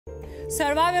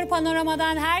Survivor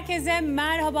Panorama'dan herkese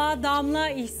merhaba. Damla,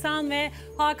 İhsan ve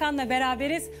Hakan'la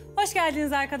beraberiz. Hoş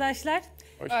geldiniz arkadaşlar.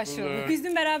 Hoş bulduk. Biz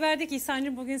dün beraberdik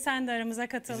İhsan'cığım. Bugün sen de aramıza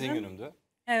katıldın. Sizin günümdü.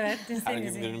 Evet, dün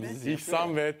senin günündü.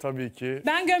 İhsan ve tabii ki...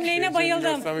 Ben gömleğine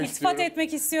bayıldım. İltifat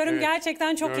etmek istiyorum. Evet.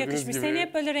 Gerçekten çok Gördüğünüz yakışmış. gibi Seni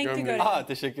hep böyle renkli görüyorum. Aa,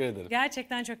 teşekkür ederim.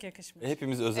 Gerçekten çok yakışmış.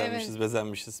 Hepimiz özenmişiz,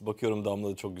 bezenmişiz. Bakıyorum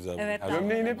Damla da çok güzel. Evet,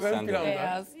 gömleğin hep ön planda.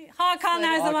 Beyaz. Hakan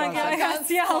her zaman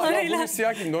siyahlarıyla. Bugün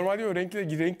siyah giydim. Normalde o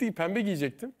renkli pembe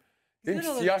giyecektim. Dedim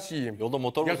siyah giyeyim. Yolda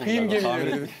motor yakayım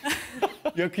gemileri dedim.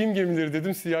 Yakayım gemileri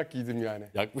dedim, siyah giydim yani.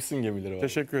 Yakmışsın gemileri.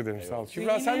 Teşekkür ederim, sağ ol.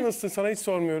 Kübra sen nasılsın? Sana hiç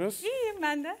sormuyoruz. İyiyim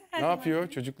ben de. Ne yapıyor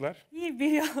çocuklar? İyi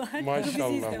biliyorlar.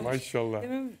 Maşallah, maşallah.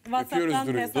 Öpüyoruz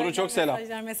Duru'yu. Duru çok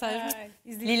selam. Mesajlar.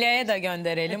 Lile'ye de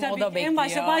gönderelim, o da bekliyor. En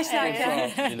başta başlarken.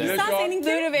 İhsan seninki.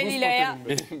 Duru ve Lile'ye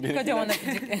kocaman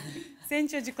öpücük. Senin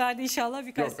çocuklar da inşallah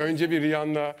birkaç. Yok, önce bir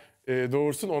Rihanna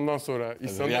doğursun, ondan sonra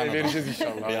İhsan'a vereceğiz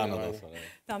inşallah. Rihanna'dan sonra.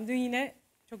 Tamam, dün yine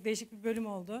çok değişik bir bölüm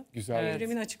oldu. Güzel.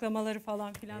 Bölümün açıklamaları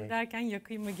falan filan derken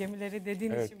yakayım mı gemileri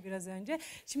dediğin için biraz önce.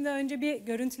 Şimdi önce bir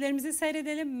görüntülerimizi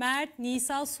seyredelim. Mert,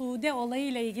 Nisa, Sude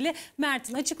olayıyla ilgili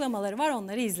Mert'in açıklamaları var,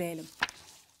 onları izleyelim.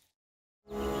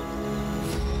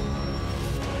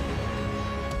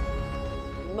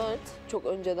 Mert çok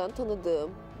önceden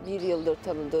tanıdığım, bir yıldır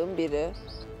tanıdığım biri.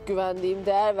 Güvendiğim,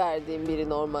 değer verdiğim biri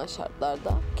normal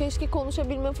şartlarda. Keşke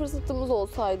konuşabilme fırsatımız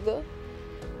olsaydı.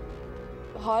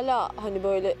 Hala hani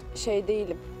böyle şey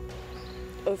değilim.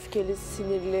 Öfkeli,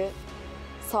 sinirli,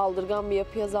 saldırgan bir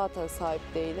yapıya zaten sahip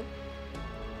değilim.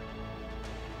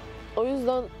 O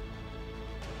yüzden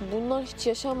bunlar hiç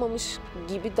yaşanmamış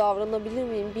gibi davranabilir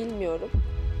miyim bilmiyorum.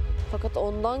 Fakat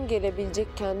ondan gelebilecek,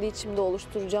 kendi içimde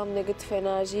oluşturacağım negatif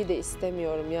enerjiyi de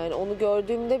istemiyorum. Yani onu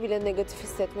gördüğümde bile negatif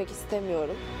hissetmek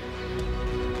istemiyorum.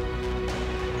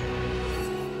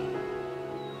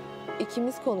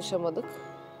 İkimiz konuşamadık.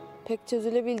 Pek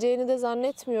çözülebileceğini de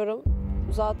zannetmiyorum.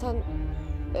 Zaten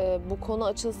bu konu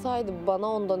açılsaydı, bana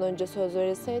ondan önce söz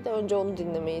verilseydi önce onu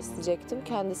dinlemeyi isteyecektim.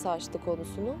 Kendisi açtı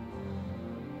konusunu.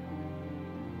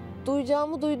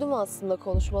 Duyacağımı duydum aslında,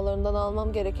 konuşmalarından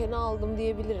almam gerekeni aldım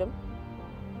diyebilirim.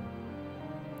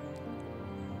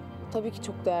 Tabii ki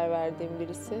çok değer verdiğim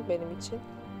birisi benim için.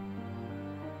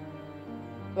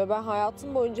 Ve ben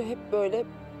hayatım boyunca hep böyle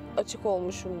açık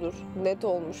olmuşumdur, net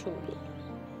olmuşumdur.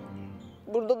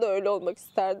 Burada da öyle olmak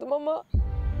isterdim ama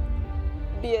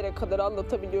bir yere kadar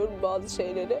anlatabiliyorum bazı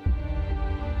şeyleri.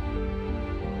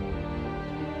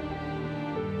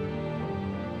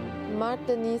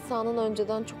 Mert'le Nisa'nın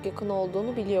önceden çok yakın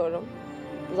olduğunu biliyorum.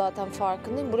 Zaten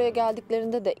farkındayım. Buraya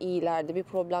geldiklerinde de iyilerdi, bir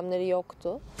problemleri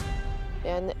yoktu.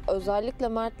 Yani özellikle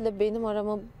Mert'le benim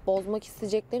aramı bozmak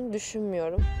isteyeceklerini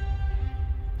düşünmüyorum.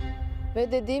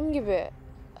 Ve dediğim gibi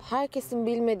herkesin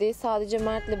bilmediği, sadece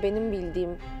Mert'le benim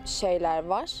bildiğim şeyler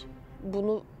var.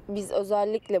 Bunu biz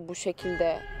özellikle bu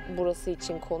şekilde burası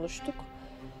için konuştuk.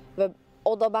 Ve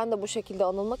o da ben de bu şekilde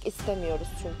anılmak istemiyoruz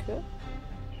çünkü.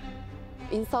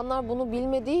 İnsanlar bunu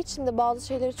bilmediği için de bazı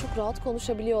şeyleri çok rahat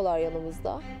konuşabiliyorlar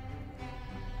yanımızda.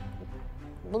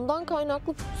 Bundan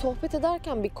kaynaklı sohbet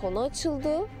ederken bir konu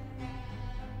açıldı.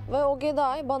 Ve o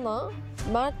Geday bana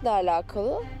Mert'le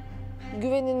alakalı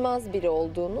güvenilmez biri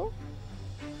olduğunu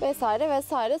vesaire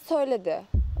vesaire söyledi.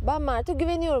 Ben Mert'e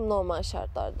güveniyorum normal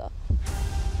şartlarda.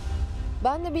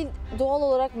 Ben de doğal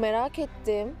olarak merak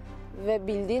ettim ve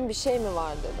bildiğin bir şey mi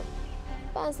var dedim.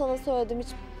 Ben sana söyledim, hiç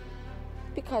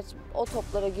birkaç o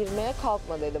toplara girmeye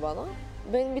kalkma dedi bana.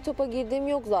 Benim bir topa girdiğim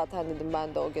yok zaten dedim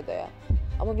ben de o Geda'ya.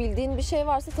 Ama bildiğin bir şey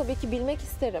varsa tabii ki bilmek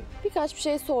isterim. Birkaç bir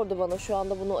şey sordu bana, şu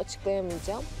anda bunu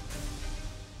açıklayamayacağım.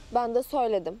 Ben de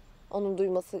söyledim onun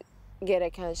duyması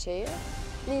gereken şeyi.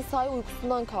 Nisa'yı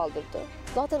uykusundan kaldırdı.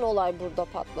 Zaten olay burada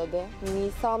patladı.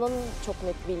 Nisa'nın çok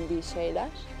net bildiği şeyler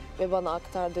ve bana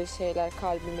aktardığı şeyler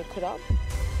kalbimi kıran.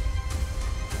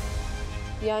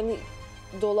 Yani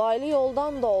dolaylı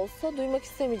yoldan da olsa duymak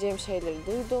istemeyeceğim şeyleri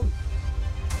duydum.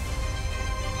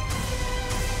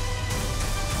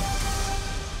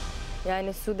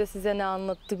 Yani Sude size ne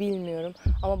anlattı bilmiyorum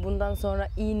ama bundan sonra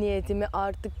iyi niyetimi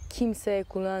artık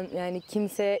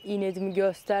kimseye iyi niyetimi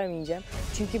göstermeyeceğim.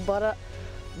 Çünkü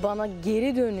bana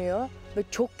geri dönüyor ve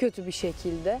çok kötü bir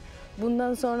şekilde.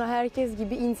 Bundan sonra herkes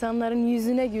gibi insanların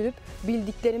yüzüne gülüp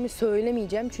bildiklerimi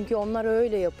söylemeyeceğim çünkü onlar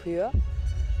öyle yapıyor.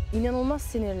 İnanılmaz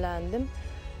sinirlendim.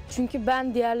 Çünkü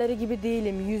ben diğerleri gibi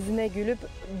değilim. Yüzüne gülüp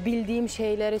bildiğim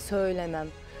şeyleri söylemem.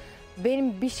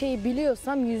 Benim bir şeyi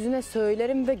biliyorsam yüzüne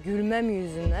söylerim ve gülmem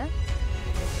yüzüne.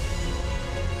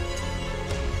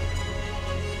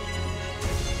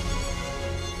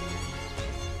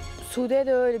 Sude'ye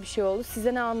de öyle bir şey oldu.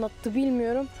 Size ne anlattı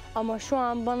bilmiyorum ama şu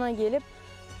an bana gelip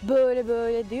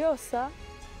böyle diyorsa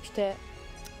İşte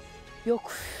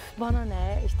yok bana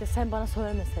ne, işte sen bana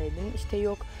söylemeseydin, işte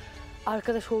yok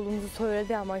arkadaş olduğumuzu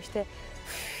söyledi ama işte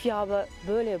ya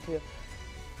böyle yapıyor.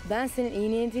 Ben senin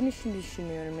iyi niyetini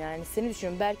düşünüyorum yani. Seni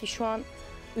düşünüyorum. Belki şu an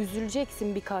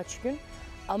üzüleceksin birkaç gün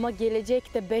ama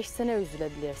gelecekte 5 sene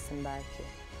üzülebilirsin belki.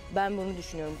 Ben bunu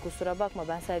düşünüyorum. Kusura bakma,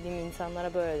 ben sevdiğim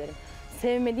insanlara böyle derim.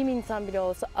 Sevmediğim insan bile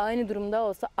olsa, aynı durumda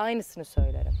olsa aynısını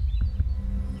söylerim.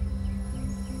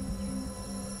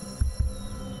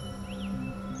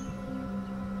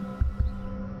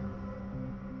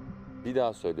 Bir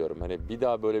daha söylüyorum, hani bir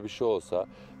daha böyle bir şey olsa,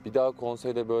 bir daha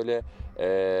konseyde böyle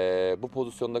bu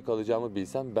pozisyonda kalacağımı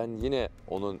bilsem ben yine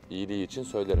onun iyiliği için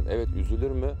söylerim. Evet,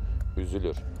 üzülür mü?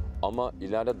 Üzülür. Ama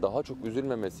ileride daha çok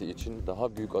üzülmemesi için,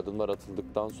 daha büyük adımlar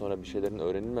atıldıktan sonra bir şeylerin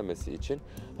öğrenilmemesi için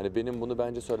hani benim bunu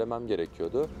bence söylemem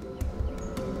gerekiyordu.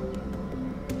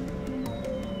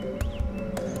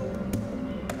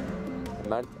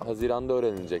 Mert Haziran'da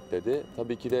öğrenilecek dedi.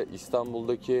 Tabii ki de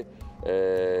İstanbul'daki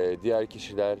diğer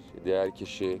kişiler, diğer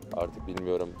kişi artık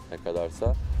bilmiyorum ne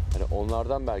kadarsa hani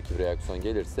onlardan belki bir reaksiyon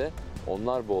gelirse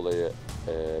onlar bu olayı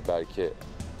belki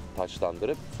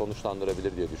taçlandırıp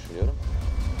sonuçlandırabilir diye düşünüyorum.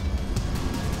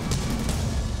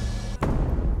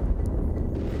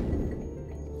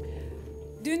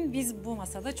 Dün biz bu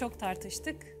masada çok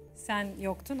tartıştık. Sen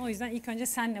yoktun. O yüzden ilk önce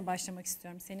senle başlamak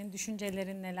istiyorum. Senin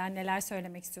düşüncelerin neler, neler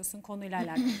söylemek istiyorsun konuyla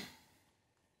alakalı?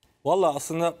 Vallahi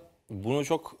aslında bunu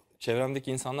çok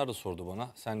çevremdeki insanlar da sordu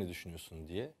bana. Sen ne düşünüyorsun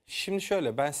diye. Şimdi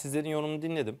şöyle, ben sizlerin yorumunu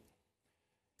dinledim.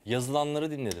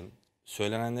 Yazılanları dinledim.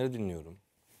 Söylenenleri dinliyorum.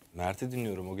 Mert'i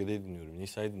dinliyorum, Ogede'yi dinliyorum,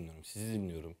 Nisa'yı dinliyorum, sizi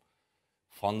dinliyorum.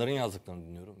 Fanların yazdıklarını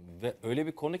dinliyorum. Ve öyle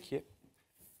bir konu ki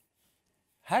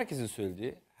herkesin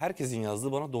söylediği, herkesin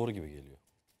yazdığı bana doğru gibi geliyor.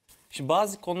 Şimdi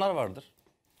bazı konular vardır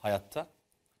hayatta.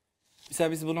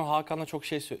 Mesela biz bunu Hakan'la çok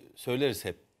şey söyleriz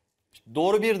hep. İşte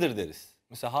doğru birdir deriz.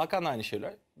 Mesela Hakan da aynı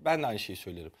şeyler, ben de aynı şeyi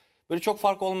söylerim. Böyle çok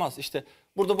fark olmaz. İşte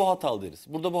burada bu hatalı deriz,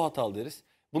 burada bu hatalı deriz.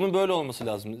 Bunun böyle olması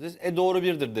lazım deriz. Doğru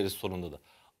birdir deriz sonunda da.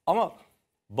 Ama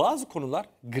bazı konular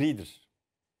gridir.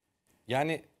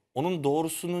 Yani onun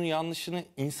doğrusunun yanlışını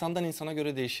insandan insana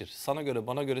göre değişir. Sana göre,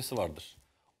 bana göresi vardır.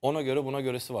 Ona göre, buna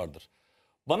göresi vardır.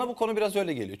 Bana bu konu biraz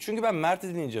öyle geliyor. Çünkü ben Mert'i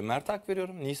dinleyince Mert'e hak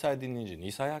veriyorum. Nisa'yı dinleyince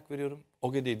Nisa'ya hak veriyorum.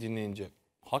 Ogede'yi dinleyince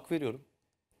hak veriyorum.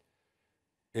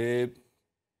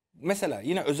 Mesela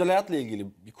yine özel hayatla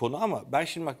ilgili bir konu ama ben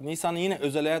şimdi bak Nisa'nın yine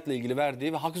özel hayatla ilgili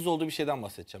verdiği ve haksız olduğu bir şeyden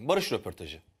bahsedeceğim. Barış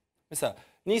röportajı. Mesela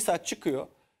Nisa çıkıyor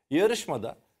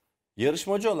yarışmada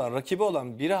yarışmacı olan, rakibi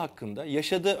olan biri hakkında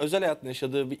yaşadığı, özel hayatında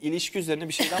yaşadığı bir ilişki üzerine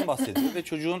bir şeyden bahsediyor ve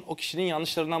çocuğun, o kişinin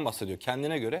yanlışlarından bahsediyor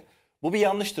kendine göre. Bu bir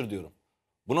yanlıştır diyorum.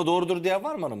 Buna doğrudur diyen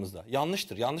var mı aramızda?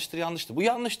 Yanlıştır, yanlıştır, yanlıştır. Bu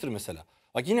yanlıştır mesela.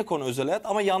 Bak yine konu özel hayat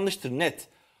ama yanlıştır, net.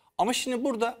 Ama şimdi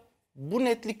burada bu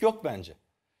netlik yok bence.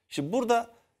 Şimdi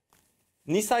burada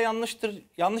Nisa yanlıştır,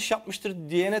 yanlış yapmıştır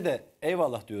diyene de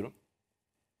eyvallah diyorum.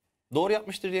 Doğru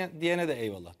yapmıştır diyene de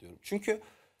eyvallah diyorum. Çünkü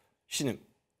şimdi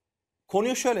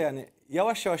konuyu şöyle, yani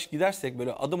yavaş yavaş gidersek,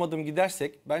 böyle adım adım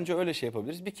gidersek bence öyle şey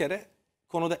yapabiliriz. Bir kere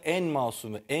konuda en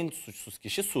masum ve en suçsuz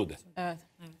kişi Sude. Evet.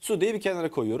 Sude'yi bir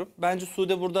kenara koyuyorum. Bence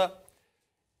Sude burada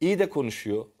iyi de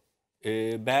konuşuyor.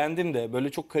 Beğendim de,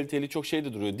 böyle çok kaliteli, çok şey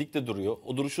de duruyor, dik de duruyor.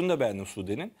 O duruşunu da beğendim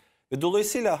Sude'nin. Ve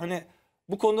dolayısıyla hani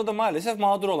bu konuda da maalesef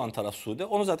mağdur olan taraf Sude.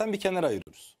 Onu zaten bir kenara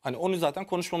ayırıyoruz. Hani onu zaten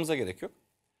konuşmamıza gerek yok.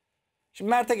 Şimdi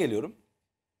Mert'e geliyorum.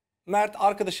 Mert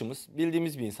arkadaşımız,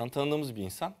 bildiğimiz bir insan, tanıdığımız bir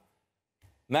insan.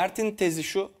 Mert'in tezi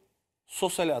şu: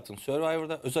 sosyal hayatın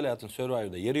Survivor'da, özel hayatın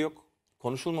Survivor'da yeri yok.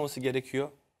 Konuşulmaması gerekiyor.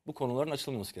 Bu konuların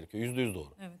açılmaması gerekiyor. %100 doğru.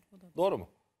 Evet, bu da Doğru mu?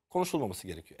 Konuşulmaması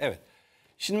gerekiyor. Evet.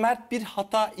 Şimdi Mert bir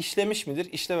hata işlemiş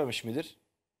midir, işlememiş midir?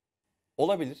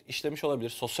 Olabilir, işlemiş olabilir.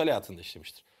 Sosyal hayatında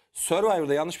işlemiştir.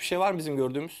 Survivor'da yanlış bir şey var mı bizim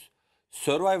gördüğümüz?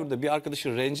 Survivor'da bir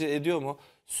arkadaşı rencide ediyor mu?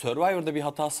 Survivor'da bir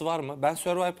hatası var mı? Ben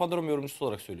Survivor Panorama yorumcusu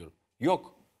olarak söylüyorum.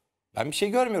 Yok. Ben bir şey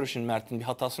görmüyorum şimdi, Mert'in bir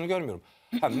hatasını görmüyorum.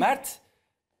 Mert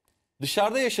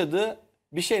dışarıda yaşadığı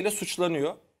bir şeyle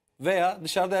suçlanıyor veya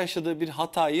dışarıda yaşadığı bir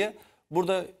hatayı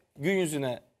burada gün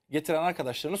yüzüne getiren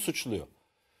arkadaşlarını suçluyor.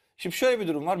 Şimdi şöyle bir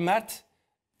durum var. Mert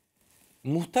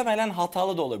muhtemelen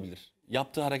hatalı da olabilir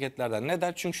yaptığı hareketlerden.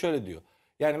 Neden? Çünkü şöyle diyor.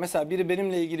 Yani mesela biri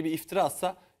benimle ilgili bir iftira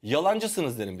atsa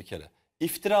yalancısınız derim bir kere.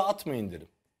 İftira atmayın derim.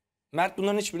 Mert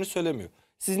bunların hiçbirini söylemiyor.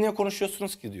 Siz niye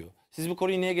konuşuyorsunuz ki diyor. Siz bu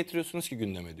konuyu niye getiriyorsunuz ki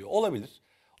gündeme diyor. Olabilir.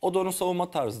 O da onun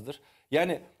savunma tarzıdır.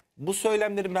 Yani bu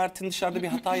söylemleri Mert'in dışarıda bir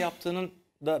hata yaptığının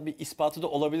da bir ispatı da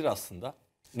olabilir aslında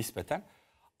nispeten.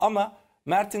 Ama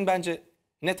Mert'in bence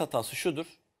net hatası şudur: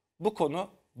 bu konu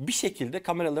bir şekilde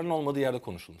kameraların olmadığı yerde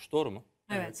konuşulmuş. Doğru mu?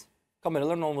 Evet.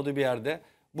 Kameraların olmadığı bir yerde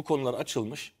bu konular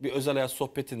açılmış bir özel hayat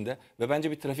sohbetinde ve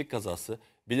bence bir trafik kazası,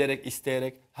 bilerek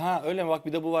isteyerek ha öyle mi bak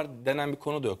bir de bu var denen bir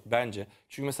konu da yok bence.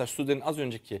 Çünkü mesela Sude'nin az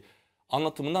önceki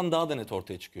anlatımından daha da net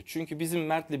ortaya çıkıyor. Çünkü bizim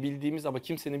Mert'le bildiğimiz ama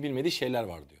kimsenin bilmediği şeyler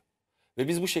var diyor. Ve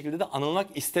biz bu şekilde de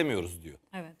anılmak istemiyoruz diyor.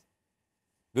 Evet.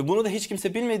 Ve bunu da hiç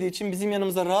kimse bilmediği için bizim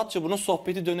yanımıza rahatça bunun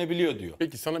sohbeti dönebiliyor diyor.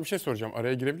 Peki sana bir şey soracağım.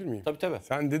 Araya girebilir miyim? Tabii tabii.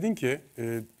 Sen dedin ki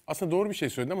aslında doğru bir şey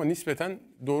söyledin ama nispeten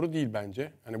doğru değil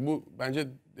bence. Hani bu bence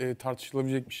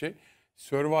tartışılabilecek bir şey.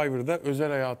 Survivor'da özel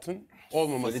hayatın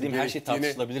olmaması Dediğim her şey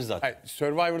tartışılabilir zaten. Hayır,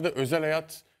 Survivor'da özel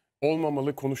hayat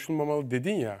olmamalı, konuşulmamalı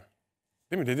dedin ya.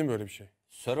 Değil mi? Dedin böyle bir şey.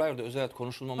 Survivor'da özel hayat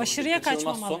konuşulmamalı. Aşırıya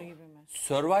kaçınılmaz kaçmamalı son. gibi mi?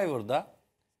 Survivor'da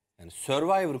yani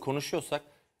Survivor'ı konuşuyorsak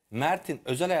Mert'in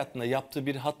özel hayatında yaptığı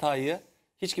bir hatayı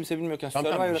hiç kimse bilmiyorken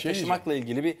Tamam, Survivor'a bir şey taşımakla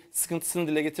ilgili bir sıkıntısını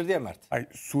dile getirdi ya Mert. Hayır,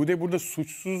 Sude burada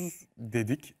suçsuz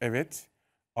dedik, evet.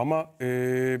 Ama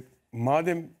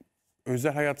madem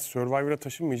özel hayat Survivor'a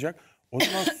taşınmayacak, o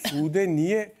zaman Sude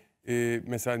niye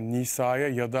mesela Nisa'ya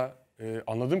ya da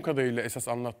anladığım kadarıyla esas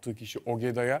anlattığı kişi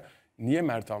Ogeda'ya niye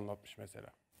Mert'e anlatmış mesela?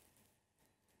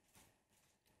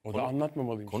 O da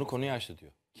anlatmamalıymış. Konu konuyu açtı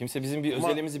diyor. Kimse bizim bir Ama-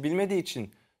 özelimizi bilmediği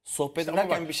için sohbet Ama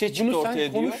ederken bak, bir şey çıktı bunu ortaya sen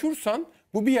diyor. konuşursan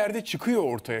bu bir yerde çıkıyor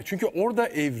ortaya. Çünkü orada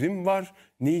Evrim var,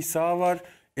 Nisa var.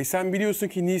 Sen biliyorsun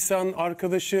ki Nisa'nın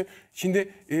arkadaşı.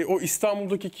 Şimdi o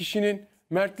İstanbul'daki kişinin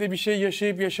Mert'le bir şey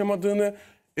yaşayıp yaşamadığını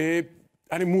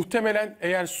hani muhtemelen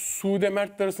eğer Sude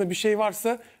Mert arasında bir şey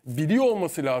varsa biliyor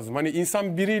olması lazım. Hani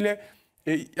insan biriyle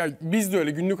yani biz de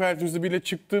öyle günlük hayatımızda biriyle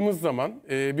çıktığımız zaman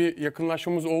bir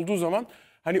yakınlaşmamız olduğu zaman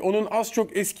hani onun az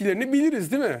çok eskilerini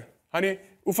biliriz değil mi? Hani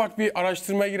ufak bir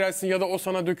araştırmaya girersin ya da o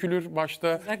sana dökülür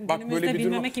başta. Bak böyle bir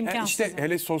durum. Bilmemek imkansız. İşte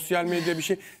hele sosyal medya bir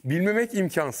şey bilmemek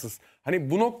imkansız. Hani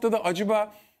bu noktada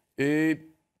acaba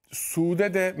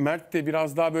Sude de Mert de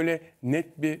biraz daha böyle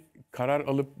net bir karar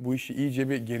alıp bu işi iyice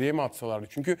bir geriye mi atsalardı?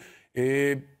 Çünkü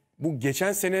bu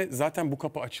geçen sene zaten bu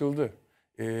kapı açıldı.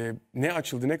 Ne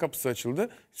açıldı, ne kapısı açıldı?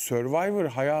 Survivor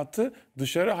hayatı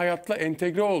dışarı hayatla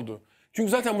entegre oldu. Çünkü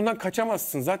zaten bundan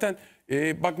kaçamazsın. Zaten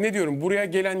bak ne diyorum, buraya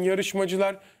gelen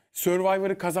yarışmacılar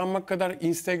Survivor'ı kazanmak kadar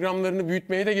Instagram'larını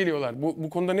büyütmeye de geliyorlar. Bu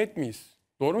konuda net miyiz?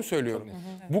 Doğru mu söylüyorum?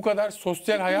 Bu kadar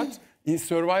sosyal hayat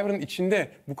Survivor'ın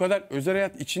içinde, bu kadar özel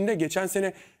hayat içinde. Geçen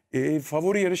sene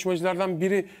favori yarışmacılardan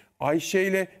biri Ayşe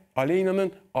ile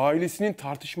Aleyna'nın ailesinin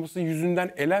tartışması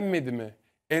yüzünden elenmedi mi?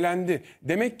 Elendi.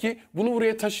 Demek ki bunu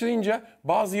buraya taşıyınca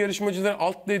bazı yarışmacıları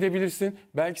alt edebilirsin.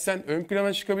 Belki sen ön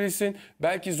plana çıkabilirsin.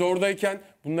 Belki zordayken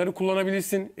bunları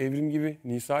kullanabilirsin. Evrim gibi,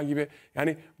 Nisa gibi.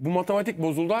 Yani bu matematik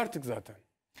bozuldu artık zaten.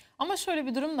 Ama şöyle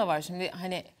bir durum da var şimdi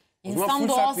hani O zaman insan full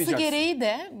doğası saklayacaksın. gereği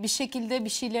de bir şekilde bir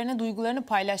şeylerini, duygularını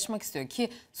paylaşmak istiyor ki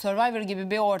Survivor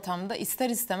gibi bir ortamda ister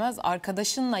istemez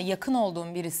arkadaşınla yakın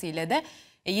olduğun birisiyle de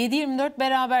 7/24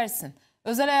 berabersin.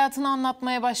 Özel hayatını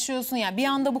anlatmaya başlıyorsun. Yani bir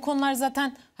anda bu konular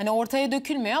zaten hani ortaya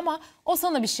dökülmüyor ama o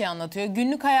sana bir şey anlatıyor.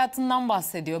 Günlük hayatından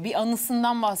bahsediyor, bir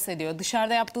anısından bahsediyor.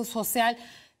 Dışarıda yaptığı sosyal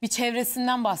bir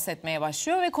çevresinden bahsetmeye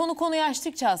başlıyor ve konuyu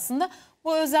açtıkça aslında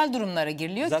bu özel durumlara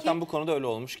giriliyor Zaten ki. bu konuda öyle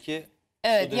olmuş ki.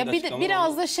 Evet Sude'nin ya bir de, açıklamaları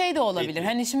biraz onu da şey de olabilir. etkiliyor.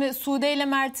 Hani şimdi Sude ile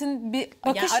Mert'in bir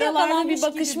Bakışı yani aralarında yakalanmış bir gibi.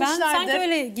 Ben bakışmışlardır. sanki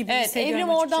öyle gibi evet, hissediyorum Evrim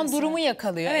oradan açıkçası. durumu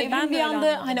yakalıyor. Evet, ben Evrim de bir öyle anda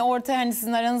anladım. hani ortaya hani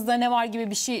sizin aranızda ne var gibi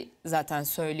bir şey zaten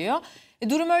söylüyor.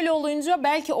 Durum öyle olunca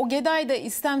belki Ogeday da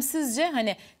istemsizce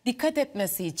hani dikkat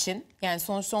etmesi için yani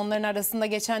sonuçta onların arasında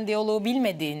geçen diyaloğu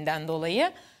bilmediğinden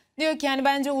dolayı diyor ki yani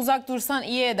bence uzak dursan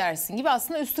iyi edersin gibi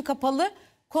aslında üstü kapalı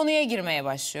konuya girmeye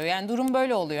başlıyor. Yani durum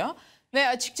böyle oluyor ve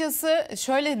açıkçası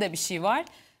şöyle de bir şey var.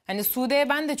 Hani Sude'ye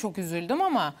ben de çok üzüldüm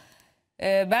ama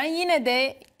ben yine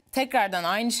de tekrardan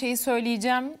aynı şeyi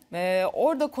söyleyeceğim.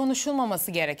 Orada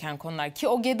konuşulmaması gereken konular ki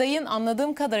Ogeday'ın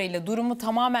anladığım kadarıyla durumu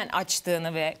tamamen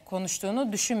açtığını ve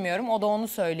konuştuğunu düşünmüyorum. O da onu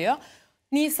söylüyor.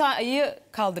 Nisa'yı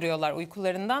kaldırıyorlar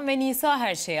uykularından ve Nisa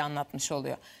her şeyi anlatmış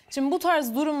oluyor. Şimdi bu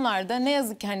tarz durumlarda ne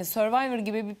yazık ki hani Survivor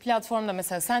gibi bir platformda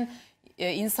mesela sen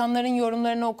insanların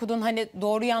yorumlarını okudun. Hani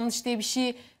doğru yanlış diye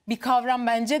bir kavram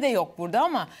bence de yok burada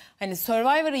ama hani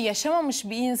Survivor'ı yaşamamış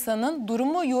bir insanın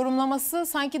durumu yorumlaması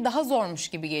sanki daha zormuş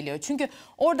gibi geliyor. Çünkü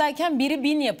oradayken biri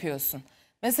 1000 yapıyorsun.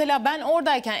 Mesela ben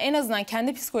oradayken en azından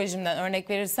kendi psikolojimden örnek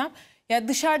verirsem ya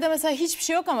dışarıda mesela hiçbir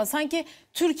şey yok ama sanki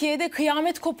Türkiye'de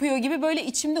kıyamet kopuyor gibi böyle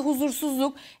içimde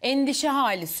huzursuzluk, endişe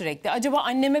hali sürekli. Acaba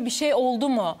anneme bir şey oldu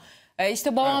mu?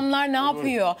 İşte babamlar ne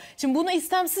yapıyor? Şimdi bunu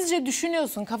istemsizce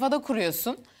düşünüyorsun, kafada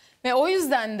kuruyorsun. Ve o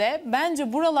yüzden de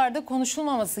bence buralarda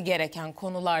konuşulmaması gereken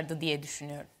konulardı diye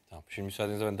düşünüyorum. Tamam, şimdi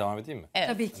müsaadenizle ben devam edeyim mi? Evet.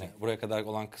 Tabii ki. Hani buraya kadar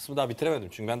olan kısmı daha bitiremedim.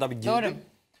 Çünkü ben daha bir girdim. Doğru.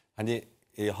 Hani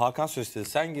Hakan söz istedi,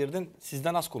 sen girdin,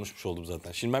 sizden az konuşmuş oldum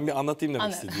zaten. Şimdi ben bir anlatayım demek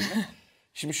Anladım. istediğimi.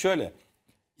 Şimdi şöyle,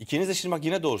 ikiniz de şimdi bak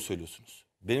yine doğru söylüyorsunuz.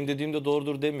 Benim dediğim de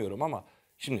doğrudur demiyorum ama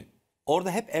şimdi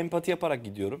orada hep empati yaparak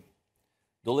gidiyorum.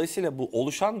 Dolayısıyla bu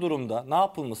oluşan durumda ne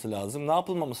yapılması lazım, ne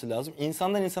yapılmaması lazım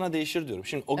insandan insana değişir diyorum.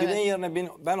 Şimdi o gidenin yerine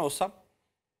ben olsam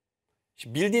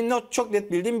çok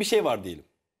net bildiğim bir şey var diyelim.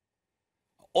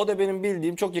 O da benim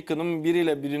bildiğim çok yakınım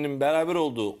birinin beraber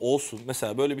olduğu olsun.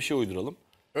 Mesela böyle bir şey uyduralım.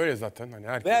 Öyle zaten hani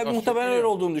herkes Veya muhtemelen öyle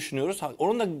olduğunu düşünüyoruz.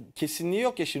 Onun da kesinliği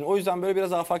yok ya şimdi. O yüzden böyle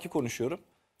biraz afaki konuşuyorum.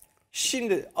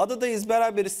 Şimdi adadayız,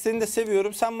 beraberiz. Seni de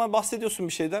seviyorum. Sen bana bahsediyorsun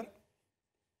bir şeyden.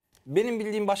 Benim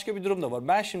bildiğim başka bir durum da var.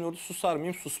 Ben şimdi orada susar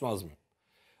mıyım, susmaz mıyım?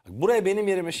 Buraya benim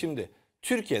yerime şimdi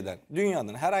Türkiye'den,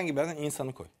 dünyadan herhangi bir yerden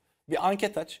insanı koy. Bir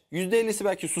anket aç. %50'si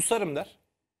belki susarım der.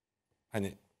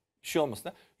 Hani bir şey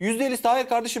olmasın der. %50'si de hayır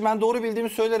kardeşim ben doğru bildiğimi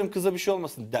söylerim kıza bir şey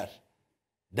olmasın der.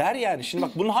 Der yani. Şimdi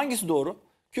bak bunun hangisi doğru?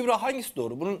 Kübra hangisi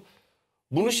doğru?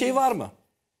 Bunun şeyi var mı?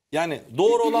 Yani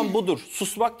doğru olan budur,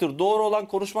 susmaktır, doğru olan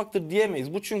konuşmaktır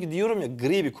diyemeyiz. Bu çünkü diyorum ya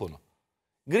gri bir konu.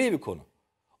 Gri bir konu.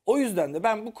 O yüzden de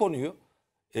ben bu konuyu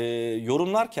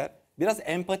yorumlarken biraz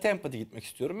empati gitmek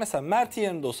istiyorum. Mesela Mert'in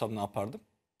yerinde olsam ne yapardım?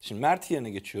 Şimdi Mert'in yerine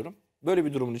geçiyorum. Böyle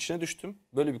bir durumun içine düştüm.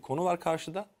 Böyle bir konu var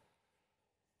karşıda.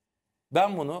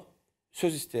 Ben bunu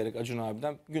söz isteyerek Acun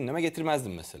abiden gündeme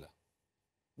getirmezdim mesela.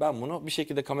 Ben bunu bir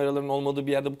şekilde kameraların olmadığı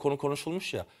bir yerde bu konu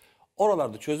konuşulmuş ya.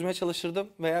 Oralarda çözmeye çalışırdım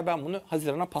veya ben bunu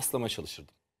Haziran'a paslamaya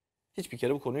çalışırdım. Hiçbir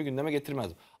kere bu konuyu gündeme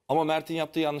getirmezdim. Ama Mert'in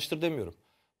yaptığı yanlıştır demiyorum.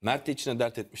 Mert de içine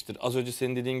dert etmiştir. Az önce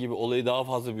senin dediğin gibi olayı daha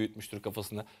fazla büyütmüştür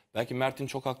kafasında. Belki Mert'in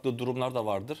çok haklı durumlar da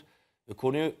vardır. Ve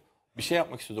konuyu bir şey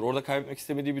yapmak istiyordur. Orada kaybetmek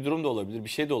istemediği bir durum da olabilir. Bir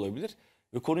şey de olabilir.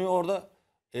 Ve konuyu orada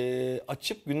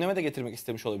açıp gündeme de getirmek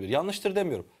istemiş olabilir. Yanlıştır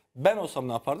demiyorum. Ben olsam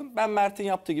ne yapardım? Ben Mert'in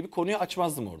yaptığı gibi konuyu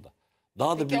açmazdım orada.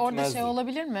 Daha da Peki büyütmezdim. orada şey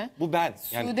olabilir mi? Bu ben.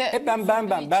 Yani Sude- hep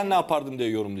ben ne yapardım diye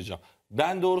yorumlayacağım.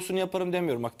 Ben doğrusunu yaparım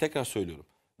demiyorum. Bak tekrar söylüyorum.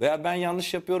 Veya ben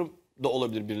yanlış yapıyorum da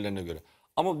olabilir birilerine göre.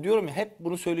 Ama diyorum ya hep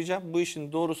bunu söyleyeceğim. Bu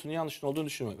işin doğrusunun yanlışının olduğunu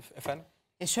düşünmüyorum. Efendim?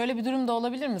 Şöyle bir durum da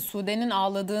olabilir mi? Sude'nin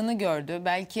ağladığını gördü.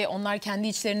 Belki onlar kendi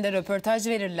içlerinde röportaj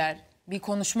verirler. Bir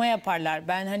konuşma yaparlar.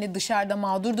 Ben hani dışarıda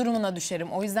mağdur durumuna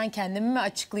düşerim. O yüzden kendimi mi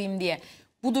açıklayayım diye.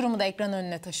 Bu durumu da ekran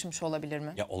önüne taşımış olabilir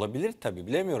mi? Ya olabilir tabii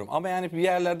bilemiyorum. Ama yani bir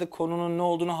yerlerde konunun ne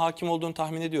olduğunu, hakim olduğunu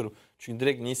tahmin ediyorum. Çünkü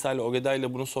direkt Nisa ile Ogeda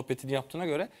ile bunun sohbetini yaptığına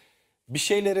göre bir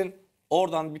şeylerin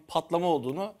oradan bir patlama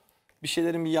olduğunu, bir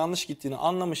şeylerin bir yanlış gittiğini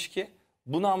anlamış ki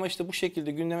bunu ama işte bu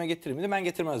şekilde gündeme getirir miydi? Ben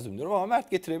getirmezdim diyorum ama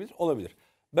Mert getirebilir, olabilir.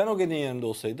 Ben Ogeda'nın yerinde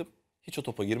olsaydım hiç o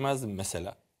topa girmezdim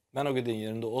mesela. Ben Ogeda'nın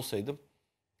yerinde olsaydım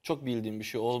çok bildiğim bir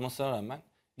şey olmasına rağmen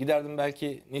giderdim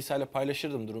belki Nisa ile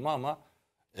paylaşırdım durumu ama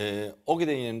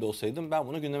Ogeda'nın yerinde olsaydım ben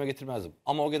bunu gündeme getirmezdim.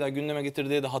 Ama Ogeda gündeme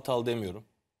getirdiği de hatalı demiyorum.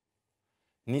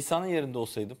 Nisa'nın yerinde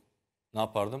olsaydım ne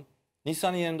yapardım?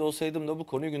 Nisa'nın yerinde olsaydım da bu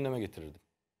konuyu gündeme getirirdim.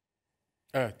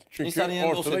 Evet. Çünkü Nisa'nın yerinde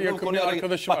ortada olsaydım bu yakın konuyu bir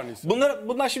arkadaşı Bak, var Nisa.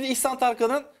 bunlar şimdi İhsan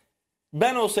Tarkan'ın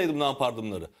ben olsaydım ne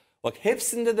yapardımları. Bak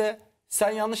hepsinde de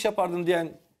sen yanlış yapardın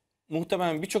diyen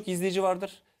muhtemelen birçok izleyici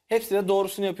vardır. Hepsinde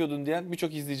doğrusunu yapıyordun diyen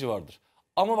birçok izleyici vardır.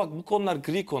 Ama bak bu konular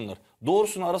gri konular.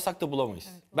 Doğrusunu arasak da bulamayız.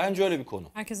 Evet, bence öyle bir konu.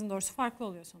 Herkesin doğrusu farklı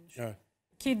oluyor sonuçta. Evet.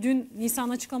 Ki dün Nisan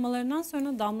açıklamalarından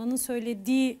sonra Damla'nın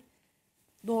söylediği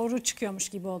doğru çıkıyormuş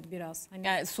gibi oldu biraz. Hani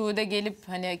Yani Sude gelip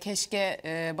hani keşke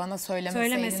bana söylemeseydin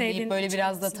Söylemeseydin deyip böyle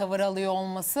biraz da tavır alıyor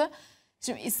olması.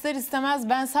 Şimdi ister istemez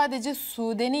ben sadece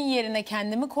Sude'nin yerine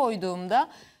kendimi koyduğumda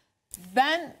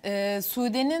ben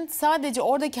Sude'nin sadece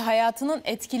oradaki hayatının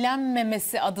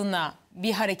etkilenmemesi adına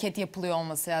bir hareket yapılıyor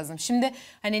olması lazım. Şimdi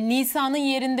hani Nisa'nın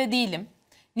yerinde değilim.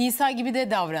 Nisa gibi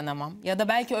de davranamam ya da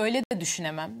belki öyle de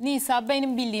düşünemem. Nisa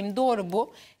benim bildiğim doğru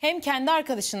bu. Hem kendi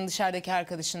arkadaşını dışarıdaki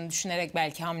arkadaşını düşünerek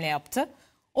belki hamle yaptı.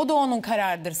 O da onun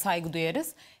kararıdır, saygı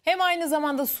duyarız. Hem aynı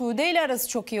zamanda Sude ile arası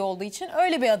çok iyi olduğu için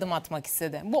öyle bir adım atmak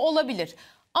istedi. Bu olabilir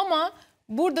ama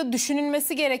burada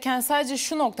düşünülmesi gereken sadece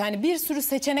şu nokta, hani bir sürü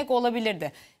seçenek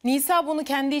olabilirdi. Nisa bunu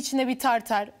kendi içinde bir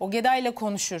tartar, Ogeda ile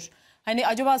konuşur. Hani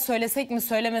acaba söylesek mi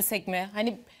söylemesek mi?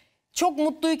 Hani çok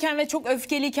mutluyken ve çok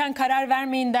öfkeliyken karar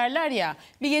vermeyin derler ya.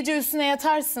 Bir gece üstüne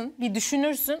yatarsın, bir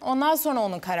düşünürsün, ondan sonra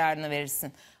onun kararını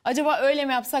verirsin. Acaba öyle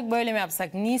mi yapsak, böyle mi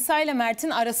yapsak? Nisa ile Mert'in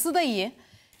arası da iyi.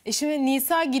 Şimdi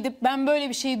Nisa gidip ben böyle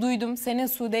bir şey duydum, senin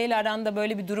Sude ile aranda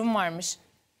böyle bir durum varmış.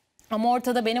 Ama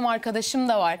ortada benim arkadaşım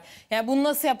da var. Yani bunu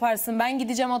nasıl yaparsın? Ben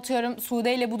gideceğim atıyorum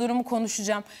Sude ile bu durumu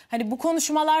konuşacağım. Hani bu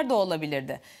konuşmalar da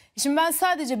olabilirdi. Şimdi ben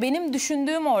sadece benim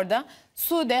düşündüğüm orada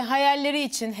Sude hayalleri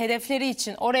için, hedefleri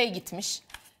için oraya gitmiş.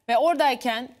 Ve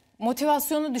oradayken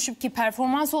motivasyonu düşüp ki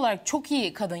performans olarak çok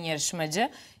iyi kadın yarışmacı.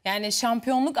 Yani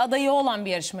şampiyonluk adayı olan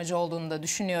bir yarışmacı olduğunu da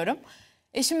düşünüyorum.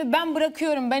 Şimdi ben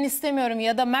bırakıyorum, ben istemiyorum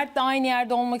ya da Mert de aynı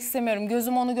yerde olmak istemiyorum.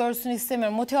 Gözüm onu görsün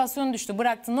istemiyorum. Motivasyonu düştü,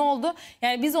 bıraktı. Ne oldu?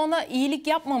 Yani biz ona iyilik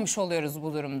yapmamış oluyoruz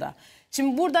bu durumda.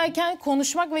 Şimdi buradayken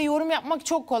konuşmak ve yorum yapmak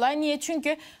çok kolay. Niye?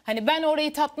 Çünkü hani ben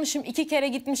orayı tatmışım, 2 kere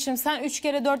gitmişim, sen 3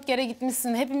 kere 4 kere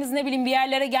gitmişsin. Hepimiz ne bileyim bir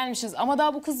yerlere gelmişiz. Ama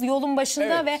daha bu kız yolun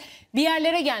başında ve bir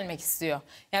yerlere gelmek istiyor.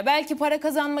 Ya belki para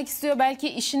kazanmak istiyor, belki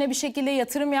işine bir şekilde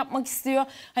yatırım yapmak istiyor.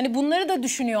 Hani bunları da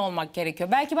düşünüyor olmak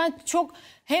gerekiyor. Belki ben çok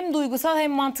hem duygusal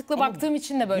hem mantıklı baktığım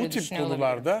için de böyle düşünüyor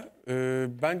olabilirim. Bu tip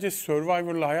konularda bence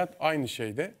Survivor'la hayat aynı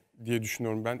şeyde diye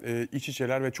düşünüyorum ben. İç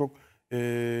içeler ve çok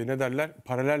ne derler,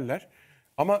 paraleller.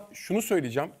 Ama şunu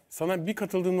söyleyeceğim, sana bir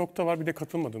katıldığım nokta var, bir de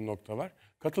katılmadığım nokta var.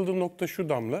 Katıldığım nokta şu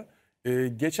Damla,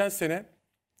 geçen sene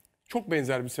çok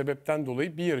benzer bir sebepten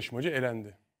dolayı bir yarışmacı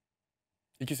elendi.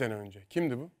 2 sene önce.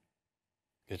 Kimdi bu?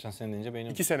 Geçen sene deyince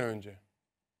benim. 2 sene önce.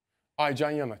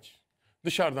 Aycan Yanaç.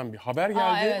 Dışarıdan bir haber geldi.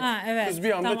 Aa, evet. Ha, evet. Kız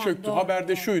bir anda Tamam, çöktü. doğru, Haberde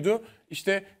doğru. şuydu,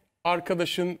 işte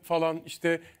arkadaşın falan,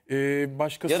 işte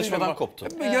başkasıyla... Yarışmadan koptu.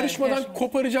 Yarışmadan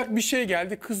koparacak bir şey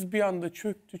geldi. Kız bir anda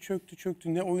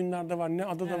çöktü. Ne oyunlarda var, ne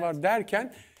adada var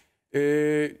derken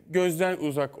gözden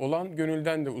uzak olan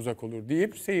gönülden de uzak olur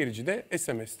deyip seyirci de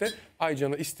SMS'te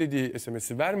Aycan'a istediği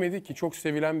SMS'i vermedi ki çok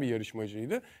sevilen bir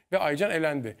yarışmacıydı ve Aycan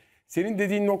elendi. Senin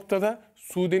dediğin noktada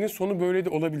Sude'nin sonu böyle de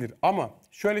olabilir ama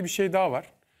şöyle bir şey daha var.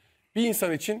 Bir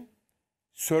insan için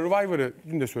Survivor'ı,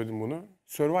 dün de söyledim bunu,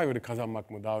 Survivor'ı kazanmak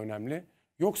mı daha önemli?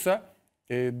 Yoksa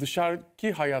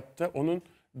dışarıki hayatta onun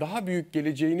daha büyük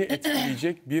geleceğini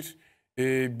etkileyecek bir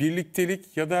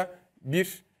birliktelik ya da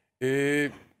bir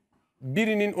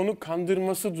birinin onu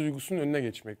kandırması duygusunun önüne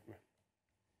geçmek mi?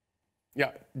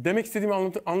 Ya demek istediğimi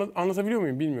anlatabiliyor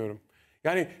muyum bilmiyorum.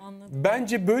 Yani Anladım.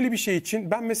 bence böyle bir şey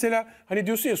için ben mesela hani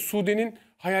diyorsun ya Sude'nin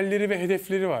hayalleri ve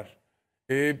hedefleri var.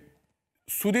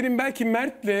 Sude'nin belki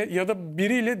Mert'le ya da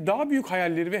biriyle daha büyük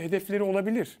hayalleri ve hedefleri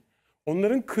olabilir.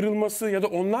 Onların kırılması ya da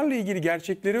onlarla ilgili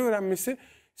gerçekleri öğrenmesi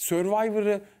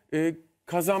Survivor'ı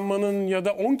kazanmanın ya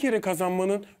da 10 kere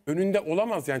kazanmanın önünde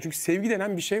olamaz. Yani çünkü sevgi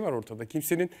denen bir şey var ortada.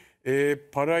 Kimsenin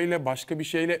parayla başka bir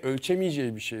şeyle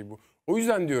ölçemeyeceği bir şey bu. O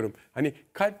yüzden diyorum hani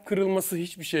kalp kırılması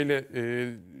hiçbir şeyle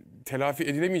telafi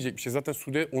edilemeyecek bir şey. Zaten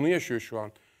Sude onu yaşıyor şu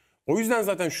an. O yüzden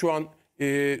zaten şu an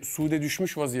Sude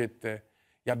düşmüş vaziyette.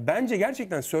 Ya bence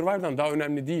gerçekten Survivor'dan daha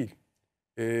önemli değil.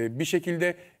 Bir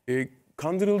şekilde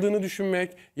kandırıldığını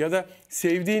düşünmek ya da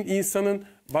sevdiğin insanın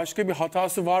başka bir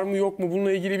hatası var mı yok mu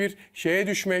bununla ilgili bir şeye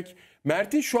düşmek.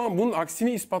 Mert'in şu an bunun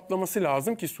aksini ispatlaması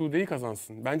lazım ki Sude'yi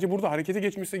kazansın. Bence burada harekete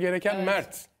geçmesi gereken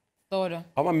Mert. Doğru.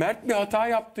 Ama Mert bir hata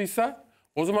yaptıysa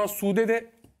o zaman Sude de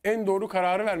en doğru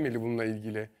kararı vermeli bununla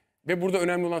ilgili. Ve burada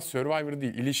önemli olan Survivor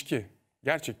değil, ilişki.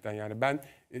 Gerçekten yani ben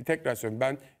tekrar söylüyorum,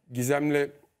 ben Gizem'le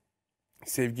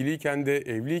sevgiliyken de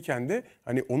evliyken de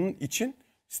hani onun için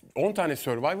 10 tane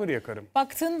Survivor yakarım.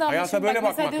 Baktığında Hayata şimdi böyle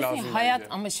mesela bakmak diyorsun ya, lazım hayat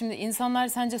bence. ama şimdi insanlar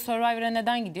sence Survivor'a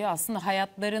neden gidiyor? Aslında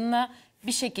hayatlarına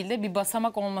bir şekilde bir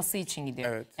basamak olması için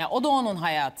gidiyor. Evet. Yani o da onun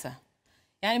hayatı.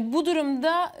 Yani bu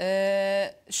durumda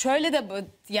şöyle de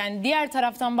yani diğer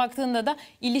taraftan baktığında da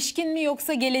ilişkin mi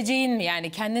yoksa geleceğin mi? Yani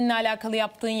kendinle alakalı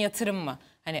yaptığın yatırım mı?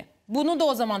 Hani bunu da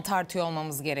o zaman tartıyor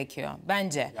olmamız gerekiyor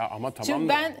bence. Ya ama tamam Çünkü da.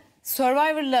 ben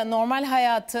Survivor'la normal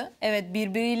hayatı evet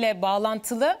birbiriyle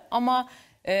bağlantılı ama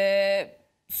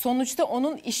sonuçta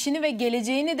onun işini ve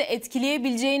geleceğini de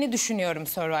etkileyebileceğini düşünüyorum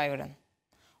Survivor'ın.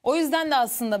 O yüzden de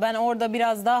aslında ben orada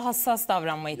biraz daha hassas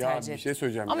davranmayı Ya tercih bir ettim. şey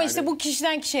söyleyeceğim. Ama yani, işte bu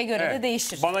kişiden kişiye göre de evet,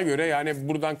 değişir. Bana göre yani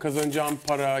buradan kazanacağın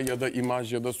para ya da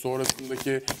imaj ya da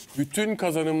sonrasındaki bütün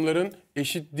kazanımların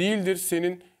eşit değildir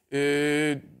senin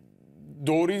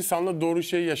doğru insanla doğru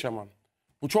şeyi yaşaman.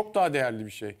 Bu çok daha değerli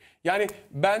bir şey. Yani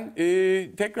ben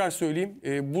tekrar söyleyeyim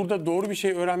burada doğru bir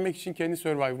şey öğrenmek için kendi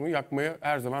Survivor'umu yakmaya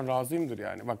her zaman razıyımdır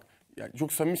yani. Bak yani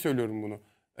çok samimi söylüyorum bunu.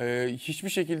 Hiçbir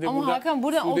şekilde Ama burada Hakan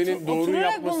burada Sude'nin doğru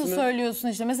oturarak yapmasını... bunu söylüyorsun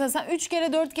işte. Mesela sen 3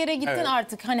 kere 4 kere gittin Evet.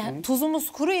 artık. Hani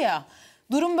tuzumuz kuru ya.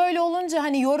 Durum böyle olunca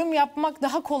hani yorum yapmak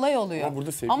daha kolay oluyor. Ama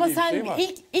burada sevgi Ama diye bir sen şey var.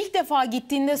 ilk defa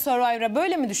gittiğinde Survivor'a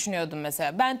böyle mi düşünüyordun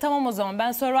mesela? Ben tamam o zaman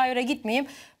ben Survivor'a gitmeyeyim.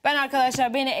 Ben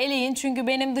arkadaşlar beni eleyin çünkü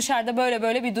benim dışarıda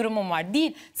böyle bir durumum var.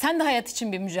 Değil. Sen de hayat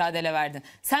için bir mücadele verdin.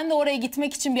 Sen de oraya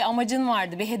gitmek için bir amacın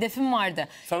vardı, bir hedefin vardı.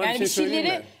 Sana yani bir şey söyleyeyim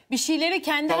mi? bir şeyleri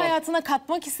kendi Tamam. hayatına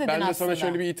katmak istedin Ben de aslında. sana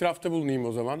şöyle bir itirafta bulunayım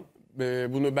o zaman.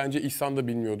 Bunu bence İhsan da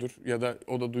bilmiyordur ya da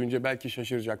o da duyunca belki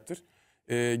şaşıracaktır.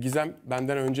 Gizem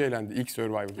benden önce elendi ilk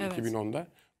Survivor'da Evet. 2010'da.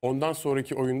 Ondan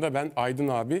sonraki oyunda ben, Aydın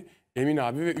abi, Emin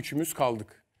abi ve üçümüz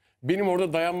kaldık. Benim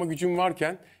orada dayanma gücüm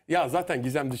varken ya zaten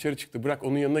Gizem dışarı çıktı bırak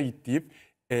onun yanına git deyip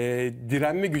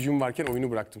direnme gücüm varken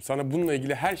oyunu bıraktım. Sana bununla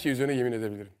ilgili her şey üzerine yemin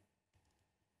edebilirim.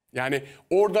 Yani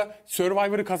orada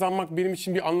Survivor'ı kazanmak benim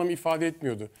için bir anlam ifade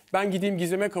etmiyordu. Ben gideyim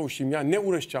Gizem'e kavuşayım ya, ne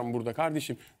uğraşacağım burada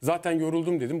kardeşim. Zaten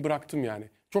yoruldum dedim, bıraktım yani.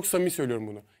 Çok samimi söylüyorum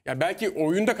bunu. Ya belki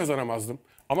oyunda kazanamazdım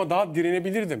ama daha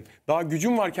direnebilirdim. Daha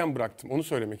gücüm varken bıraktım. Onu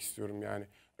söylemek istiyorum yani.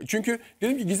 Çünkü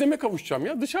dedim ki Gizem'e kavuşacağım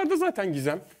ya. Dışarıda zaten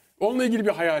Gizem. Onunla ilgili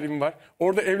bir hayalim var.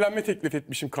 Orada evlenme teklif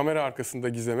etmişim kamera arkasında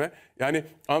Gizem'e. Yani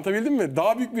anlatabildim mi?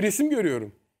 Daha büyük bir resim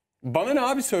görüyorum. Bana ne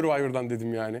abi Survivor'dan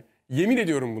dedim yani. Yemin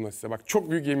ediyorum buna size. Bak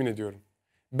çok büyük yemin ediyorum.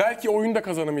 Belki oyunda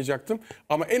kazanamayacaktım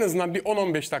ama en azından bir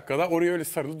 10-15 dakikada oraya öyle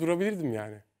sarılı durabilirdim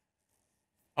yani.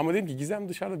 Ama dedim ki Gizem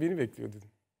dışarıda beni bekliyor dedim.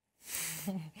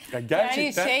 Ya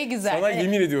gerçekten yani güzel. sana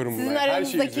yemin ediyorum sizin buna. Her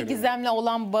aranızdaki şey Gizem'le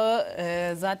olan bağı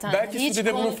zaten belki hiç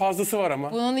Sude'de bunun fazlası var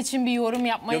ama. bunun için bir yorum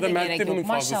yapmaya Ya da da Mert'te gerek bunun yok.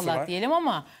 fazlası Maşallah var. diyelim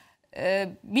ama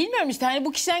bilmiyorum işte hani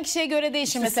bu kişiden kişiye göre değişir.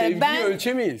 İşte Mesela sevgiyi ben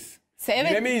ölçemeyiz.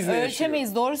 evet, Bilemeyiz ne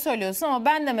ölçemeyiz doğru söylüyorsun ama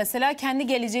ben de mesela kendi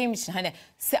geleceğim için hani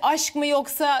aşk mı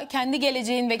yoksa kendi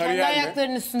geleceğin ve kendi Kariyer mi?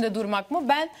 ayaklarının üstünde durmak mı?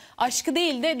 Ben aşkı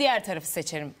değil de diğer tarafı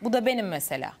seçerim. Bu da benim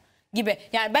mesela gibi.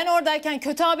 Yani ben oradayken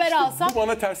kötü haber alsam Bu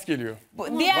bana ters geliyor.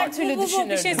 diğer türlü bir şey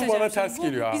düşünürdüm. söyleyeceğim. bana ters Bu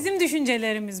geliyor abi. Bizim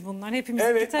düşüncelerimiz bunlar. Hepimizin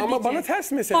Evet tabii ama ki. bana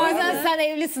ters mesela. Bazen sen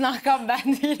evlisin Hakan,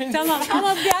 ben değilim. Tamam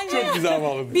ama bence Çok güzel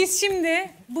bağladın. biz şimdi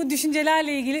bu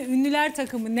düşüncelerle ilgili ünlüler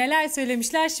takımı neler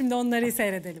söylemişler, şimdi onları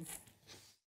seyredelim.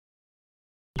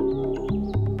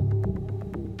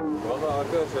 Valla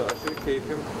arkadaşlar aşırı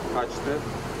keyfim kaçtı.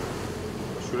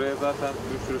 Şuraya zaten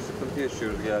bir sürü sıkıntı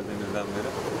yaşıyoruz geldiğimizden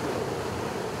beri.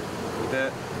 Bir de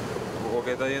bu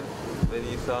Ogeday'ın ve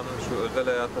Nisa'nın şu özel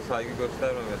hayata saygı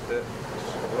göstermemesi,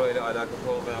 burayla alakası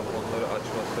olmayan konuları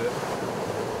açması,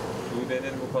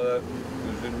 Sude'nin bu kadar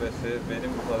üzülmesi,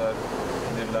 benim bu kadar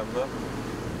sinirlenmem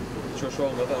hiç hoş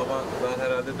olmadı ama ben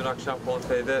herhalde dün akşam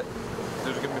konseyde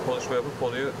düzgün bir konuşma yapıp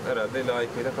konuyu herhalde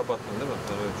layıkıyla kapattım değil mi?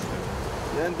 Ben öyle düşünüyorum.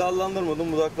 Yani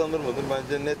dallandırmadım, budaklandırmadım.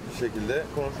 Bence net bir şekilde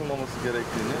konuşulmaması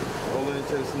gerektiğini, olayın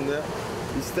içerisinde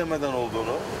istemeden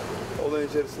olduğunu, olayın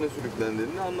içerisine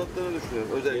sürüklendiğini anlattığını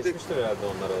düşünüyorum. Geçmiştir herhalde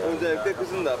onlara. Yani. Özellikle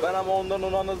kızın da. Ben ama onların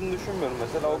onu anladığını düşünmüyorum.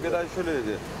 Mesela o kadar şöyle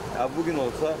dedi. Ya bugün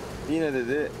olsa yine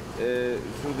dedi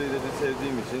Sude'yi dedi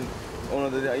sevdiğim için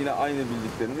ona dedi yine aynı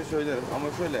bildiklerimi söylerim. Ama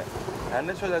şöyle, her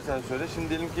ne söylersen söyle. Şimdi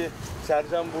diyelim ki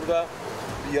Sercan burada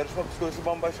bir yarışma psikolojisi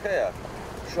bambaşka ya.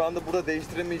 Şu anda burada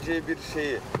değiştiremeyeceği bir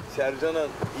şeyi Sercan'ın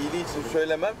iyiliği için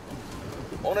söylemem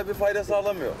ona bir fayda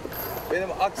sağlamıyor. Benim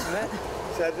aksine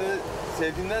Sercan'ı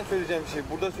sevdiğimden söyleyeceğim şeyi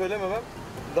burada söylememem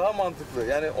daha mantıklı.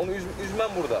 Yani onu üzmem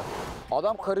burada.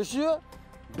 Adam karışıyor,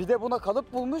 bir de buna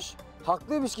kalıp bulmuş,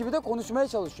 haklıymış gibi de konuşmaya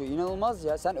çalışıyor. İnanılmaz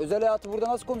ya. Sen özel hayatı burada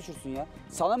nasıl konuşursun ya?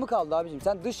 Sana mı kaldı abicim?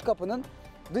 Sen dış kapının,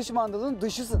 dış mandalının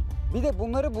dışısın. Bir de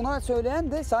bunları buna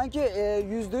söyleyen de sanki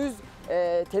 %100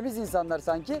 temiz insanlar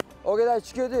sanki. O kadar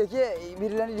çıkıyor diyor ki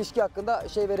birilerinin ilişki hakkında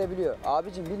şey verebiliyor.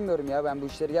 Abicim bilmiyorum ya, ben bu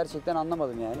işleri gerçekten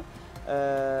anlamadım yani.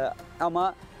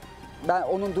 Ama ben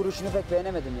onun duruşunu pek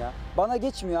beğenemedim ya. Bana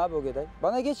geçmiyor abi o kadar.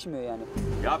 Bana geçmiyor yani.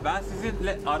 Ya ben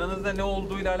sizinle aranızda ne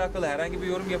olduğuyla alakalı herhangi bir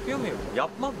yorum yapıyor muyum?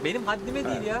 Yapmam. Benim haddime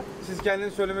değil ya. Siz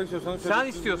kendinizi söylemek istiyorsanız Sen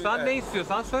istiyorsan ne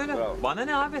istiyorsan söyle. Bravo. Bana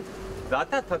ne abi?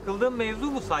 Zaten takıldığım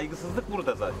mevzu bu. Saygısızlık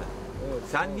burada zaten. Evet,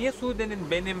 sen niye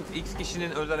Sude'nin benim X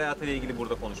kişinin özel hayatıyla ilgili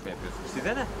burada konuşma yapıyorsun?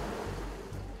 Size ne?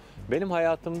 Benim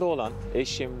hayatımda olan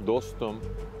eşim, dostum,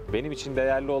 benim için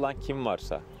değerli olan kim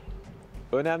varsa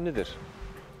önemlidir.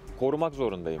 Korumak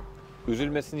zorundayım.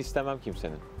 Üzülmesini istemem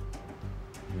kimsenin.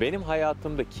 Benim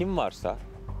hayatımda kim varsa,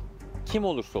 kim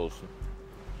olursa olsun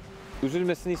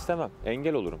üzülmesini istemem.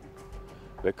 Engel olurum.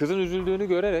 Ve kızın üzüldüğünü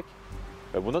görerek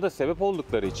ve buna da sebep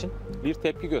oldukları için bir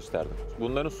tepki gösterdim.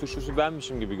 Bunların suçlusu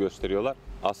benmişim gibi gösteriyorlar.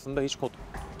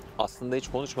 Aslında hiç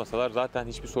konuşmasalar zaten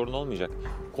hiçbir sorun olmayacak.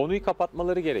 Konuyu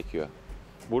kapatmaları gerekiyor.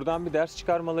 Buradan bir ders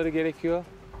çıkarmaları gerekiyor.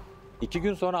 2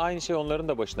 gün sonra aynı şey onların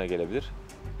da başına gelebilir.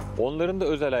 Onların da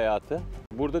özel hayatı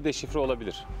burada deşifre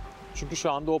olabilir. Çünkü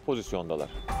şu anda o pozisyondalar.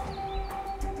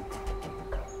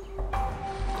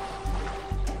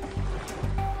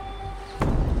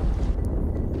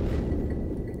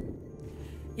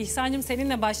 İhsan'cığım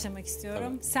seninle başlamak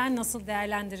istiyorum. Tabii. Sen nasıl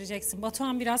değerlendireceksin?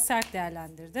 Batuhan biraz sert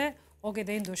değerlendirdi.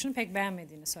 Ogeday'ın duruşunu pek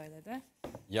beğenmediğini söyledi.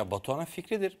 Ya Batuhan'ın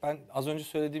fikridir. Ben az önce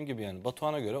söylediğim gibi yani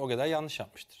Batuhan'a göre o kadar yanlış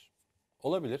yapmıştır.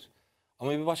 Olabilir.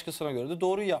 Ama bir başkasına göre de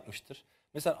doğruyu yapmıştır.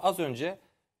 Mesela az önce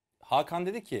Hakan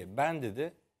dedi ki ben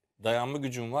dedi dayanma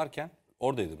gücüm varken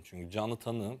oradaydım. Çünkü canlı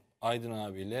tanığım Aydın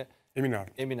abiyle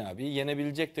Emin abiyi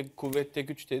yenebilecek de kuvvette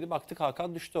güçteydi. Baktık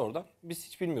Hakan düştü oradan. Biz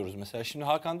hiç bilmiyoruz mesela. Şimdi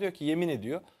Hakan diyor ki yemin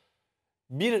ediyor.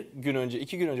 1 gün önce,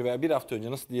 2 gün önce veya 1 hafta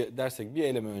önce nasıl dersek bir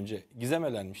eleme önce Gizem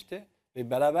elenmişti.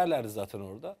 Ve beraberlerdi zaten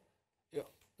orada.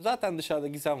 Zaten dışarıda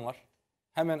Gizem var.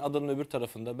 Hemen adanın öbür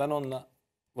tarafında. Ben onunla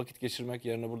vakit geçirmek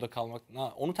yerine burada kalmak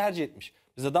onu tercih etmiş.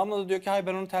 Bize Damla da diyor ki hayır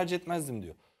ben onu tercih etmezdim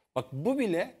diyor. Bak bu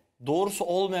bile doğrusu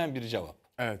olmayan bir cevap.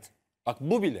 Evet. Bak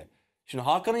bu bile. Şimdi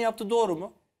Hakan'ın yaptığı doğru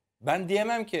mu? Ben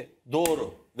diyemem ki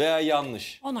doğru veya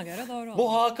yanlış. Ona göre doğru.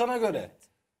 Bu Hakan'a göre.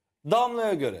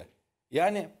 Damla'ya göre.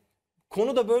 Yani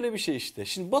konu da böyle bir şey işte.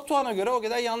 Şimdi Batuhan'a göre o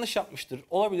kadar yanlış yapmıştır.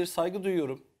 Olabilir, saygı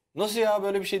duyuyorum. Nasıl ya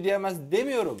böyle bir şey diyemez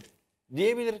demiyorum.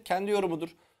 Diyebilir, kendi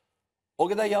yorumudur. O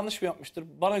kadar yanlış mı yapmıştır?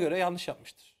 Bana göre yanlış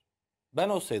yapmıştır. Ben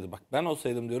olsaydım, bak ben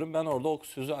olsaydım diyorum, ben orada o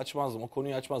sözü açmazdım, o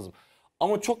konuyu açmazdım.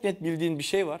 Ama çok net bildiğin bir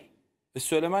şey var ve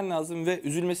söylemen lazım ve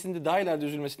üzülmesini de daha ileride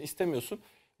üzülmesini istemiyorsun.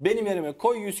 Benim yerime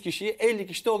koy 100 kişiyi, 50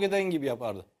 kişi de o geden gibi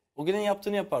yapardı. O geden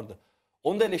yaptığını yapardı.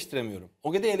 Onu da eleştiremiyorum.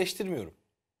 O geden eleştirmiyorum.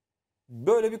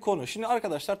 Böyle bir konu. Şimdi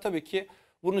arkadaşlar tabii ki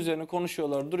bunun üzerine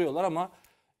konuşuyorlar, duruyorlar ama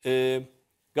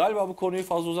galiba bu konuyu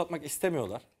fazla uzatmak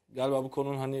istemiyorlar. Galiba bu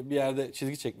konunun hani bir yerde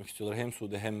çizgi çekmek istiyorlar hem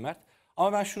Sude hem Mert.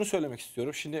 Ama ben şunu söylemek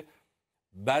istiyorum. Şimdi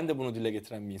ben de bunu dile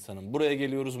getiren bir insanım. Buraya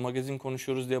geliyoruz, magazin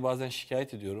konuşuyoruz diye bazen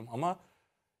şikayet ediyorum ama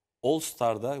All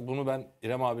Star'da bunu ben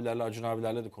İrem abilerle, Acun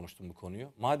abilerle de konuştum bu konuyu.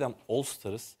 Madem All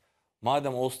Star'ız,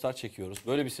 madem All Star çekiyoruz,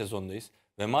 böyle bir sezondayız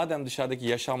ve madem dışarıdaki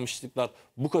yaşanmışlıklar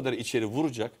bu kadar içeri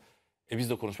vuracak, biz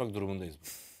de konuşmak durumundayız.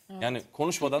 Evet. Yani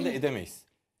konuşmadan da edemeyiz.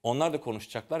 Onlar da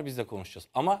konuşacaklar, biz de konuşacağız.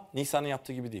 Ama Nisan'ın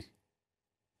yaptığı gibi değil.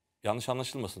 Yanlış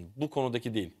anlaşılmasın. Bu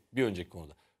konudaki değil, bir önceki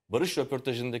konuda. Barış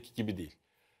röportajındaki gibi değil.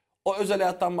 O özel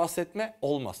hayattan bahsetme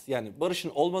olmaz. Yani Barış'ın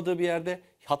olmadığı bir yerde,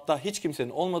 hatta hiç kimsenin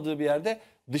olmadığı bir yerde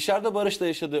dışarıda Barış'la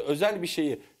yaşadığı özel bir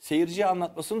şeyi seyirciye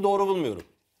anlatmasını doğru bulmuyorum.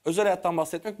 Özel hayattan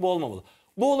bahsetmek bu olmamalı.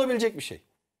 Bu olabilecek bir şey.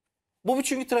 Bu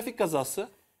çünkü trafik kazası.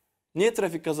 Niye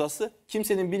trafik kazası?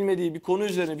 Kimsenin bilmediği bir konu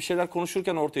üzerine bir şeyler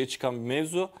konuşurken ortaya çıkan bir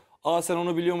mevzu. Aa sen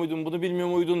onu biliyor muydun, bunu bilmiyor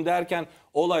muydun derken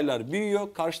olaylar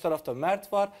büyüyor. Karşı tarafta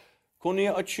Mert var.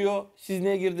 Konuyu açıyor. Siz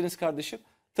niye girdiniz kardeşim?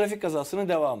 Trafik kazasının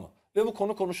devamı. Ve bu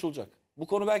konu konuşulacak. Bu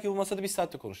konu belki bu masada bir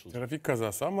saatte konuşulacak. Trafik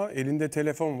kazası ama elinde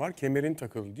telefon var, kemerin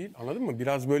takılı değil. Anladın mı?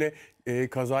 Biraz böyle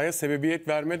kazaya sebebiyet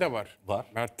verme de var. Var.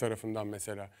 Mert tarafından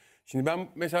mesela. Şimdi ben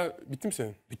mesela bitti mi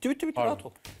senin? Bitti rahat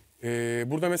ol.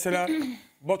 Burada mesela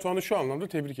Batuhan'ı şu anlamda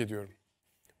tebrik ediyorum.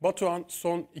 Batuhan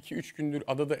son 2-3 gündür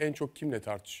adada en çok kimle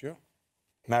tartışıyor?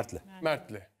 Mert'le.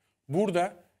 Mert'le.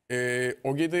 Burada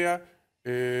Ogeda'ya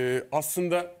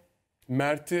aslında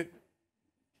Mert'i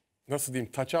nasıl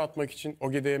diyeyim taça atmak için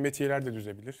Ogeda'ya metiyeler de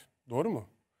düzebilir. Doğru mu?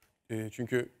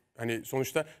 Çünkü hani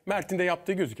sonuçta Mert'in de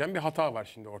yaptığı gözüken bir hata var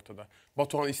şimdi ortada.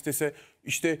 Batuhan istese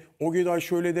işte Ogeda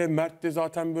şöyle de Mert de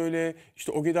zaten böyle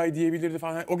işte Ogeda diyebilirdi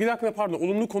falan. Ogeda hakkında pardon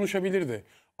olumlu konuşabilirdi.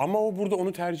 Ama o burada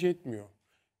onu tercih etmiyor.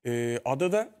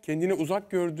 Adada kendine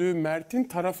uzak gördüğü Mert'in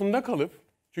tarafında kalıp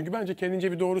çünkü bence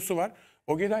kendince bir doğrusu var.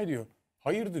 Ogeda diyor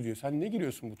hayırdır diyor sen ne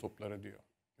giriyorsun bu toplara diyor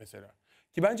mesela.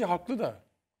 Ki bence haklı da.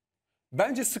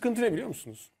 Bence sıkıntı ne biliyor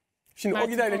musunuz? Şimdi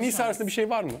Ogeda ile Nisa arasında bir şey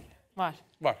var mı? Var.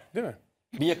 Var değil mi?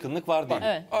 Bir yakınlık var değil.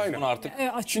 Evet. Aynen. Bunu artık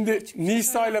Şimdi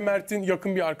Nisa ile Mert'in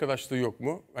yakın bir arkadaşlığı yok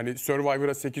mu? Hani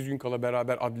Survivor'a 8 gün kala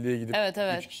beraber adliyeye gidip Evet,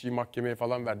 evet. 3 kişiyi mahkemeye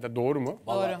falan verdiler. Doğru mu?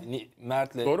 vallahi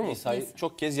Mert'le Doğru mu? Nisa'yı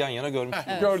çok kez yan yana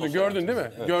görmüştüm. Gördün Sosyal değil mi?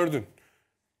 hayatımızda. Evet. Gördün.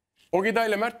 Ogeda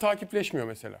ile Mert takipleşmiyor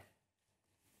mesela.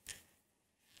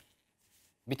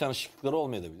 Bir tanışıklıkları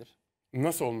olmayabilir.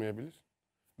 Nasıl olmayabilir?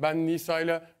 Ben Nisa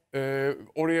ile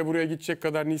oraya buraya gidecek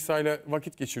kadar Nisa ile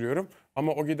vakit geçiriyorum.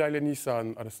 Ama Ogeda ile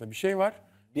Nisa'nın arasında bir şey var.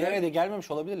 Bir araya da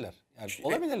gelmemiş olabilirler. Yani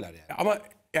olabilirler yani. Ama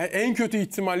yani en kötü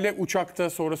ihtimalle uçakta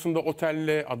sonrasında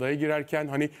otelle adaya girerken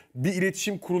hani bir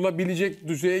iletişim kurulabilecek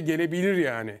düzeye gelebilir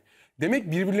yani.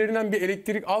 Demek birbirlerinden bir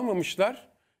elektrik almamışlar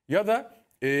ya da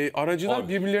aracılar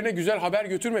Olabilir. birbirlerine güzel haber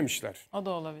götürmemişler. O da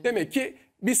olabilir. Demek ki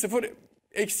 1-0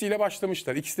 eksiyle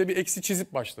başlamışlar. İkisi de bir eksi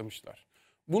çizip başlamışlar.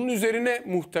 Bunun üzerine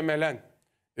muhtemelen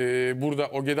burada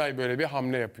Ogeday böyle bir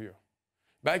hamle yapıyor.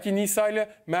 Belki Nisa ile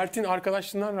Mert'in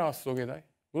arkadaşlığından rahatsız Ogeday.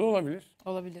 Bu da olabilir.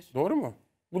 Olabilir. Doğru mu?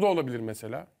 Bu da olabilir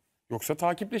mesela. Yoksa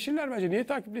takipleşirler bence. Niye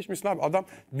takipleşmesin abi? Adam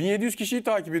 1700 kişiyi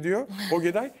takip ediyor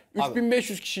Ogeday.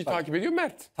 3500 kişiyi takip ediyor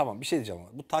Mert. Tamam bir şey diyeceğim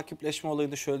ama bu takipleşme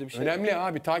olayında şöyle bir şey var. Önemli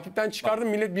abi. Takipten çıkardım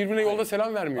millet birbirine yolda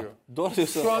selam vermiyor. Doğru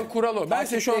diyorsun. Şu an kural o. Ben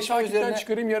seni şu an Takipleşme takipten üzerine-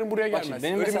 çıkarayım yarın buraya Bak gelmez. şimdi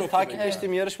benim Öyle bir mesela noktadayım.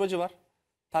 takipleştiğim yarışmacı var.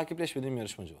 Takipleşmediğim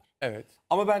yarışmacı var. Evet.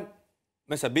 Ama ben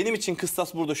mesela benim için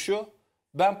kıstas burada şu.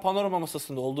 Ben Panorama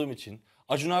masasında olduğum için,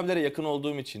 Acun abilere yakın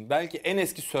olduğum için, belki en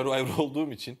eski Survivor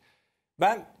olduğum için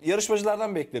ben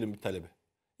yarışmacılardan beklerim bir talebi.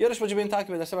 Yarışmacı beni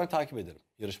takip ederse ben takip ederim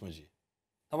yarışmacıyı.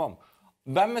 Tamam mı?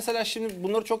 Ben mesela şimdi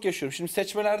bunları çok yaşıyorum. Şimdi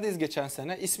seçmelerdeyiz geçen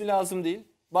sene. İsmi lazım değil.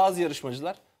 Bazı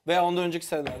yarışmacılar veya ondan önceki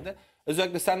senelerde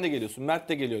özellikle sen de geliyorsun. Mert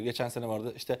de geliyor. Geçen sene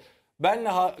vardı. İşte Benle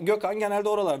Gökhan genelde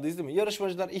oralardayız değil mi?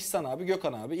 Yarışmacılar İhsan abi,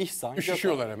 Gökhan abi, İhsan,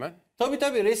 Üşüşüyorlar Gökhan. hemen.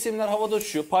 Tabii resimler havada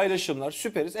uçuşuyor, paylaşımlar,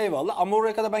 süperiz, eyvallah. Ama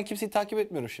oraya kadar ben kimseyi takip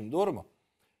etmiyorum şimdi, doğru mu?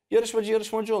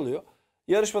 Yarışmacı oluyor.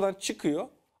 Yarışmadan çıkıyor.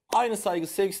 Aynı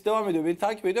saygısı, sevgisi devam ediyor. Beni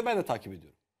takip ediyor, ben de takip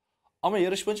ediyorum. Ama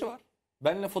yarışmacı var.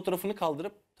 Benimle fotoğrafını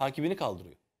kaldırıp takibini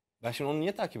kaldırıyor. Ben şimdi onu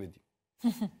niye takip edeyim?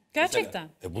 Gerçekten.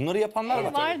 Mesela, bunları yapanlar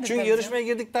var. Çünkü tabii yarışmaya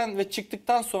girdikten ve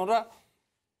çıktıktan sonra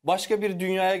başka bir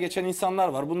dünyaya geçen insanlar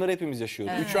var. Bunları hepimiz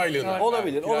yaşıyoruz. 3 aylığına.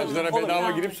 Olabilir. Kiracılara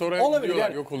bedava girip sonra diyorlar,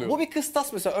 Yani yok oluyor. bu bir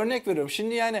kıstas mesela, örnek veriyorum.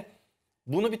 Şimdi yani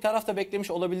bunu bir tarafta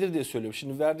beklemiş olabilir diye söylüyorum.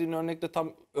 Şimdi verdiğin örnekle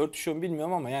tam örtüşüyor mu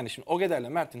bilmiyorum ama yani şimdi Ogeday'la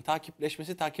Mert'in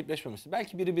takipleşmemesi.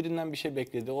 Belki biri birinden bir şey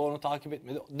bekledi, o onu takip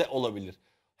etmedi de olabilir.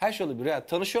 Her şey olabilir. Yani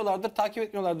tanışıyorlardır, takip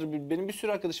etmiyorlardır. Benim bir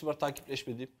sürü arkadaşım var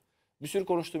takipleşmediğim. Bir sürü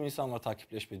konuştuğum insan var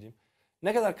takipleşmediğim.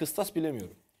 Ne kadar kıstas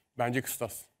bilemiyorum. Bence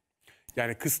kıstas.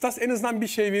 Yani kıstas en azından bir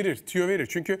şey verir, tüyo verir.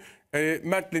 Çünkü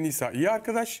Mert'le Nisa iyi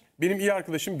arkadaş. Benim iyi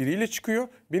arkadaşım biriyle çıkıyor.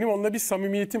 Benim onunla bir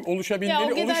samimiyetim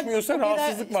oluşabilmeli. Oluşmuyorsa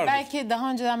rahatsızlık vardır. Belki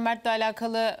daha önceden Mert'le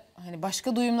alakalı hani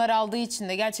başka duyumlar aldığı için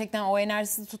de gerçekten o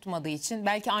enerjisi tutmadığı için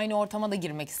belki aynı ortama da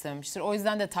girmek istememiştir. O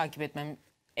yüzden de takip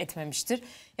etmemiştir.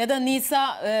 Ya da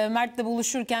Nisa Mert'le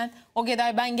buluşurken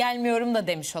Ogeday ben gelmiyorum da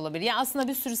demiş olabilir. Yani aslında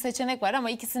bir sürü seçenek var ama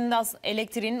ikisinin de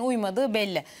elektriğinin uymadığı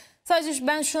belli. Sadece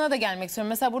ben şuna da gelmek istiyorum.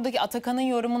 Mesela buradaki Atakan'ın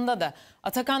yorumunda da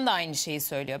Atakan da aynı şeyi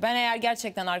söylüyor. Ben eğer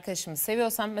gerçekten arkadaşımı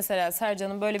seviyorsam mesela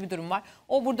Sercan'ın böyle bir durum var.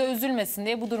 O burada üzülmesin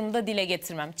diye bu durumu da dile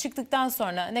getirmem. Çıktıktan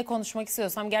sonra ne konuşmak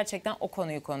istiyorsam gerçekten o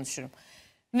konuyu konuşurum.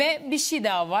 Ve bir şey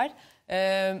daha var.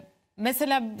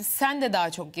 Mesela sen de daha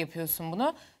çok yapıyorsun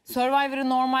bunu. Survivor'ı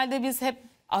normalde biz hep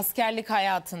askerlik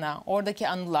hayatına, oradaki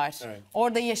anılar,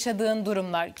 orada yaşadığın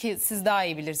durumlar ki siz daha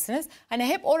iyi bilirsiniz. Hani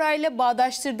hep orayla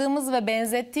bağdaştırdığımız ve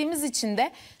benzettiğimiz için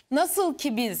de nasıl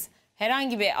ki biz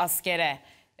herhangi bir askere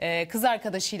kız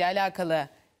arkadaşıyla alakalı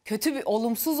kötü bir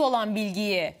olumsuz olan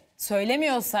bilgiyi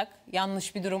söylemiyorsak,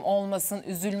 yanlış bir durum olmasın,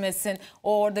 üzülmesin,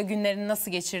 o orada günlerini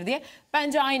nasıl geçir diye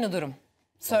bence aynı durum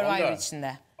Survivor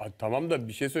içinde. Tamam da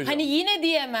bir şey söyleyeceğim. Hani yine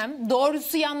diyemem.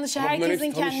 Doğrusu yanlışı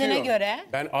herkesin kendine göre.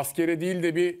 Ben askere değil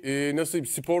de bir nasıl bir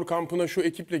spor kampına şu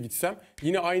ekiple gitsem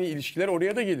yine aynı ilişkiler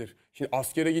oraya da gelir. Şimdi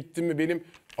askere gittim mi benim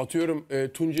atıyorum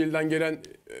Tunceli'den gelen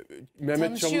Mehmet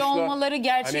Tanışıyor Çavuş'la olmaları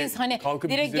gerçeği hani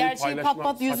direkt gerçeği pat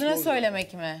pat yüzüne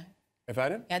söylemek mi?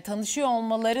 Efendim? Yani tanışıyor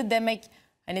olmaları demek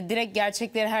hani direkt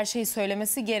gerçekleri her şeyi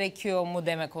söylemesi gerekiyor mu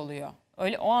demek oluyor.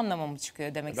 Öyle o anlama mı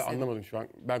çıkıyor demek Ben istedim. anlamadım şu an.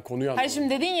 Ben konuyu anlamadım. Hayır şimdi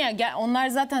dedin ya onlar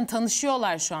zaten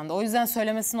tanışıyorlar şu anda. O yüzden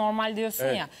söylemesi normal diyorsun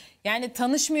ya. Yani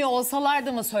tanışmıyor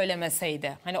olsalardı mı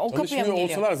söylemeseydi? Hani o kapıya mı Tanışmıyor geliyor?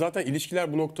 olsalar zaten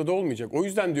ilişkiler bu noktada olmayacak. O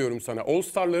yüzden diyorum sana All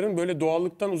Star'ların böyle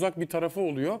doğallıktan uzak bir tarafı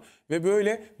oluyor. Ve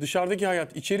böyle dışarıdaki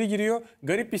hayat içeri giriyor.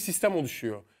 Garip bir sistem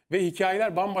oluşuyor. Ve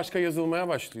hikayeler bambaşka yazılmaya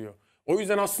başlıyor. O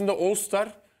yüzden aslında All Star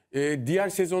diğer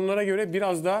sezonlara göre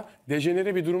biraz daha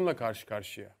dejenere bir durumla karşı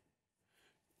karşıya.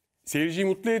 Seyirciyi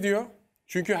mutlu ediyor.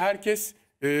 Çünkü herkes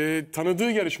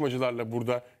tanıdığı yarışmacılarla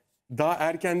burada daha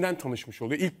erkenden tanışmış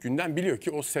oluyor. İlk günden biliyor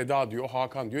ki o Seda diyor, o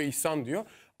Hakan diyor, İhsan diyor.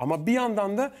 Ama bir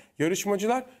yandan da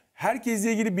yarışmacılar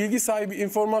herkesle ilgili bilgi sahibi,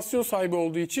 informasyon sahibi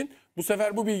olduğu için bu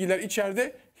sefer bu bilgiler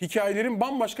içeride hikayelerin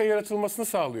bambaşka yaratılmasını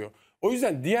sağlıyor. O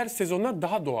yüzden diğer sezonlar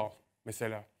daha doğal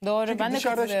mesela. Doğru, Çünkü ben de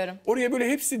dışarıda katılıyorum. Oraya böyle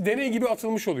hepsi deney gibi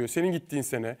atılmış oluyor senin gittiğin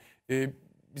sene.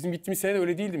 Bizim gittiğimiz sene de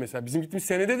öyle değildi mesela. Bizim gittiğimiz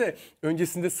senede de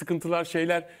öncesinde sıkıntılar,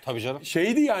 şeyler Tabii canım.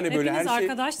 şeydi yani böyle Hepiniz her şey.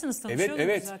 arkadaştınız, tanışıyordunuz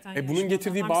Evet. zaten. Bunun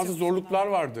getirdiği bazı zorluklar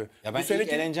vardı. Ya ben Bu seneki...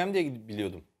 ilk eleneceğim diye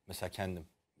biliyordum mesela kendim.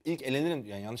 İlk elenirim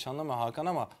yani yanlış anlama Hakan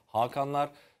ama Hakanlar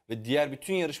ve diğer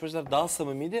bütün yarışmacılar daha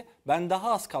samimiydi. Ben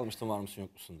daha az kalmıştım var mısın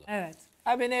yok musun da. Evet.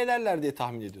 Beni elerler diye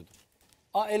tahmin ediyordum.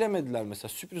 Elemediler mesela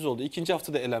sürpriz oldu. İkinci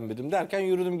haftada elenmedim derken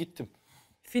yürüdüm gittim.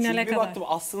 Finale Çünkü bir kadar. baktım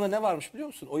aslında ne varmış biliyor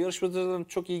musun? O yarışmacıların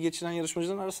çok iyi geçinen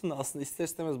yarışmacıların arasında aslında ister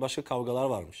istemez başka kavgalar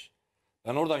varmış.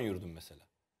 Ben oradan yürüdüm mesela.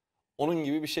 Onun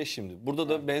gibi bir şey şimdi. Burada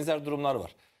da benzer durumlar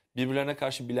var. Birbirlerine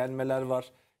karşı bilenmeler var.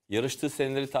 Yarıştığı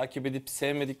seneleri takip edip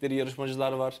sevmedikleri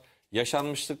yarışmacılar var.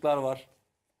 Yaşanmışlıklar var.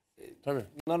 Tabii.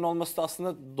 Bunların olması da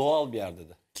aslında doğal bir yerde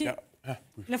de. Ki,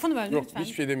 lafını böldüm Yok lütfen.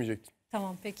 hiçbir şey demeyecektim.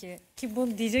 Tamam peki. Ki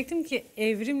bu diyecektim ki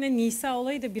Evrim'le Nisa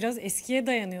olayı da biraz eskiye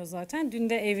dayanıyor zaten. Dün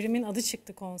de Evrim'in adı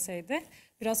çıktı konseyde.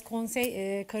 Biraz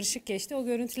konsey karışık geçti. O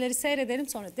görüntüleri seyredelim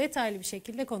sonra detaylı bir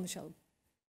şekilde konuşalım.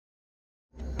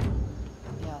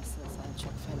 Yasin sen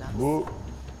çok fena. Bu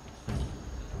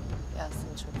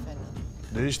Yasin çok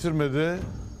fena. değiştirmedi.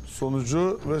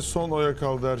 Sonucu ve son oya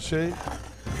kaldı her şey.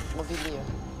 O biliyor.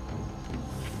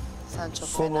 Sen çok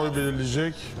Son fena. oy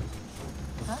belirleyecek.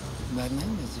 Vermem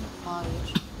mi yazıyor?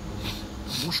 Hayır.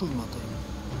 Boş uyumadayım.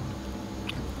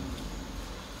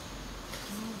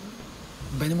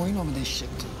 Benim oyun mu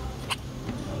değişecekti?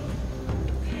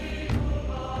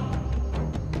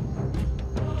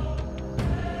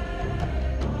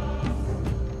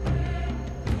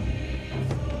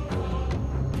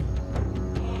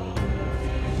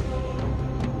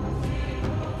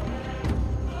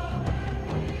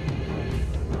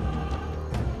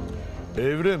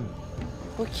 Evrim.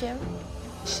 Bu kim?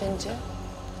 Beşinci.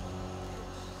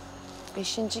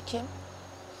 Beşinci kim?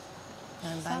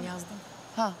 Yani ben yazdım.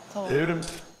 Ha tamam. Evrim.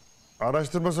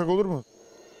 Araştırmasak olur mu?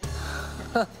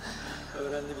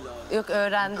 Yok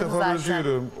öğrendim Bir defa böyle şey zaten.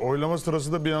 görüyorum. Oylama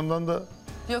sırasında bir yandan da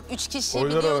Yok 3 kişiyi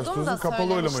oyları biliyordum da araştırıyorsun,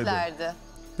 kapalı oylamaydı. söylemişlerdi.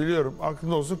 biliyorum.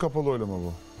 Aklında olsun, kapalı oylama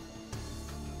bu.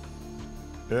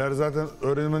 Eğer zaten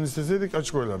öğrenmeni isteseydik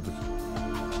açık oylardık.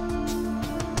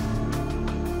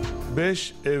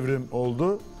 5 evrim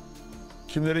oldu.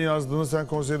 Kimlerin yazdığını sen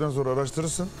konseyden sonra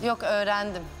araştırırsın. Yok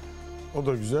öğrendim. O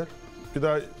da güzel. Bir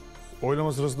daha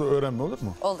oylama sırasında öğrenme, olur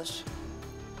mu? Olur.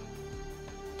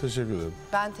 Teşekkür ederim.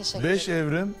 Ben teşekkür 5 ederim.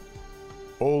 evrim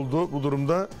oldu bu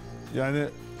durumda. Yani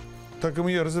takımın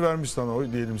yarısı vermiş sana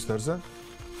oy diyelim istersen.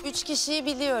 3 kişiyi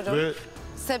biliyorum. Ve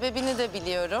Sebebini de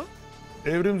biliyorum.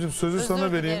 Evrimciğim sözü Özür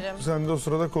sana vereyim. dilerim. Sen de o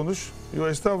sırada konuş. Yo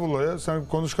estağfurullah ya. Sen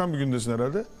konuşkan bir gündesin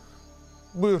herhalde.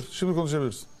 Buyur, şimdi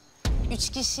konuşabilirsin. 3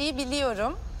 kişiyi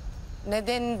biliyorum.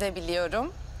 Nedenini de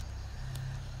biliyorum.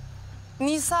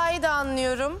 Nisa'yı da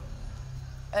anlıyorum.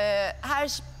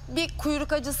 Bir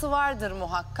kuyruk acısı vardır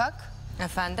muhakkak.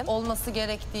 Efendim? Olması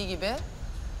gerektiği gibi.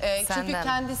 Çünkü Senden.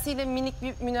 kendisiyle minik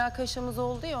bir münakaşamız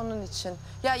oldu ya onun için.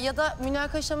 Ya da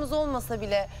münakaşamız olmasa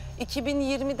bile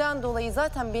 2020'den dolayı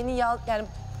zaten beni yani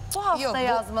bu hafta Yok, bu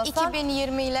yazmasan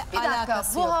 2020 ile bir dakika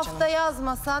alakası bu yok hafta canım.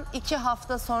 yazmasan 2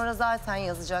 hafta sonra zaten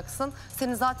yazacaksın.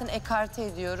 Seni zaten ekarte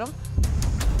ediyorum.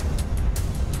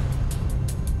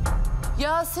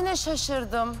 Yasin'e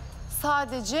şaşırdım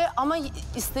sadece ama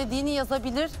istediğini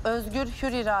yazabilir. Özgür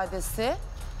hür iradesi.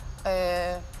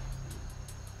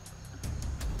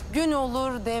 Gün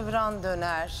olur devran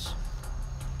döner.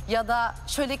 Ya da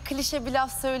şöyle klişe bir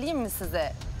laf söyleyeyim mi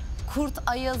size?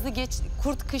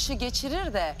 Kurt kışı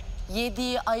geçirir de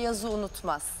yediği ayazı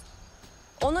unutmaz.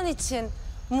 Onun için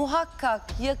muhakkak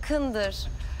yakındır.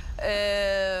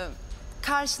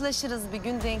 Karşılaşırız bir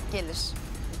gün, denk gelir.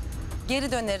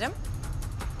 Geri dönerim.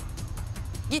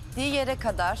 Gittiği yere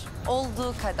kadar,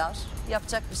 olduğu kadar.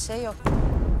 Yapacak bir şey yok.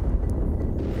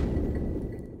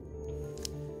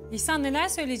 İhsan neler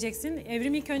söyleyeceksin?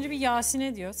 Evrim ilk önce bir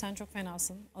Yasin'e diyor. Sen çok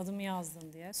fenasın, adımı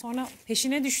yazdın diye. Sonra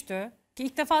peşine düştü. Ki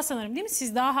ilk defa sanırım değil mi?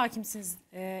 Siz daha hakimsiniz,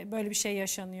 böyle bir şey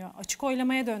yaşanıyor. Açık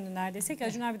oylamaya döndü neredeyse ki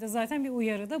Acun abi de zaten bir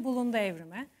uyarıda bulundu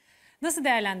Evrim'e. Nasıl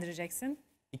değerlendireceksin?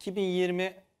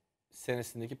 2020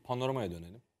 senesindeki Panorama'ya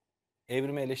dönelim.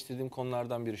 Evrim'i eleştirdiğim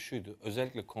konulardan biri şuydu.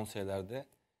 Özellikle konseylerde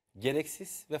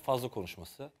gereksiz ve fazla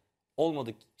konuşması,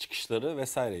 olmadık çıkışları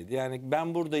vesaireydi. Yani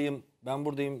ben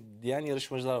buradayım diyen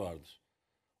yarışmacılar vardır.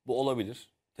 Bu olabilir.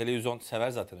 Televizyon sever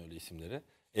zaten öyle isimleri.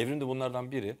 Evrim de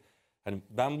bunlardan biri. Hani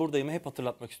ben buradayım'ı hep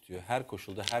hatırlatmak istiyor. Her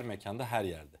koşulda, her mekanda, her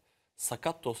yerde.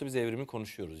 Sakat da olsa biz Evrim'i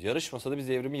konuşuyoruz. Yarışmasa da biz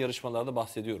Evrim'i yarışmalarda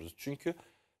bahsediyoruz. Çünkü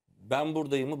ben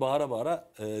buradayım'ı bağıra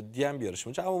bağıra diyen bir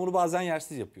yarışmacı. Ama bunu bazen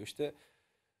yersiz yapıyor. İşte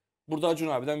burada Acun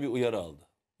abiden bir uyarı aldı.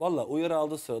 Valla uyarı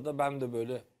aldığı sırada ben de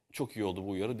böyle çok iyi oldu bu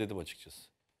uyarı dedim açıkçası.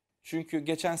 Çünkü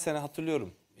geçen sene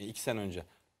hatırlıyorum, 2 sene önce.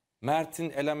 Mert'in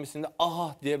elenmesinde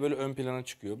aha diye böyle ön plana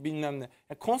çıkıyor. Bilmem ne.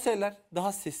 Yani konserler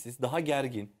daha sessiz, daha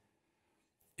gergin.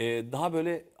 Daha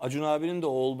böyle Acun abinin de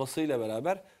olmasıyla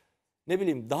beraber ne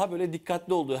bileyim daha böyle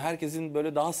dikkatli olduğu, herkesin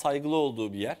böyle daha saygılı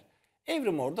olduğu bir yer.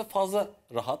 Evrim orada fazla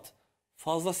rahat,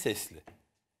 fazla sesli.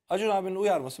 Acun abinin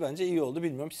uyarması bence iyi oldu.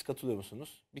 Bilmiyorum siz katılıyor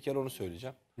musunuz? Bir kere onu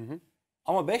söyleyeceğim.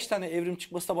 Ama 5 tane Evrim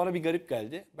çıkması da bana bir garip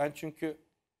geldi. Ben çünkü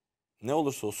ne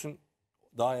olursa olsun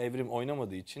daha Evrim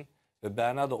oynamadığı için ve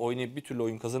Berna da oynayıp bir türlü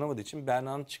oyun kazanamadığı için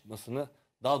Berna'nın çıkmasını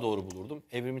daha doğru bulurdum.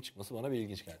 Evrim'in çıkması bana bir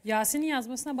ilginç geldi. Yasin'in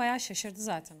yazmasına bayağı şaşırdı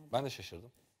zaten. Ben de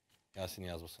şaşırdım. Yasin'in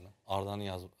yazmasına.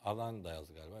 Ardahan'ın da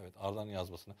yazdı galiba. Evet, Ardahan'ın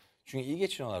yazmasına. Çünkü iyi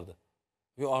geçiniyorlardı.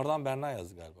 Ve Ardahan Berna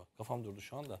yazdı galiba. Kafam durdu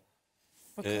şu anda.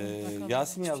 Bakalım.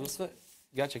 Yasin yazması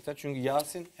gerçekten çünkü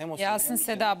Yasin hem o sene Yasin, hem bu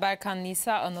Seda, Berkan,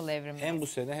 Nisa, Anıl Evrim. hem bu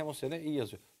sene hem o sene iyi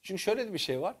yazıyor. Çünkü şöyle de bir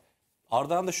şey var.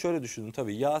 Ardahan'da şöyle düşündüm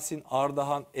tabii. Yasin,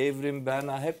 Ardahan, Evrim,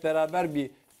 Berna hep beraber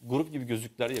bir grup gibi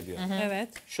gözüktüler ya bir ara. Evet.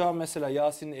 Şu an mesela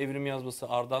Yasin'in Evrim yazması,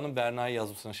 Ardahan'ın Berna'yı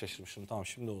yazmasına şaşırmışım. Tamam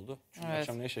şimdi oldu. Çünkü Evet.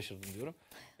 akşam neye şaşırdım diyorum.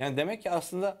 Yani demek ki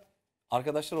aslında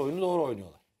arkadaşlar oyunu doğru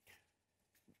oynuyorlar.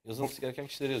 Yazılması gereken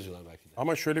kişileri yazıyorlar belki de.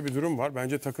 Ama şöyle bir durum var.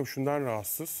 Bence takım şundan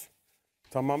rahatsız.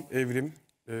 Tamam Evrim,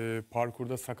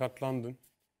 parkurda sakatlandın.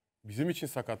 Bizim için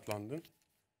sakatlandın.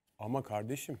 Ama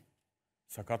kardeşim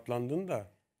sakatlandın da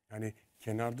yani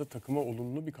kenarda takıma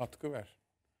olumlu bir katkı ver.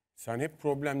 Sen hep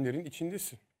problemlerin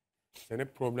içindesin. Sen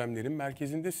hep problemlerin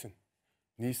merkezindesin.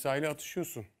 Nisa ile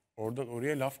atışıyorsun. Oradan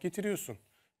oraya laf getiriyorsun.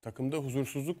 Takımda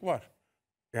huzursuzluk var.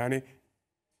 Yani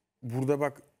burada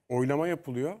bak oylama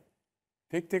yapılıyor.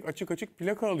 Tek tek açık açık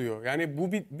plaka alıyor. Yani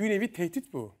bu bir nevi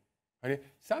tehdit bu. Hani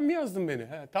sen mi yazdın beni?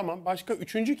 He, tamam, başka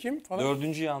üçüncü kim falan.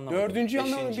 Dördüncüyü anlamadım. Dördüncüyü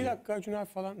anlamadım. Beşinciyi. Bir dakika Cüneyt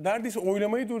falan. Neredeyse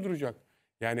oylamayı durduracak.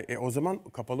 Yani o zaman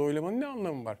kapalı oylamanın ne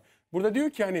anlamı var? Burada diyor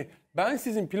ki hani ben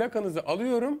sizin plakanızı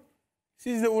alıyorum,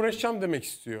 sizle uğraşacağım demek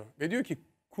istiyor. Ve diyor ki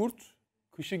kurt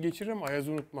kışı geçirir ama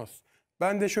ayazı unutmaz.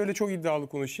 Ben de şöyle çok iddialı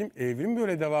konuşayım. Evrim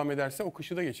böyle devam ederse o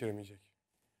kışı da geçiremeyecek.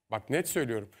 Bak net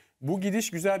söylüyorum. Bu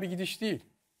gidiş güzel bir gidiş değil.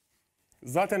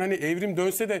 Zaten hani evrim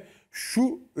dönse de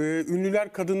şu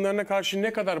ünlüler kadınlarına karşı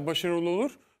ne kadar başarılı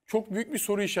olur? Çok büyük bir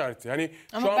soru işareti. Yani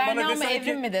Ama şu an Berna bana mı desen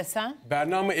Evrim ki, mi desem?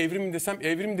 Berna mı Evrim mi desem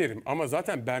Evrim derim. Ama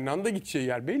zaten Berna'nın da gideceği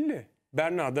yer belli.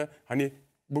 Berna da hani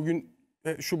bugün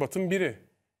Şubat'ın biri.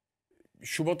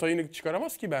 Şubat ayını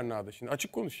çıkaramaz ki Berna'da. Şimdi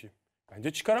açık konuşayım.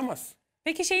 Bence çıkaramaz.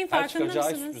 Peki şeyin Her farkında çıkaracağı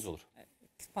ay mısınız? sürpriz olur.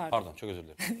 Pardon. Çok özür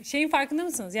dilerim. Şeyin farkında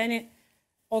mısınız? Yani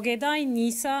Ogeday,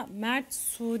 Nisa, Mert,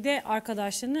 Sude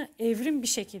arkadaşlarını Evrim bir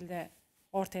şekilde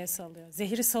ortaya salıyor.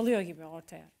 Zehri salıyor gibi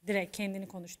ortaya. Direkt kendini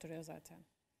konuşturuyor zaten.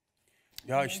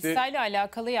 Ya işte Nisa ile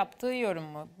alakalı yaptığı yorum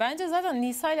mu? Bence zaten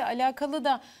Nisa ile alakalı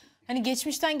da hani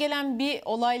geçmişten gelen bir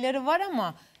olayları var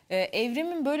ama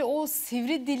Evrim'in böyle o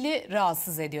sivri dili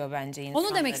rahatsız ediyor bence insanları.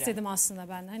 Onu demek istedim aslında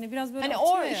ben. Hani biraz böyle Hani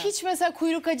atıyor o ya. hiç mesela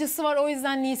kuyruk acısı var o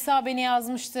yüzden Nisa beni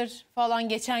yazmıştır falan.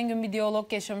 Geçen gün bir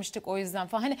diyalog yaşamıştık o yüzden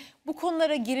falan. Hani bu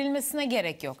konulara girilmesine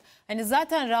gerek yok. Hani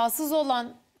zaten rahatsız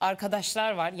olan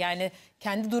arkadaşlar var. Yani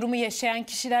kendi durumu yaşayan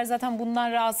kişiler zaten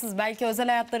bundan rahatsız. Belki özel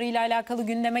hayatlarıyla alakalı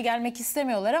gündeme gelmek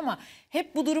istemiyorlar ama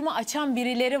hep bu durumu açan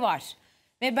birileri var.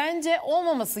 Ve bence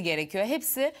olmaması gerekiyor.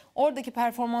 Hepsi oradaki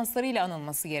performanslarıyla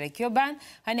anılması gerekiyor. Ben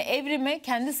hani Evrim'i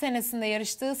kendi senesinde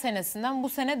yarıştığı senesinden bu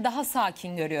sene daha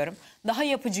sakin görüyorum. Daha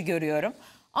yapıcı görüyorum.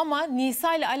 Ama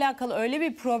Nisa ile alakalı öyle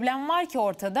bir problem var ki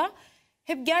ortada.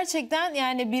 Hep gerçekten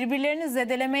yani birbirlerini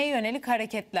zedelemeye yönelik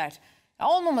hareketler.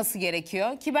 Olmaması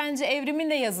gerekiyor ki bence Evrim'in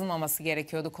de yazılmaması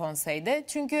gerekiyordu konseyde.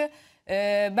 Çünkü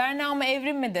Berna mı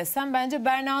Evrim mi desem bence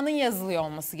Berna'nın yazılıyor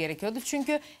olması gerekiyordu.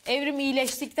 Çünkü Evrim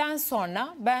iyileştikten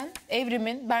sonra ben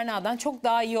Evrim'in Berna'dan çok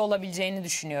daha iyi olabileceğini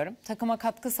düşünüyorum. Takıma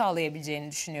katkı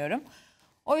sağlayabileceğini düşünüyorum.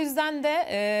 O yüzden de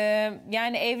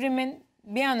yani Evrim'in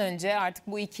bir an önce artık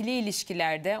bu ikili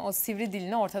ilişkilerde o sivri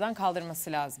dilini ortadan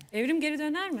kaldırması lazım. Evrim geri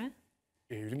döner mi?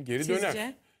 Evrim geri Sizce?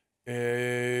 döner.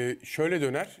 Şöyle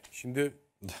döner. Şimdi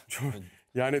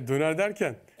yani döner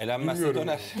derken Elenmezse bilmiyorum.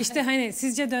 döner. İşte hani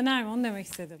sizce döner mi onu demek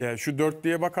istedim. Yani şu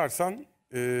dörtlüye bakarsan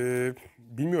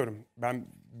bilmiyorum. Ben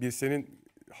senin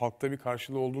halkta bir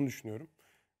karşılığı olduğunu düşünüyorum.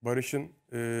 Barış'ın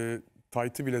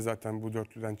taytı bile zaten bu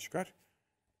dörtlüden çıkar.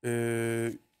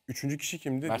 Üçüncü kişi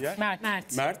kimdi? Mert. Diğer?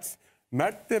 Mert.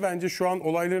 Mert de bence şu an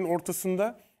olayların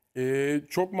ortasında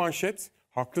çok manşet.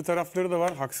 Haklı tarafları da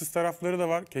var, haksız tarafları da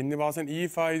var. Kendini bazen iyi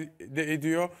ifade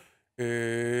ediyor.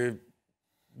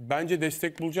 Bence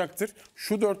destek bulacaktır.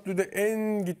 Şu dörtlüde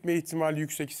en gitme ihtimali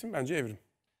yüksek isim bence Evrim.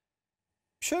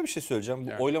 Şöyle bir şey söyleyeceğim. Bu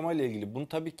Yani. oylamayla ilgili. Bunu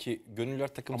tabii ki gönüller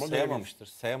takımı Ama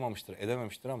sayamamıştır,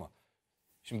 edememiştir ama.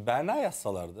 Şimdi Berna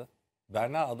yazsalardı,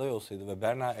 Berna aday olsaydı ve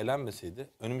Berna elenmeseydi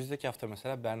önümüzdeki hafta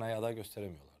mesela Berna'ya aday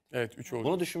gösteremiyorlardı. Evet, 3 oldu.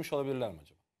 Bunu düşünmüş olabilirler mi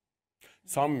acaba?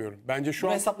 Sanmıyorum. Bence şu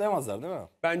Bunu an hesaplayamazlar değil mi?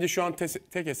 Bence şu an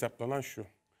tek hesaplanan şu.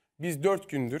 Biz 4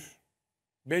 gündür,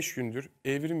 5 gündür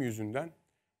Evrim yüzünden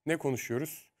ne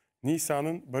konuşuyoruz?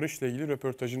 Nisa'nın Barış'la ilgili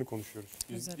röportajını konuşuyoruz.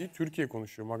 Türkiye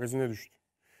konuşuyor, magazine düştü.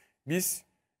 Biz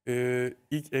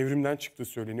ilk Evrim'den çıktığı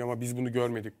söyleniyor ama biz bunu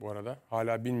görmedik bu arada.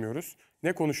 Hala bilmiyoruz.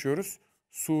 Ne konuşuyoruz?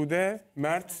 Sude,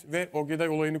 Mert ve Ogeday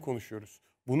olayını konuşuyoruz.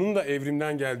 Bunun da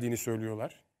Evrim'den geldiğini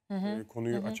söylüyorlar.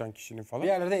 Konuyu açan kişinin falan. Bir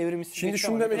yerlerde Evrim ismi Şimdi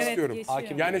geçiyor şunu ama demek değil mi? istiyorum.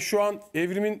 geçiyor. Yani şu an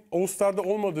Evrim'in All Star'da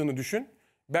olmadığını düşün.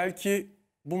 Belki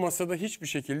bu masada hiçbir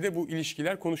şekilde bu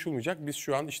ilişkiler konuşulmayacak. Biz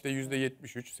şu an işte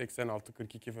 %73, 86,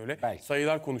 42 böyle Belki.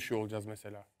 sayılar konuşuyor olacağız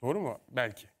mesela. Doğru mu?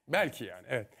 Belki. Belki yani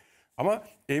evet. Ama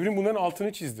Evrim bunların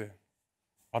altını çizdi.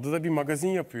 Adada bir magazin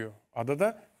yapıyor.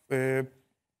 Adada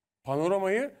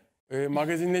Panorama'yı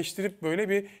magazinleştirip böyle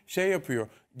bir şey yapıyor.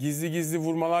 Gizli gizli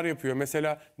vurmalar yapıyor.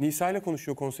 Mesela Nisa ile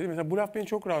konuşuyor konseyde. Mesela bu laf beni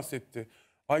çok rahatsız etti.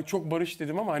 Ay çok barış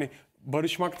dedim ama hani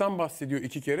barışmaktan bahsediyor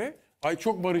 2 kere. Ay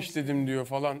çok barış dedim diyor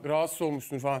falan. Rahatsız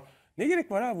olmuşsun falan. Ne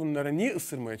gerek var ha bunlara? Niye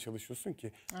ısırmaya çalışıyorsun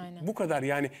ki? Aynen. Bu kadar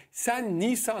yani sen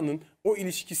Nisa'nın o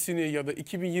ilişkisini ya da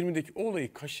 2020'deki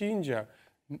olayı kaşıyınca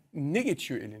ne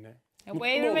geçiyor eline? Ya bu Mutlu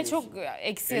Evrim'e oluyorsun. çok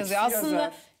eksi yazıyor. Eksi Aslında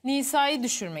yazar. Nisa'yı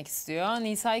düşürmek istiyor.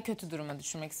 Nisa'yı kötü duruma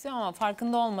düşürmek istiyor ama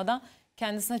farkında olmadan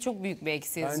kendisine çok büyük bir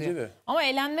eksi yazıyor. Bence de. Ama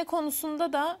elenme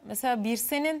konusunda da mesela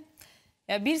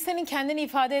Birsen'in kendini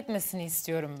ifade etmesini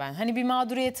istiyorum ben. Hani bir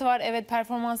mağduriyeti var. Evet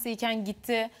performansı iyiken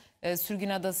gitti sürgün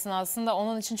adasına, aslında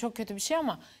onun için çok kötü bir şey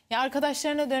ama ya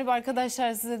arkadaşlarına dönüp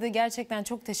arkadaşlar size de gerçekten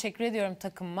çok teşekkür ediyorum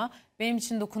takımıma. Benim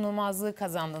için dokunulmazlığı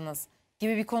kazandınız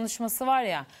gibi bir konuşması var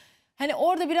ya. Hani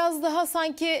orada biraz daha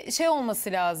sanki şey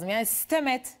olması lazım. Yani sistem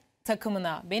et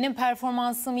takımına. Benim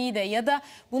performansım iyi de ya da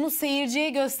bunu seyirciye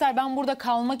göster. Ben burada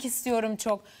kalmak istiyorum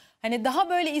çok. Hani daha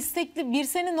böyle istekli bir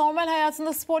seni normal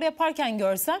hayatında spor yaparken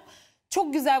görsem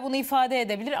çok güzel bunu ifade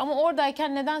edebilir. Ama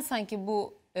oradayken neden sanki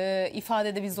bu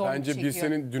ifadede bir zorluk Bence çekiyor? bir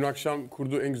senin dün akşam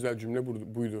kurduğu en güzel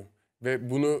cümle buydu. Ve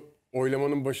bunu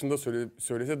oylamanın başında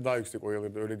söylese daha yüksek oy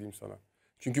alırdı, öyle diyeyim sana.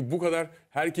 Çünkü bu kadar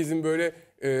herkesin böyle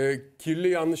kirli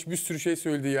yanlış bir sürü şey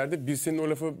söylediği yerde bir senin o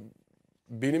lafı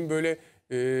benim böyle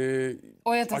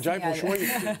acayip yani. hoşuma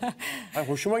gitti. Hayır,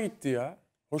 hoşuma gitti ya.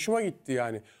 Hoşuma gitti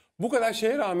yani. Bu kadar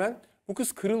şeye rağmen bu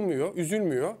kız kırılmıyor,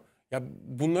 üzülmüyor. Ya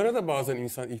bunlara da bazen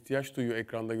insan ihtiyaç duyuyor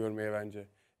ekranda görmeye bence.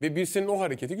 Ve bir senin o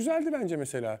hareketi güzeldi bence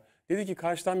mesela. Dedi ki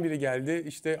karşıdan biri geldi,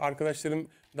 işte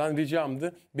arkadaşlarımdan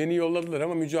ricamdı. Beni yolladılar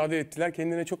ama mücadele ettiler.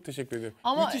 Kendine çok teşekkür ederim.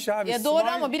 Ama müthiş abi. ya doğru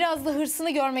ama biraz da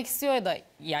hırsını görmek istiyor da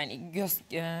yani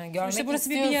görmek İşte burası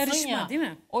bir istiyorsun yarışma ya. değil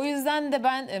mi? O yüzden de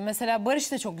ben mesela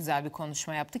Barış da çok güzel bir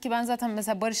konuşma yaptı ki ben zaten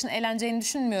mesela Barış'ın eğleneceğini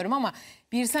düşünmüyorum ama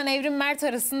Birsen Evrim Mert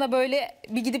arasında böyle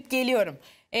bir gidip geliyorum.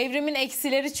 Evrim'in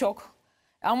eksileri çok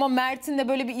ama Mert'in de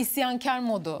böyle bir isyankar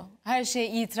modu. Her şeye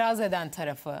itiraz eden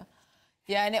tarafı.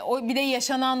 Yani o bir de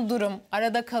yaşanan durum,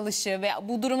 arada kalışı ve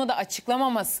bu durumu da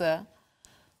açıklamaması.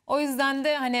 O yüzden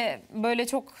de hani böyle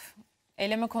çok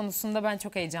eleme konusunda ben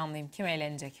çok heyecanlıyım. Kim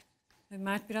eğlenecek?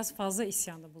 Mert biraz fazla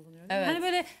isyanda bulunuyor. Evet. Hani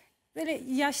böyle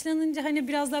yaşlanınca hani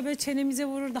biraz daha böyle çenemize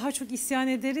vurur, daha çok isyan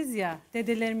ederiz ya.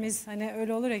 Dedelerimiz hani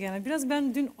öyle olur ya genelde. Biraz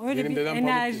ben dün öyle Benim bir dedem pamuk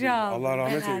enerji gibiydi. aldım. Allah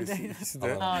rahmet genelde. eylesin. İkisi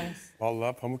de. Amin.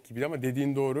 Vallahi pamuk gibi ama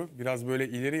dediğin doğru. Biraz böyle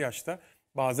ileri yaşta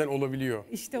bazen olabiliyor.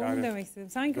 İşte Yani onu demek istedim.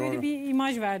 Sanki doğru. öyle bir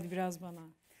imaj verdi biraz bana.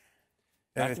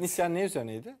 Mert'in isyan ne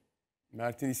üzerineydi?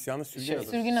 Mert'in isyanı sürgün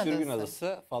adası. Sürgün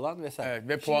adası falan vesaire. Evet,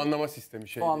 ve puanlama sistemi.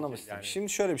 Puanlama sistemi. Yani. Şimdi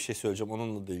şöyle bir şey söyleyeceğim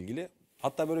onunla da ilgili.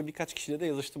 Hatta böyle birkaç kişiyle de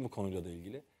yazıştım bu konuyla da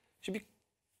ilgili. Şimdi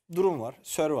bir durum var.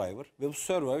 Survivor ve bu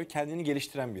Survivor kendini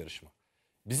geliştiren bir yarışma.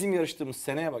 Bizim yarıştığımız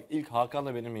seneye bak. İlk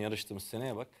Hakan'la benim yarıştığımız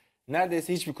seneye bak.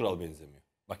 Neredeyse hiçbir kural benzemiyor.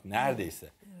 Bak neredeyse.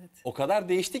 Evet. O kadar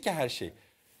değişti ki her şey.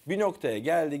 Bir noktaya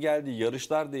geldi,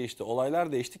 yarışlar değişti,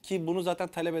 olaylar değişti ki bunu zaten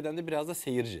talep eden de biraz da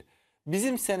seyirci.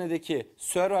 Bizim senedeki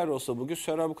Survivor olsa bugün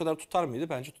Survivor bu kadar tutar mıydı?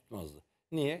 Bence tutmazdı.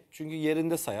 Niye? Çünkü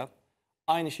yerinde sayan,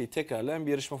 aynı şeyi tekrarlayan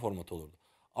bir yarışma formatı olurdu.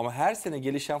 Ama her sene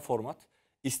gelişen format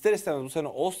ister istemez bu sene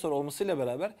All Star olmasıyla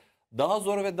beraber daha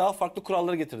zor ve daha farklı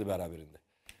kuralları getirdi beraberinde.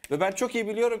 Ve ben çok iyi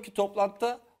biliyorum ki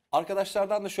toplantıda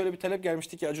arkadaşlardan da şöyle bir talep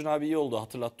gelmişti ki Acun abi iyi oldu,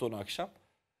 hatırlattı onu akşam.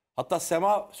 Hatta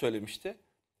Sema söylemişti.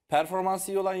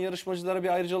 Performansı iyi olan yarışmacılara bir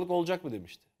ayrıcalık olacak mı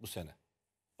demişti bu sene.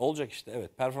 Olacak işte,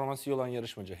 evet. Performansı iyi olan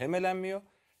yarışmacı hem elenmiyor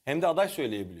hem de aday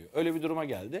söyleyebiliyor. Öyle bir duruma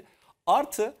geldi.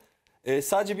 Artı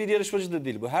sadece bir yarışmacı da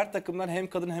değil bu. Her takımdan hem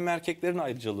kadın hem erkeklerin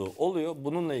ayrıcalığı oluyor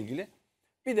bununla ilgili.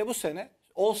 Bir de bu sene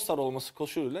All Star olması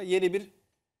koşuluyla yeni bir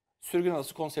sürgün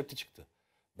adası konsepti çıktı.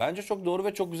 Bence çok doğru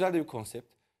ve çok güzel de bir konsept.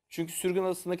 Çünkü sürgün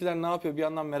adasındakiler ne yapıyor bir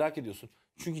yandan merak ediyorsun.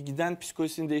 Çünkü giden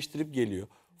psikolojisini değiştirip geliyor.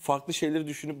 Farklı şeyleri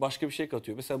düşünüp başka bir şey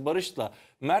katıyor. Mesela Barış'la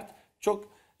Mert çok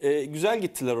güzel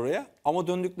gittiler oraya ama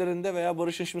döndüklerinde veya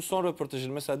Barış'ın şimdi son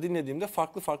röportajını mesela dinlediğimde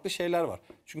farklı şeyler var.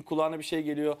 Çünkü kulağına bir şey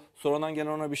geliyor, sonradan gene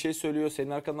ona bir şey söylüyor, senin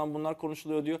arkandan bunlar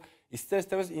konuşuluyor diyor. İster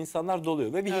istemez insanlar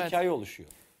doluyor ve bir hikaye oluşuyor.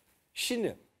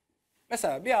 Şimdi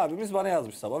mesela bir abimiz bana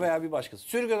yazmış sabah veya bir başkası.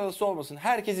 Sürgün adası olmasın,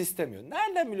 herkes istemiyor.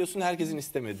 Nereden biliyorsun herkesin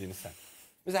istemediğini sen?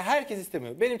 Mesela herkes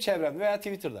istemiyor. Benim çevremde veya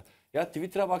Twitter'da. Ya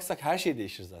Twitter'a baksak her şey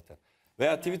değişir zaten.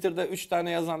 Veya Twitter'da 3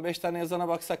 tane yazan, 5 tane yazana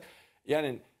baksak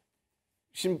yani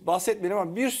şimdi bahsetmeyelim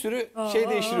ama bir sürü şey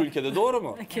değişir ülkede, doğru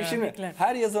mu? Şimdi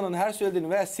her yazanın her söylediğini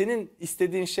veya senin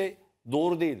istediğin şey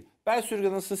doğru değil. Ben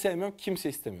sürgün adasını sevmiyorum, kimse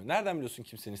istemiyor. Nereden biliyorsun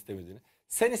kimsenin istemediğini?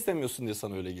 Sen istemiyorsun diye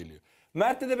sana öyle geliyor.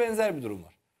 Mert'te de benzer bir durum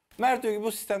var. Mert diyor ki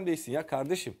bu sistem değilsin ya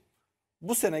kardeşim.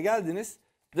 Bu sene geldiniz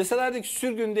deselerdi ki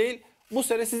sürgün değil bu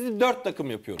sene sizi 4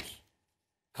 takım yapıyoruz.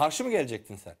 Karşı mı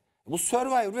gelecektin sen? Bu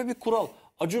Survivor ve bir kural.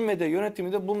 Acun Medya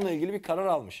yönetimi de bununla ilgili bir karar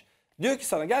almış. Diyor ki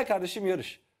sana gel kardeşim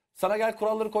yarış. Sana gel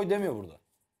kuralları koy demiyor burada.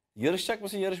 Yarışacak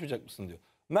mısın yarışmayacak mısın diyor.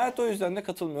 Mert o yüzden de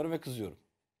katılmıyorum ve kızıyorum.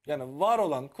 Yani var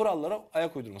olan kurallara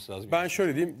ayak uydurması lazım. Ben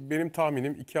şöyle diyeyim, benim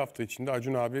tahminim 2 hafta içinde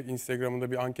Acun abi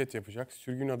Instagram'ında bir anket yapacak.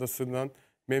 Sürgün adasından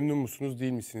memnun musunuz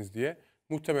değil misiniz diye.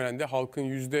 Muhtemelen de halkın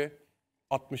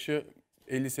 %60'ı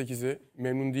 58'i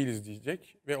memnun değiliz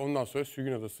diyecek. Ve ondan sonra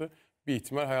sürgün adası bir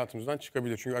ihtimal hayatımızdan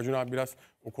çıkabilir. Çünkü Acun abi biraz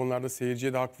o konularda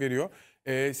seyirciye de hak veriyor.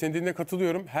 Senin dediğine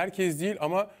katılıyorum. Herkes değil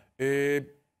ama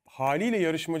haliyle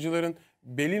yarışmacıların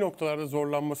belli noktalarda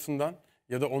zorlanmasından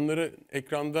ya da onları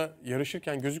ekranda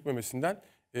yarışırken gözükmemesinden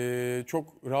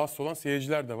çok rahatsız olan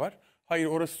seyirciler de var. Hayır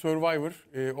orası Survivor,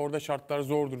 orada şartlar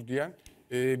zordur diyen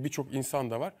birçok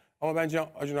insan da var. Ama bence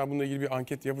Acun abi bununla ilgili bir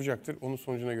anket yapacaktır. Onun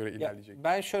sonucuna göre ilerleyecek.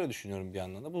 Ben şöyle düşünüyorum bir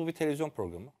yandan da. Bu bir televizyon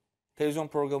programı. Televizyon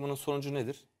programının sonucu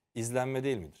nedir? İzlenme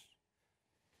değil midir?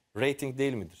 Rating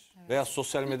değil midir? Evet. Veya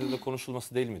sosyal medyada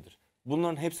konuşulması değil midir?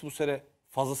 Bunların hepsi bu sene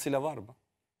fazlasıyla var mı?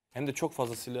 Hem de çok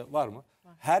fazlasıyla var mı?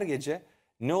 Var. Her gece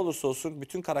ne olursa olsun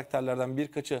bütün karakterlerden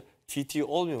birkaçı TT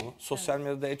olmuyor mu? Sosyal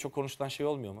medyada en çok konuşulan şey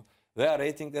olmuyor mu? Veya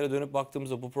reytinglere dönüp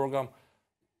baktığımızda bu program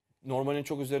normalin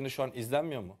çok üzerinde şu an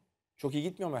izlenmiyor mu? Çok iyi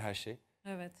gitmiyor mu her şey?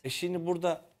 Evet. Şimdi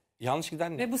burada yanlış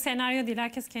giden ne? Ve bu senaryo değil.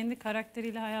 Herkes kendi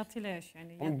karakteriyle, hayatıyla yaşıyor.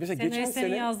 Yani ama mesela geçen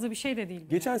sene yazdığı bir şey de değil.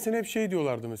 Geçen sene hep şey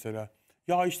diyorlardı mesela.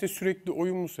 Ya işte sürekli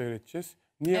oyun mu seyredeceğiz?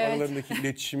 Niye aralarındaki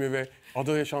iletişimi ve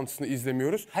ada yaşantısını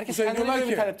izlemiyoruz? Herkes kendine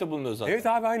bir talepte bulunuyor zaten. Evet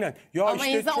abi aynen. Ya ama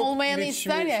işte insan olmayanı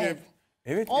ister ya.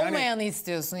 Evet, olmayanı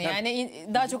istiyorsun. Yani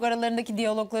daha çok aralarındaki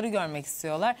diyalogları görmek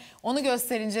istiyorlar. Onu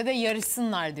gösterince de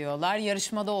yarışsınlar diyorlar.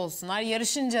 Yarışmada olsunlar.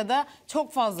 Yarışınca da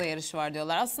çok fazla yarış var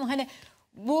diyorlar. Aslında hani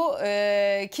bu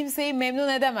kimseyi memnun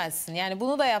edemezsin. Yani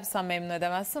bunu da yapsan memnun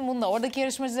edemezsin. Bunu da oradaki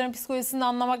yarışmacıların psikolojisini de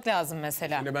anlamak lazım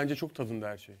mesela. Yine bence çok tadında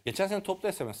her şey. Geçen sene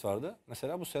toplu SMS vardı.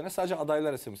 Mesela bu sene sadece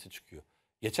adaylar SMS'i çıkıyor.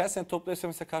 Geçen sene toplu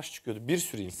SMS'e karşı çıkıyordu bir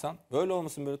sürü insan. Böyle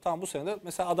olmasın böyle. Tamam bu sene de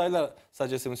mesela adaylar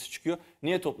sadece SMS'i çıkıyor.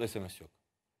 Niye toplu SMS yok?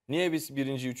 Niye biz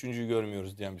birinciyi, üçüncüyü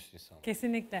görmüyoruz diyen bir sürü insan var.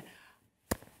 Kesinlikle.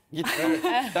 Git.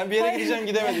 Sen bir yere gideceksin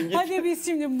gidemedin. Git. Hadi biz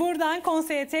şimdi buradan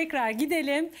konseye tekrar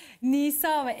gidelim.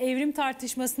 Nisa ve Evrim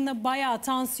tartışmasında bayağı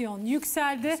tansiyon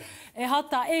yükseldi.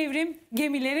 Hatta Evrim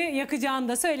gemileri yakacağını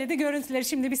da söyledi. Görüntüleri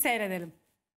şimdi bir seyredelim.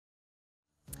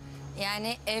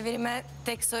 Yani Evrim'e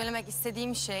tek söylemek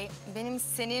istediğim şey, benim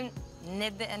senin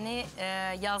nedeni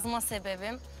yazma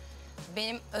sebebim,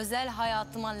 benim özel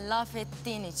hayatıma laf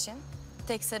ettiğin için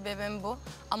tek sebebim bu.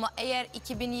 Ama eğer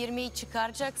 2020'yi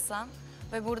çıkaracaksan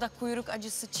ve burada kuyruk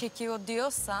acısı çekiyor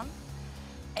diyorsan,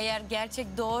 eğer gerçek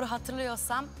doğru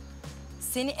hatırlıyorsam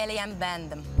seni eleyen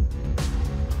bendim.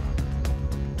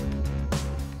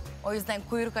 O yüzden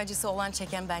kuyruk acısı olan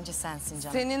çeken bence sensin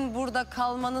canım. Senin burada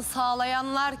kalmanı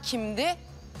sağlayanlar kimdi?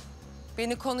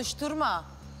 Beni konuşturma.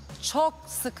 Çok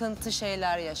sıkıntı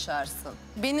şeyler yaşarsın.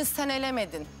 Beni sen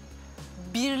elemedin.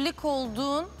 Birlik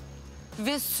olduğun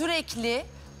ve sürekli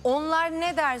onlar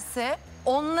ne derse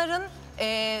onların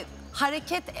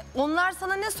onlar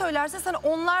sana ne söylerse sen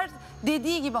onlar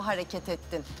dediği gibi hareket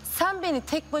ettin. Sen beni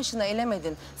tek başına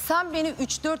elemedin. Sen beni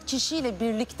 3-4 kişiyle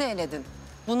birlikte eledin.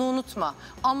 Bunu unutma.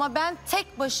 Ama ben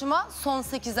tek başıma son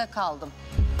 8'e kaldım.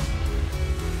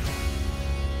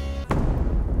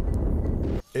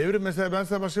 Evrim mesela ben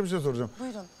sana başka bir şey soracağım.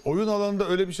 Buyurun. Oyun alanında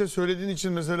öyle bir şey söylediğin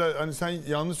için mesela hani sen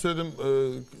yanlış söyledim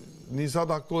Nisa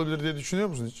da haklı olabilir diye düşünüyor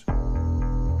musun hiç?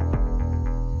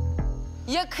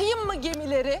 Yakayım mı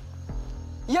gemileri?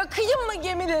 Yakayım mı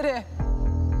gemileri?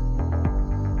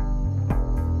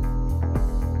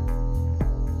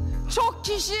 Çok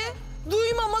kişi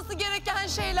duymaması gereken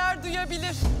şeyler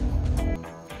duyabilir.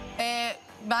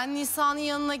 Ben Nisa'nın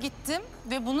yanına gittim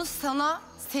ve bunu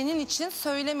senin için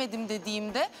söylemedim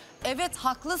dediğimde evet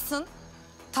haklısın,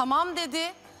 tamam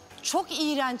dedi. Çok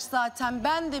iğrenç zaten,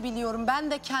 ben de biliyorum,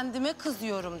 ben de kendime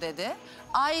kızıyorum dedi.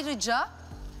 Ayrıca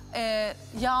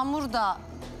Yağmur da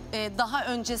daha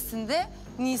öncesinde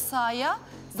Nisa'ya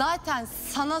zaten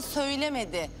sana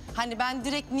söylemedi. Hani ben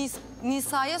direkt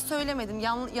Nisa'ya söylemedim.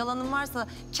 Yalanım varsa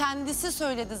kendisi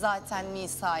söyledi zaten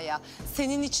Nisa'ya.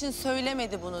 Senin için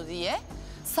söylemedi bunu diye.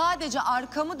 Sadece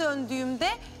arkamı döndüğümde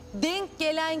denk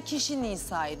gelen kişi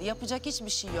Nisa'ydı. Yapacak hiçbir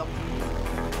şey yok.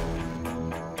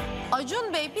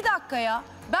 Acun Bey bir dakika ya.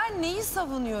 Ben neyi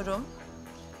savunuyorum?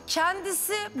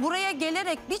 Kendisi buraya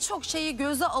gelerek birçok şeyi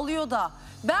göze alıyor da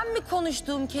ben mi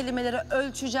konuştuğum kelimeleri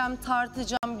ölçeceğim,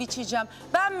 tartacağım, biçeceğim?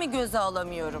 Ben mi göze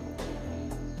alamıyorum?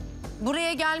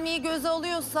 Buraya gelmeyi göze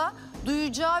alıyorsa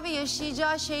duyacağı ve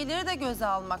yaşayacağı şeyleri de göze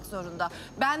almak zorunda.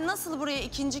 Ben nasıl buraya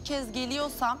ikinci kez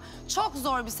geliyorsam çok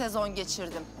zor bir sezon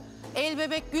geçirdim. El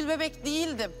bebek gül bebek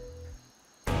değildim.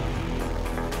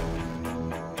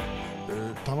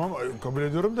 Tamam kabul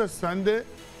ediyorum da sen de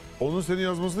onun seni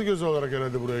yazmasını göze alarak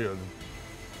herhalde buraya geldin.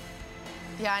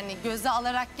 Yani göze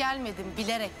alarak gelmedim,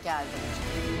 bilerek geldim.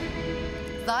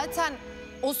 Zaten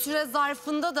o süre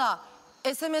zarfında da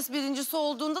SMS birincisi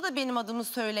olduğunda da benim adımı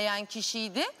söyleyen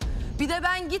kişiydi. Bir de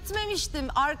ben gitmemiştim.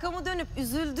 Arkamı dönüp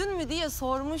üzüldün mü diye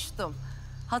sormuştum.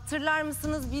 Hatırlar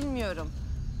mısınız bilmiyorum.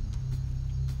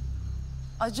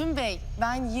 Acun Bey,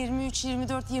 ben 23,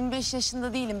 24, 25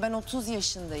 yaşında değilim. Ben 30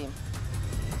 yaşındayım.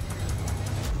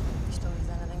 İşte o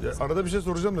yüzden neden Arada bir şey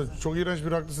soracağım da çok iğrenç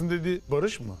bir haklısın dediği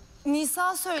Barış mı?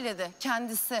 Nisa söyledi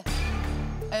kendisi.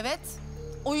 Evet,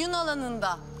 oyun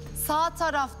alanında sağ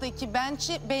taraftaki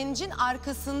bencin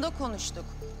arkasında konuştuk.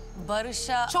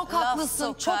 Barış'a Çok laf haklısın,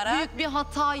 çok sokarak, büyük bir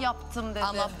hata yaptım dedi.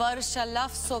 ama Barış'a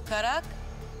laf sokarak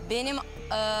benim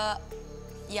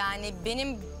yani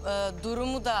benim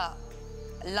durumu da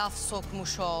laf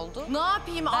sokmuş oldu. Ne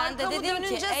yapayım? Ben de Arkamı dedim ki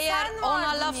dönünce eğer sen ona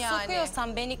vardın laf yani.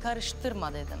 sokuyorsan beni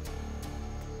karıştırma dedim.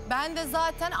 Ben de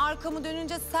zaten arkamı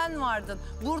dönünce sen vardın.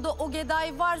 Burada o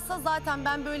Geday varsa zaten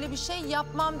ben böyle bir şey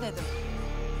yapmam dedim.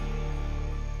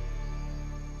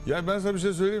 Yani ben sana bir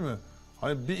şey söyleyeyim mi?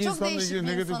 Hani bir insanla değişik ilgili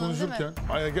bir negatif insanım, değil mi? konuşurken,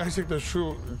 hayır gerçekten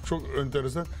şu çok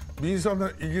enteresan. Bir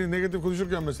insanla ilgili negatif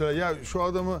konuşurken mesela ya şu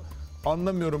adamı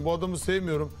anlamıyorum, bu adamı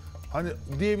sevmiyorum. Hani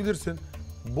diyebilirsin.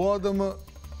 Bu adamı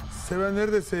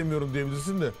sevenleri de sevmiyorum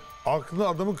diyebilirsin de aklına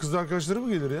adamın kız arkadaşları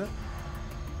mı gelir ya?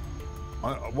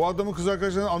 Hani bu adamın kız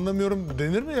arkadaşlarını anlamıyorum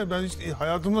denir mi ya? Ben hiç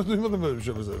hayatımda duymadım böyle bir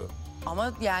şey mesela.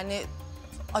 Ama yani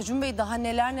Acun Bey daha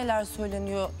neler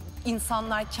söyleniyor.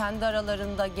 İnsanlar kendi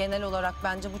aralarında genel olarak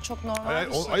bence bu çok normal Hayır,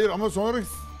 bir şey. hayır ama sonra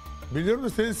biliyorum da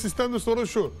senin sistemde sonra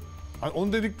şu. Hani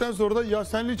onu dedikten sonra da ya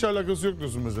seninle hiç alakası yok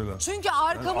diyorsun mesela. Çünkü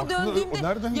arkamı Yani aklına döndüğümde o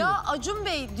nereden ya geliyor? Acun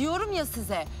Bey diyorum ya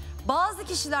size, bazı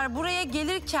kişiler buraya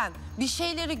gelirken bir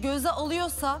şeyleri göze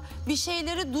alıyorsa bir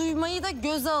şeyleri duymayı da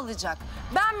göze alacak.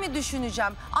 Ben mi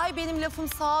düşüneceğim? Ay benim lafım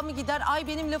sağa mı gider? Ay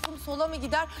benim lafım sola mı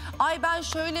gider? Ay ben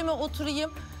şöyle mi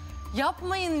oturayım?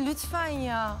 Yapmayın lütfen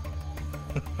ya.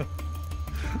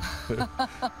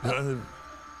 Yani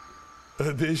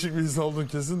değişik bir insan oldun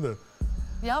kesin de.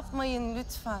 Yapmayın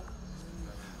lütfen.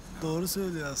 Doğru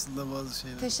söylüyor aslında bazı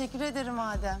şeyler. Teşekkür ederim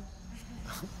Adem.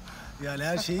 Yani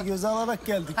her şeyi göze alarak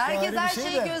geldik. Bu Herkes ayrı her bir şey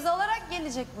şeyi de. göze alarak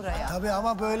gelecek buraya. Tabii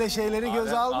ama böyle şeyleri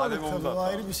göze almadık Adem tabii. oldu O hatta.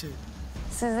 ayrı bir şey.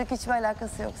 Sizlik hiçbir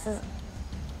alakası yok. Siz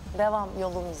devam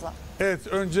yolunuza. Evet,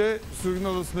 önce Sürgün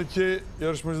Adası'ndaki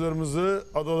yarışmacılarımızı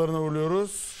adalarına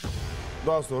uğurluyoruz.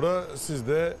 Daha sonra siz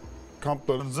de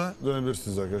kamplarınıza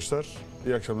dönebilirsiniz arkadaşlar.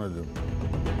 İyi akşamlar diliyorum.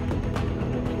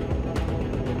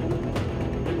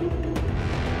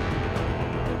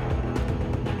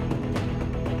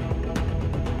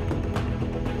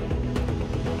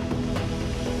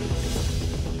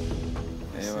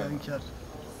 İsyankar.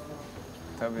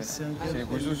 Tabii. İsyankar.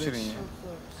 Huysuz şirin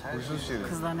ya. Huysuz şirin.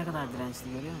 Kızlar ne kadar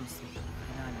dirençli görüyor musun?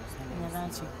 Helal olsun. Neden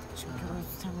çektik? Çünkü o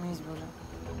yüzden mecburen.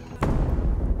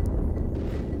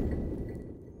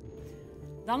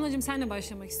 Damlacığım senle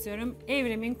başlamak istiyorum.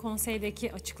 Evrim'in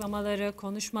konseydeki açıklamaları,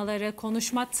 konuşmaları,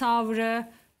 konuşma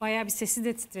tavrı, bayağı bir sesi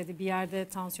de titredi. Bir yerde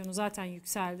tansiyonu zaten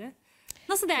yükseldi.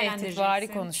 Nasıl değerlendireceksin? Tehditvari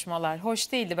konuşmalar.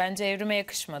 Hoş değildi. Bence Evrim'e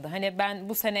yakışmadı. Hani ben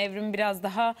bu sene Evrim'i biraz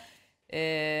daha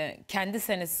kendi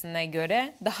senesine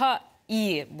göre daha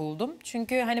iyi buldum.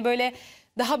 Çünkü hani böyle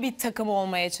daha bir takım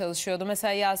olmaya çalışıyordu.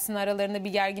 Mesela Yasin aralarında bir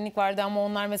gerginlik vardı ama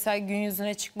onlar mesela gün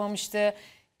yüzüne çıkmamıştı.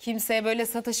 Kimseye böyle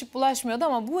sataşıp bulaşmıyordu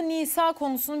ama bu Nisa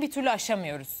konusunu bir türlü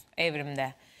aşamıyoruz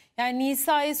Evrim'de. Yani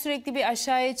Nisa'yı sürekli bir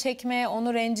aşağıya çekme,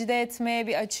 onu rencide etme,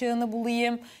 bir açığını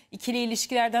bulayım, ikili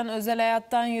ilişkilerden, özel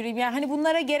hayattan yürüyeyim. Yani hani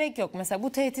bunlara gerek yok. Mesela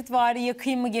bu tehditvari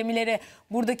yakayım mı gemileri,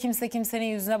 burada kimse kimsenin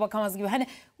yüzüne bakamaz gibi. Hani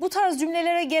bu tarz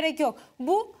cümlelere gerek yok.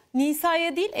 Bu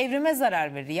Nisa'ya değil Evrim'e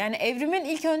zarar verir. Yani Evrim'in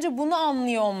ilk önce bunu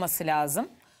anlıyor olması lazım.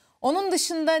 Onun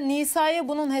dışında Nisa'ya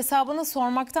bunun hesabını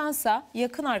sormaktansa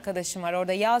yakın arkadaşım var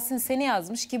orada, Yasin seni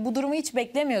yazmış ki bu durumu hiç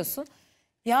beklemiyorsun.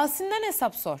 Yasin'den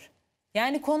hesap sor.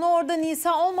 Yani konu orada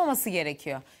Nisa olmaması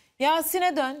gerekiyor.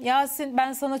 Yasin'e dön. Yasin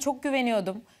ben sana çok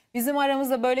güveniyordum. Bizim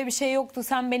aramızda böyle bir şey yoktu.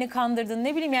 Sen beni kandırdın.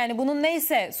 Ne bileyim yani bunun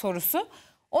neyse sorusu.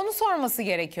 Onu sorması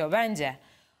gerekiyor bence.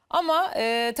 Ama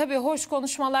tabii hoş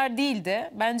konuşmalar değildi.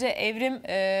 Bence Evrim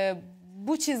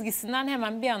bu çizgisinden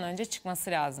hemen bir an önce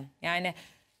çıkması lazım. Yani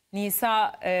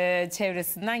Nisa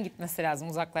çevresinden gitmesi lazım,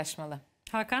 uzaklaşmalı.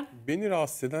 Hakan? Beni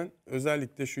rahatsız eden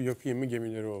özellikle şu yakayım mı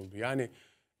gemileri oldu. Yani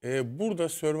burada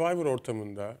Survivor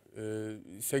ortamında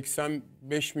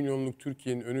 85 milyonluk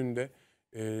Türkiye'nin önünde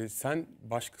sen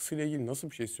başkasıyla ilgili nasıl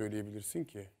bir şey söyleyebilirsin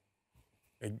ki?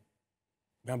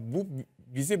 Yani bu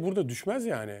bize burada düşmez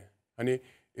yani. Hani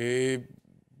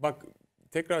bak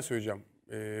tekrar söyleyeceğim.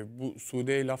 Bu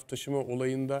Sude'ye laf taşıma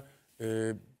olayında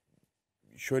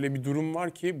şöyle bir durum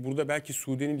var ki burada belki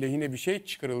Sude'nin lehine bir şey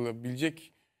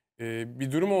çıkarılabilecek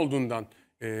bir durum olduğundan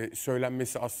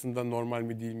söylenmesi aslında normal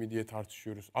mi değil mi diye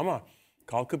tartışıyoruz. Ama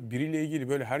kalkıp biriyle ilgili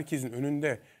böyle herkesin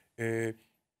önünde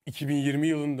 2020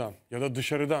 yılından ya da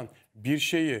dışarıdan bir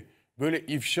şeyi böyle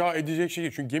ifşa edecek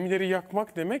şey. Çünkü gemileri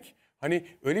yakmak demek hani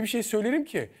öyle bir şey söylerim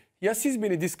ki ya siz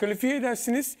beni diskalifiye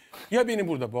edersiniz ya beni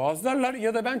burada boğazlarlar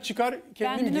ya da ben çıkar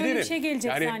kendim giderim. Ben öyle bir şey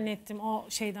gelecek Yani, zannettim o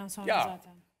şeyden sonra ya,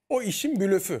 zaten. O işin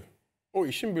blöfü. O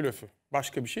işin blöfü.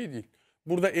 Başka bir şey değil.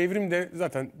 Burada Evrim de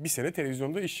zaten bir sene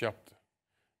televizyonda iş yaptı.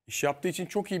 İş yaptığı için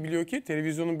çok iyi biliyor ki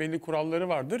televizyonun belli kuralları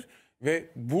vardır. Ve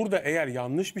burada eğer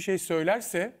yanlış bir şey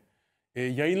söylerse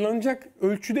yayınlanacak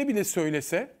ölçüde bile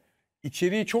söylese,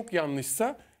 içeriği çok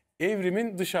yanlışsa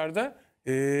Evrim'in dışarıda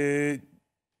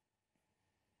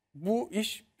bu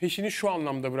iş peşini şu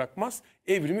anlamda bırakmaz.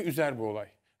 Evrim'i üzer bu olay.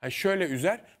 Yani şöyle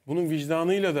üzer, bunun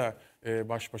vicdanıyla da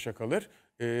baş başa kalır.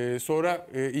 Sonra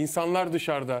insanlar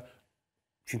dışarıda,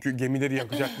 çünkü gemileri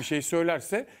yakacak bir şey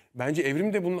söylerse bence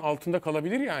Evrim de bunun altında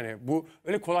kalabilir yani. Bu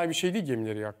öyle kolay bir şey değil,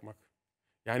 gemileri yakmak.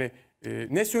 Yani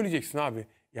ne söyleyeceksin abi?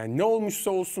 Yani ne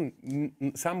olmuşsa olsun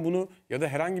sen bunu ya da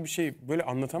herhangi bir şey böyle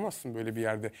anlatamazsın böyle bir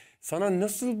yerde. Sana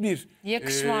nasıl bir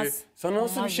yakışmaz. Sana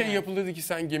nasıl Olmaz bir şey yani. yapılırdı ki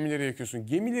sen gemileri yakıyorsun?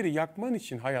 Gemileri yakman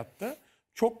için hayatta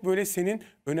çok böyle senin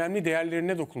önemli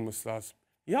değerlerine dokunması lazım.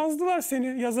 Yazdılar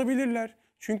seni, yazabilirler.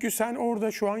 Çünkü sen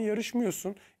orada şu an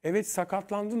yarışmıyorsun. Evet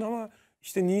sakatlandın ama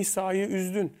işte Nisa'yı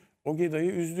üzdün,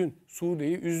 Ogeda'yı üzdün,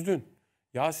 Sude'yi üzdün.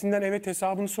 Yasin'den evet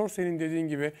hesabını sor, senin dediğin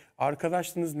gibi.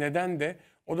 Arkadaşlığınız neden de,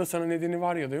 o da sana nedeni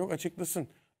var ya da yok açıklasın.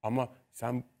 Ama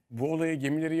sen bu olaya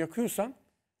gemileri yakıyorsan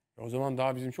o zaman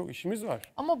daha bizim çok işimiz var.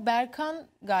 Ama Berkan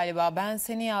galiba ben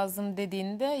seni yazdım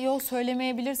dediğinde yok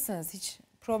söylemeyebilirsiniz. Hiç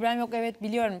problem yok, evet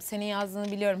biliyorum senin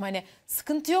yazdığını biliyorum. Hani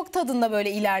sıkıntı yok tadında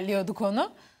böyle ilerliyordu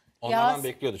konu. Onlardan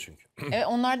bekliyordu çünkü. Evet,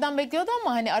 onlardan bekliyordu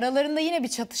ama hani aralarında yine bir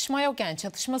çatışma yok yani.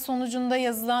 Çatışma sonucunda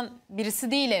yazılan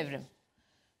birisi değil Evrim.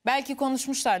 Belki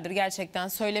konuşmuşlardır, gerçekten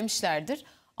söylemişlerdir.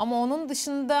 Ama onun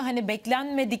dışında hani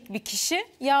beklenmedik bir kişi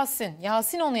Yasin.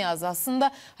 Yasin onu yazdı.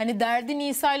 Aslında hani derdi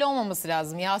Nisa ile olmaması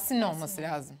lazım. Yasin'le olması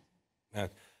lazım.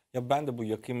 Evet. Ya ben de bu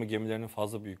yakayım mı gemilerinin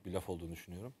fazla büyük bir laf olduğunu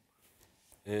düşünüyorum.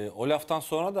 O laftan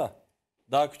sonra da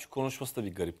daha küçük konuşması da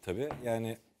bir garip tabii.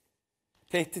 Yani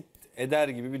tehdit eder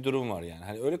gibi bir durum var yani.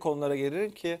 Hani öyle konulara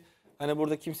gelirim ki hani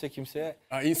burada kimse kimseye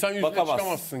İnsan yüzüne bakamaz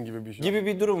çıkamazsın gibi bir şey. gibi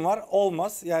bir durum var.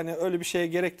 Olmaz. Yani öyle bir şeye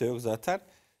gerek de yok zaten.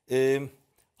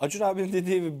 Acun abinin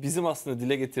dediği gibi bizim aslında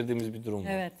dile getirdiğimiz bir durum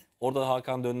var. Evet. Orada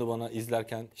Hakan döndü bana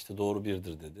izlerken işte doğru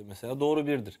birdir dedi. Mesela doğru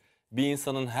birdir. Bir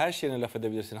insanın her şeyine laf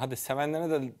edebilirsin. Hadi sevenlerine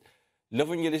de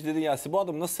lafın gelişi dedin ya bu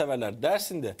adamı nasıl severler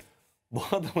dersin de bu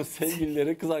adamın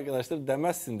sevgilileri, kız arkadaşları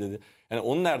demezsin dedi. Yani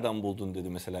onu nereden buldun dedi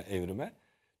mesela Evrim'e.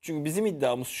 Çünkü bizim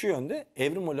iddiamız şu yönde,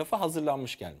 Evrim o lafa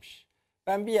hazırlanmış gelmiş.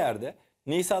 Ben bir yerde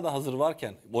Nisa da hazır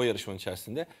varken o yarışmanın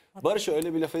içerisinde Barış'a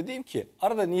öyle bir laf edeyim ki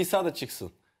arada Nisa da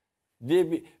çıksın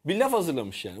diye bir laf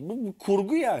hazırlamış yani. Bu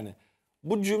kurgu yani.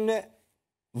 Bu cümle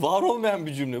var olmayan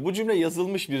bir cümle. Bu cümle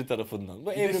yazılmış biri tarafından.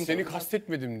 Bu Evrim seni tarafından.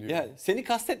 kastetmedim diyor. Ya, seni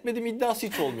kastetmedim iddiası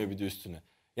hiç olmuyor bir de üstüne.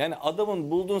 Yani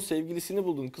adamın bulduğun sevgilisini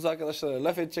buldun, kız arkadaşlara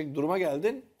laf edecek duruma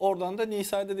geldin. Oradan da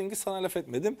Nisa'ya dedin ki sana laf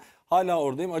etmedim. Hala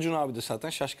oradayım. Acun abi de zaten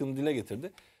şaşkını dile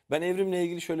getirdi. Ben Evrim'le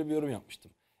ilgili şöyle bir yorum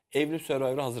yapmıştım. Evrim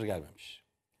Survivor'a hazır gelmemiş.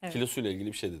 Evet. Kilosuyla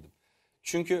ilgili bir şey dedim.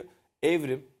 Çünkü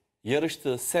Evrim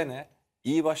yarıştığı sene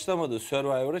iyi başlamadığı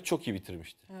Survivor'ı çok iyi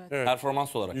bitirmişti. Evet.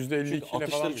 Performans olarak. %52 Çünkü ile atışları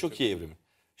falan çok bitirdi. iyi Evrim'in.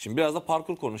 Şimdi biraz da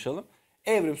parkur konuşalım.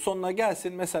 Evrim sonuna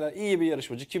gelsin. Mesela iyi bir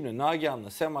yarışmacı kimle? Nagihan'la,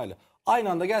 Sema'yla. Aynı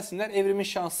anda gelsinler. Evrim'in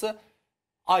şansı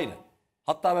aynı.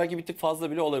 Hatta belki bir tık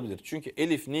fazla bile olabilir. Çünkü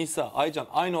Elif, Nisa, Aycan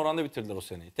aynı oranda bitirdiler o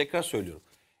seneyi. Tekrar söylüyorum.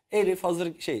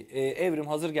 Evrim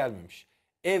hazır gelmemiş.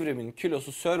 Evrim'in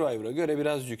kilosu Survivor'a göre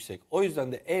biraz yüksek. O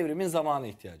yüzden de Evrim'in zamana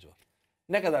ihtiyacı var.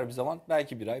 Ne kadar bir zaman?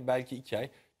 Belki bir ay, belki 2 ay.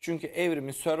 Çünkü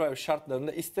Evrim'in Survivor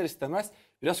şartlarında ister istemez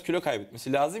biraz kilo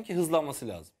kaybetmesi lazım ki hızlanması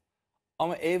lazım.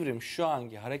 Ama Evrim şu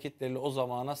anki hareketleriyle o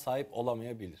zamana sahip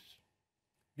olamayabilir.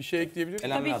 Bir şey ekleyebilir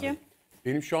miyim? Elenme Tabii adayı. ki.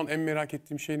 Benim şu an en merak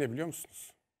ettiğim şey ne biliyor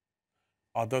musunuz?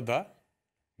 Adada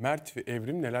Mert ve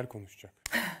Evrim neler konuşacak?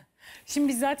 Şimdi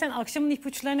biz zaten akşamın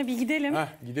ipuçlarına bir gidelim.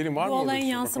 Gidelim, var Bu mı orada olayın bir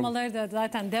şey? yansımaları da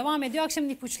zaten devam ediyor. Akşamın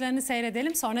ipuçlarını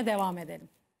seyredelim, sonra devam edelim.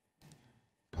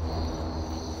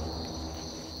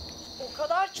 O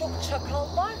kadar çok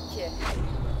çakal var ki.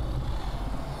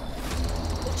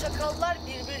 O çakallar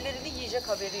birbirlerini yiyecek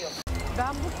haberi yok.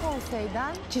 Ben bu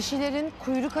konseyden kişilerin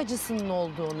kuyruk acısının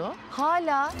olduğunu,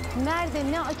 hala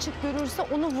nerede ne açık görürse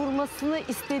onu vurmasını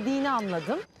istediğini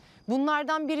anladım.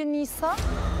 Bunlardan biri Nisa.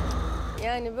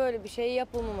 Yani böyle bir şey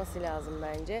yapılmaması lazım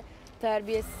bence.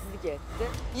 Terbiyesizlik etti.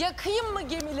 Yakayım mı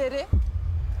gemileri?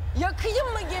 Yakayım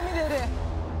mı gemileri?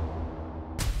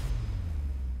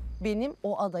 Benim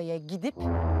o adaya gidip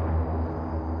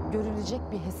görülecek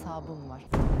bir hesabım var.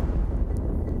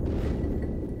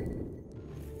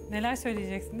 Neler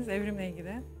söyleyeceksiniz Evrim'le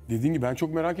ilgili? Dediğim gibi ben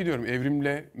çok merak ediyorum.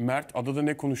 Evrim'le Mert adada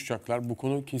ne konuşacaklar? Bu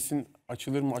konu kesin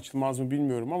açılır mı açılmaz mı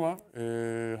bilmiyorum ama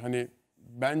hani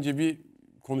bence bir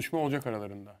konuşma olacak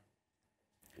aralarında.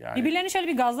 Yani, Birbirlerini şöyle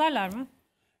bir gazlarlar mı?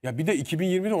 ya bir de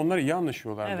 2020'de onlar iyi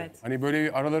anlaşıyorlardı. Evet. Hani böyle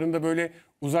bir aralarında böyle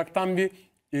uzaktan bir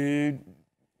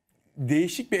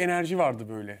değişik bir enerji vardı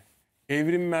böyle.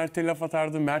 Evrim Mert'e laf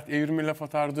atardı, Mert Evrim'e laf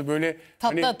atardı. Böyle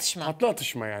Tatlı hani, atışma. Tatlı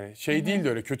atışma yani. Değildi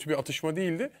öyle, kötü bir atışma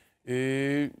değildi.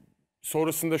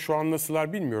 sonrasında şu an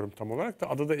nasıllar bilmiyorum tam olarak da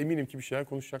adada eminim ki bir şeyler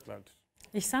konuşacaklardır.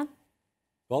 İhsan?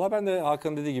 Valla ben de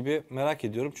Hakan dediği gibi merak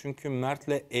ediyorum. Çünkü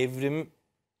Mert'le Evrim,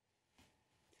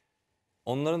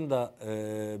 onların da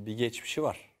bir geçmişi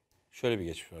var. Şöyle bir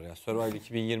geçmiş var. Yani Survivor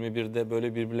 2021'de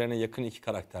böyle birbirlerine yakın iki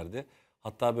karakterdi.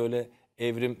 Hatta böyle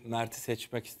Evrim Mert'i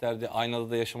seçmek isterdi, aynı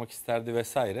adada yaşamak isterdi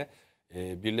vesaire.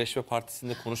 Birleşme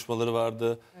Partisi'nde konuşmaları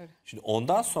vardı. Evet. Şimdi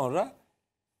ondan sonra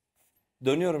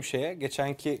dönüyorum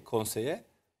geçenki konseye.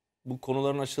 Bu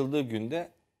konuların açıldığı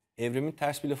günde Evrim'in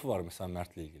ters bir lafı var mesela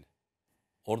Mert'le ilgili.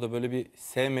 Orada böyle bir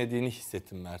sevmediğini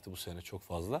hissettim Mert'i bu sene çok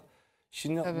fazla.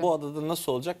 Şimdi bu adada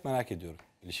nasıl olacak merak ediyorum.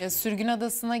 Sürgün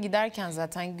Adası'na giderken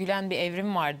zaten gülen bir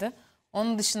Evrim vardı.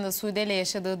 Onun dışında Sude ile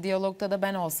yaşadığı diyalogda da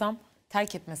ben olsam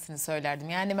terk etmesini söylerdim.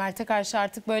 Yani Mert'e karşı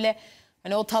artık böyle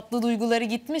hani o tatlı duyguları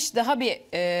gitmiş, daha bir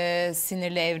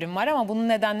sinirli Evrim var ama bunun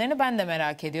nedenlerini ben de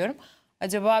merak ediyorum.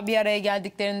 Acaba bir araya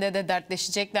geldiklerinde de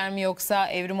dertleşecekler mi, yoksa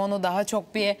Evrim onu daha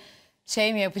çok bir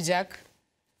şey mi yapacak?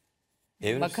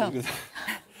 Evrim bakalım.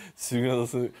 Sürgün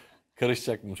Adası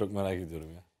karışacak mı çok merak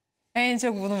ediyorum ya. En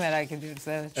çok bunu merak ediyoruz,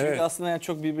 evet. Çünkü aslında yani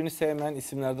çok birbirini sevmeyen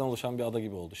isimlerden oluşan bir ada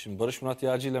gibi oldu. Şimdi Barış Murat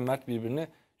Yağcı ile Mert birbirini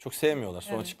çok sevmiyorlar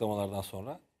son açıklamalardan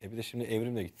sonra. Bir de şimdi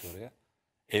Evrim de gitti oraya.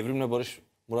 Evrimle Barış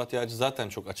Murat Yağcı zaten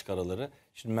çok açık araları.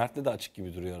 Şimdi Mert'le de açık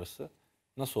gibi duruyor arası.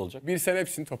 Nasıl olacak? Bir sen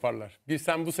hepsini toparlar. Bir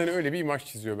sen bu sene öyle bir imaj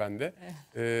çiziyor bende.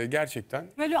 Gerçekten.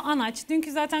 Böyle anaç.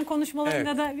 Dünkü zaten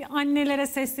konuşmalarında da bir annelere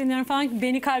sesleniyorum falan,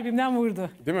 beni kalbimden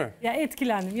vurdu. Değil mi? Ya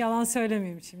etkilendim, yalan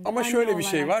söylemeyeyim şimdi. Ama Anne şöyle bir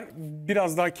şey olarak. var.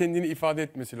 Biraz daha kendini ifade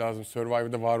etmesi lazım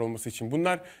Survivor'da var olması için.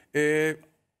 Bunlar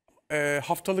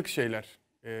haftalık şeyler.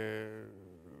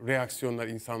 Reaksiyonlar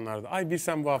insanlarda. Ay bir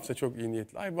sen bu hafta çok iyi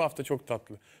niyetli. Ay bu hafta çok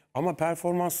tatlı. Ama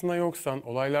performansına yoksan,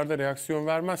 olaylarda reaksiyon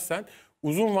vermezsen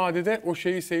uzun vadede o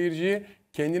şeyi, seyirciyi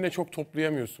kendine çok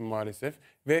toplayamıyorsun maalesef.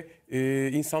 Ve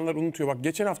insanlar unutuyor. Bak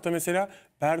geçen hafta mesela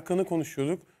Berkan'ı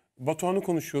konuşuyorduk. Batuhan'ı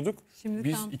konuşuyorduk. Şimdi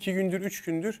biz 2 gündür, 3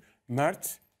 gündür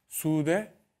Mert, Sude,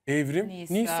 Evrim,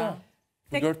 Nisa.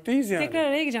 Dörtteyiz yani. Tekrar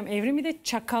araya gireceğim. Evrimi de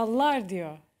çakallar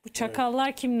diyor. Bu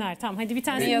çakallar kimler? Tamam hadi bir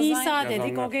tane Nisa dedik,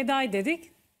 yazanlar. Ogeday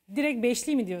dedik. Direkt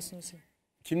beşli mi diyorsunuz?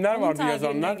 Kimler Onun vardı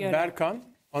yazanlar? göre. Berkan,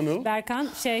 Anıl. Berkan,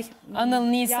 Anıl,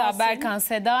 Nisa, Yasin. Berkan,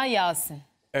 Seda, Yasin.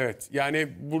 Evet yani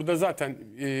burada zaten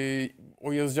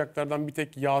o yazacaklardan bir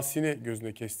tek Yasin'i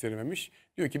gözüne kestirememiş.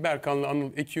 Diyor ki Berkan'la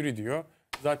Anıl ekürü diyor.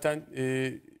 Zaten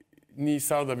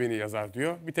Nisa da beni yazar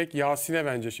diyor. Bir tek Yasin'e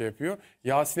bence şey yapıyor.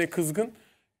 Yasin'e kızgın.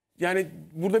 Yani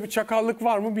burada bir çakallık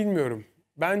var mı bilmiyorum.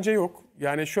 Bence yok.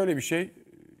 Yani şöyle bir şey,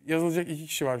 yazılacak 2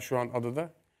 kişi var şu an adada.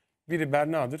 Biri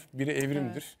Berna'dır, biri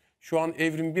Evrim'dir. Evet. Şu an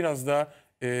Evrim biraz daha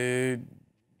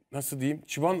nasıl diyeyim,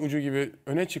 çıban ucu gibi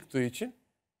öne çıktığı için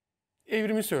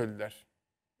Evrim'i söylediler.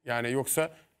 Yani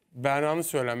yoksa Berna'nın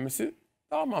söylenmesi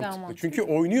daha mantıklı. Çünkü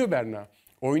oynuyor Berna.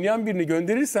 Oynayan birini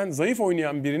gönderirsen, zayıf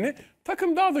oynayan birini,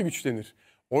 takım daha da güçlenir.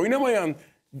 Oynamayan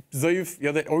zayıf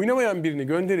ya da oynamayan birini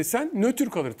gönderirsen nötr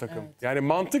kalır takım. Evet. Yani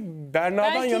mantık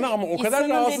Berna'dan belki yana ama o kadar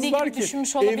rahatsızlar ki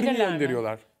Evrim'i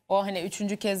gönderiyorlar. O hani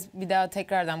 3. kez bir daha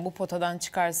tekrardan bu potadan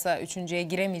çıkarsa 3.'ye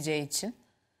giremeyeceği için.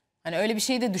 Hani öyle bir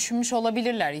şey de düşünmüş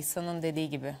olabilirler İhsan'ın dediği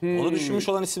gibi. Onu düşünmüş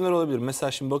olan isimler olabilir.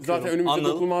 Mesela şimdi bakıyorum. Zaten önümüzde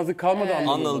dokunulmazlık kalmadı. Evet.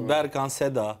 Anıl, Berkan,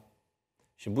 Seda.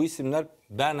 Şimdi bu isimler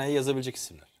Berna'ya yazabilecek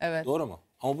isimler. Evet. Doğru mu?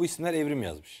 Ama bu isimler Evrim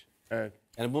yazmış. Evet.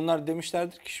 Yani bunlar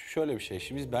demişlerdir ki şöyle bir şey.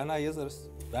 Şimdi biz Berna'yı yazarız.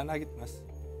 Berna gitmez.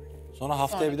 Sonra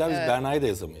haftaya bir daha biz Berna'yı da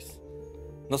yazamayız.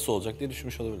 Nasıl olacak diye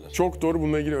düşünmüş olabilirler. Çok doğru,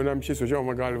 bununla ilgili önemli bir şey söyleyeceğim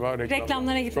ama galiba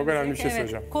reklamlara gitmemiz. Çok önemli bir şey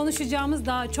söyleyeceğim. Konuşacağımız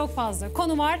daha çok fazla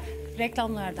konu var.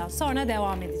 Reklamlardan sonra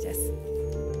devam edeceğiz.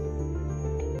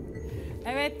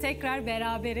 Evet, tekrar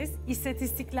beraberiz.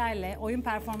 İstatistiklerle, oyun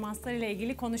performanslarıyla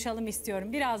ilgili konuşalım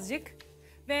istiyorum birazcık.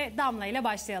 Ve Damla ile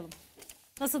başlayalım.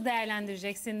 Nasıl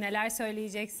değerlendireceksin, neler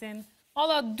söyleyeceksin?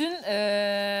 Valla dün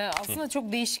aslında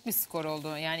çok değişik bir skor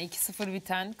oldu. Yani 2-0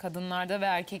 biten kadınlarda ve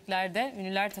erkeklerde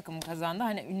ünlüler takımı kazandı.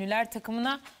 Hani ünlüler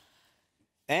takımına...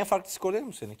 En farklı skor değil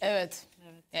mi seninki? Evet.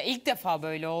 Ya ilk defa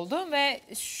böyle oldu ve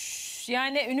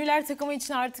yani ünlüler takımı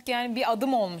için artık yani bir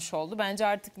adım olmuş oldu. Bence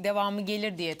artık devamı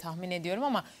gelir diye tahmin ediyorum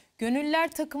ama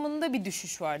gönüllüler takımında bir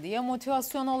düşüş vardı. Ya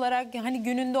motivasyon olarak, hani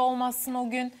gününde olmazsın o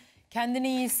gün, kendini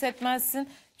iyi hissetmezsin.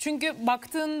 Çünkü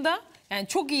baktığında yani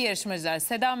çok iyi yarışmacılar.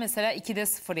 Seda mesela 2'de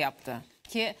 0 yaptı.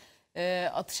 Ki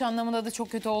atış anlamında da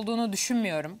çok kötü olduğunu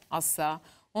düşünmüyorum asla.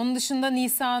 Onun dışında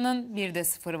Nisa'nın 1'de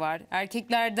 0 var.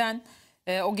 Erkeklerden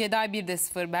Ogeday 1'de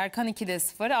 0, Berkan 2'de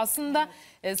 0. Aslında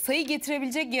sayı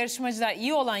getirebilecek yarışmacılar,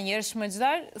 iyi olan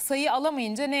yarışmacılar sayı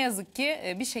alamayınca ne yazık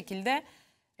ki bir şekilde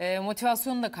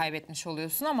motivasyonu da kaybetmiş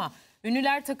oluyorsun ama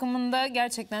ünlüler takımında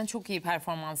gerçekten çok iyi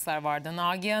performanslar vardı.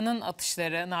 Nagihan'ın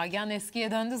atışları, Nagihan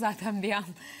eskiye döndü zaten bir an.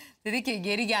 Dedi ki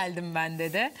geri geldim ben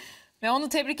dedi. Ve onu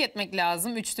tebrik etmek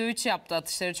lazım. 3'te 3 yaptı,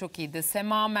 atışları çok iyiydi.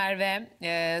 Sema, Merve,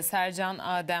 Sercan,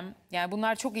 Adem, yani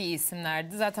bunlar çok iyi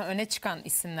isimlerdi. Zaten öne çıkan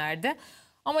isimlerdi.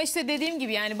 Ama işte dediğim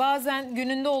gibi yani bazen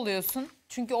gününde oluyorsun.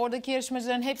 Çünkü oradaki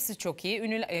yarışmacıların hepsi çok iyi.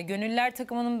 Gönüller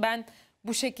takımının ben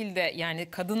bu şekilde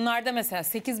yani kadınlarda mesela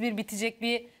 8-1 bitecek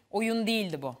bir oyun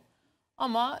değildi bu.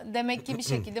 Ama demek ki bir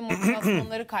şekilde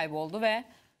motivasyonları kayboldu ve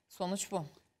sonuç bu.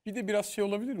 Bir de biraz şey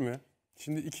olabilir mi?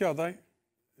 Şimdi 2 aday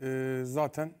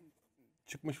zaten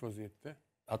çıkmış vaziyette.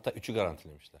 Hatta 3'ü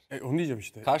garantilemişler. Onu diyeceğim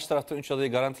işte. Karşı taraftan 3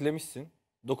 adayı garantilemişsin.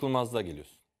 Dokunulmazlığa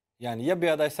geliyorsun. Yani ya bir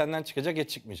aday senden çıkacak ya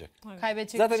çıkmayacak.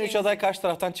 Kaybedecek Zaten bir 3 şeyimiz aday yok. karşı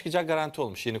taraftan çıkacak garanti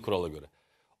olmuş yeni kurala göre.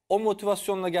 O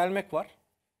motivasyonla gelmek var.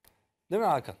 Değil mi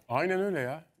Hakan? Aynen öyle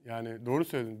ya. Yani doğru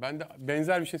söyledin. Ben de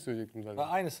benzer bir şey söyleyecektim zaten.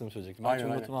 Aynısını mı söyleyecektim? Ben Aynen,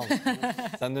 çok aynen. notumu aldım.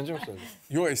 Sen de önce mi söyledin?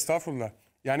 Yo estağfurullah.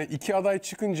 Yani 2 aday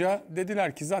çıkınca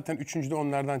dediler ki zaten 3. de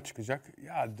onlardan çıkacak.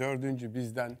 Ya 4.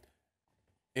 bizden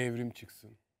Evrim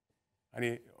çıksın.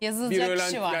 Hani Yazılacak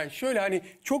kişi var. Yani şöyle hani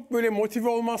çok böyle motive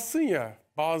olmazsın ya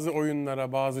bazı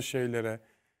oyunlara, bazı şeylere.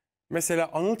 Mesela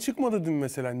Anıl çıkmadı dün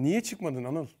mesela. Niye çıkmadın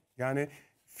Anıl? Yani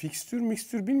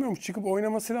fikstür bilmiyorum, çıkıp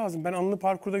oynaması lazım. Ben Anıl'ı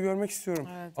parkurda görmek istiyorum.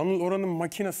 Evet. Anıl oranın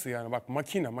makinası yani. Bak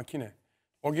makine.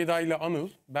 Ogeda ile Anıl,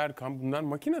 Berkan bunlar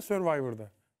makine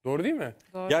Survivor'da. Doğru değil mi?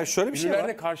 Doğru. Ya şöyle bir şey var.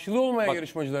 Ünlülerde karşılığı olmayan Bak,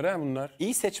 yarışmacılar ha bunlar.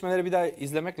 İyi seçmeleri bir daha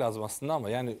izlemek lazım aslında ama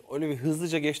yani öyle bir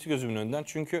hızlıca geçti gözümün önünden.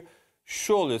 Çünkü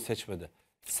şu oluyor seçmede.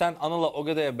 Sen Anıl'a,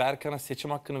 Ogeda'ya, Berkan'a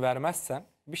seçim hakkını vermezsen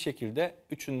bir şekilde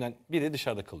üçünden biri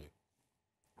dışarıda kalıyor.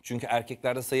 Çünkü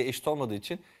erkeklerde sayı eşit olmadığı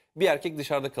için bir erkek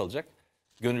dışarıda kalacak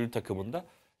gönüllü takımında.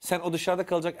 Sen o dışarıda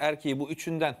kalacak erkeği bu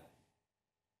üçünden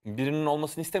birinin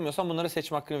olmasını istemiyorsan bunlara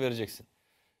seçim hakkını vereceksin.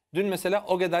 Dün mesela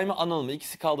Ogeda mı Anıl mı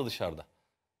ikisi kaldı dışarıda.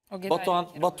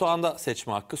 Batuhan da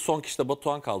seçme hakkı. Son kişi de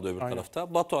Batuhan kaldı öbür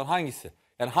tarafta. Batuhan hangisi?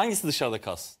 Yani hangisi dışarıda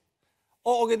kalsın?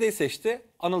 O Ogeda'yı seçti.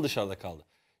 Anıl dışarıda kaldı.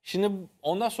 Şimdi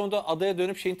ondan sonra da adaya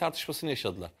dönüp şeyin tartışmasını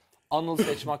yaşadılar. Anıl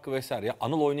seçme hakkı vesaire. Ya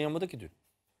Anıl oynayamadı ki dün.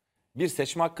 Bir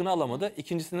seçme hakkını alamadı.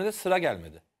 İkincisinde de sıra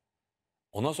gelmedi.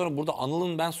 Ondan sonra burada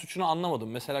Anıl'ın ben suçunu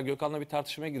anlamadım. Mesela Gökhan'la bir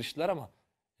tartışmaya giriştiler ama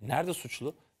nerede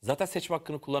suçlu? Zaten seçme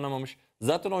hakkını kullanamamış.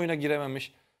 Zaten oyuna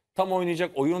girememiş. Tam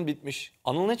oynayacak, oyun bitmiş.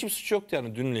 Anıl'ın hiçbir suçu yoktu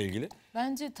yani dünle ilgili.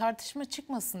 Bence tartışma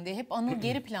çıkmasın diye hep Anıl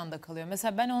geri planda kalıyor.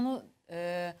 Mesela ben onu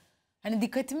hani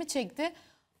dikkatimi çekti.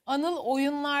 Anıl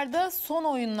oyunlarda, son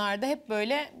oyunlarda hep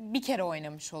böyle bir kere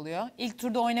oynamış oluyor. İlk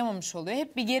turda oynamamış oluyor.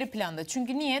 Hep bir geri planda.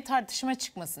 Çünkü niye? Tartışma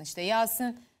çıkmasın. İşte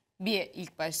Yasin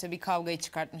ilk başta bir kavgayı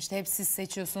çıkartmıştı. Hep siz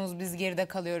seçiyorsunuz, biz geride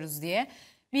kalıyoruz diye.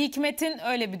 Bir Hikmet'in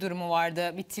öyle bir durumu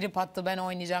vardı. Bir trip attı, ben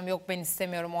oynayacağım, yok ben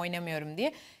istemiyorum, oynamıyorum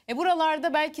diye.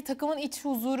 Buralarda belki takımın iç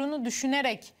huzurunu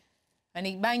düşünerek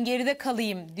hani ben geride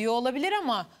kalayım diyor olabilir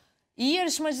ama iyi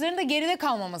yarışmacıların da geride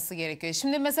kalmaması gerekiyor.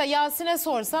 Şimdi mesela Yasin'e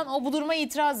sorsan o bu duruma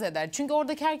itiraz eder. Çünkü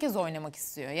oradaki herkes oynamak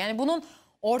istiyor. Yani bunun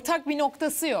ortak bir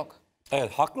noktası yok.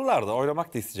 Evet, haklılar da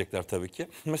oynamak da isteyecekler tabii ki.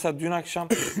 Mesela dün akşam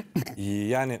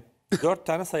yani 4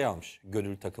 tane sayı almış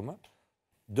gönüllü takımı.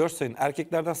 4 sayının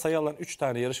erkeklerden sayı alan 3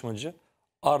 tane yarışmacı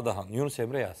Ardahan, Yunus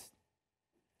Emre, Yasin.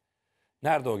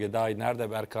 Nerede Ogeda,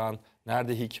 nerede Berkan,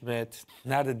 nerede Hikmet,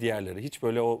 nerede diğerleri? Hiç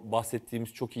böyle o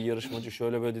bahsettiğimiz çok iyi yarışmacı,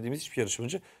 şöyle böyle dediğimiz hiçbir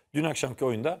yarışmacı dün akşamki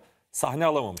oyunda sahne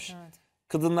alamamış. Evet.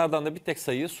 Kadınlardan da bir tek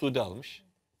sayıyı Sude almış.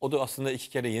 O da aslında 2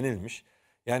 kere yenilmiş.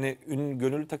 Yani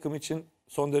gönüllü takım için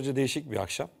son derece değişik bir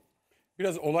akşam.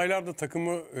 Biraz olaylarda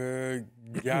takımı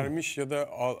germiş ya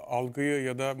da algıyı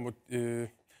ya da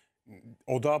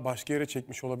odağı başka yere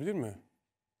çekmiş olabilir mi?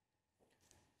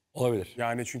 Olabilir.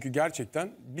 Yani çünkü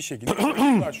gerçekten bir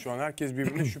şekilde şu an herkes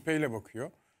birbirine şüpheyle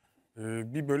bakıyor.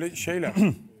 Bir böyle şeyler.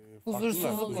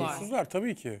 Huzursuzlar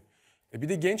tabii ki. Bir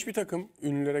de genç bir takım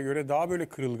ünlülere göre daha böyle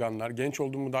kırılganlar. Genç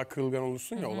oldun mu daha kırılgan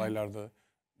olursun ya olaylarda.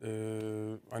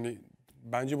 Hani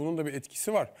bence bunun da bir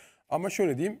etkisi var. Ama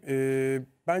şöyle diyeyim,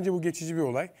 bence bu geçici bir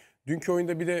olay. Dünkü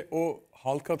oyunda bir de o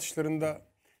halka atışlarında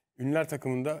ünlüler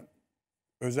takımında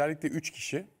özellikle 3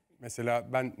 kişi.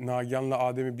 Mesela ben Nagihan'la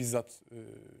Adem'i bizzat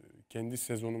kendi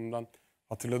sezonumdan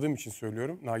hatırladığım için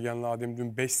söylüyorum. Nagihan'la Adem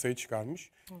dün 5 sayı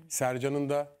çıkarmış. Sercan'ın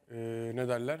da ne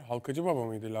derler? Halkacı baba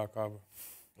mıydı lakabı?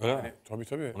 Öyle mi?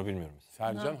 Tabii. Onu bilmiyorum.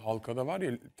 Sercan halkada var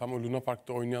ya tam o Luna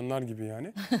Park'ta oynayanlar gibi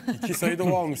yani. 2 sayıda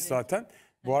o almış zaten.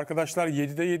 Bu arkadaşlar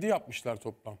 7'de 7 yapmışlar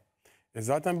toplam.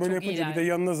 Zaten böyle çok yapınca bir de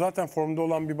yanına zaten formda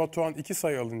olan bir Batuhan 2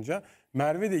 sayı alınca,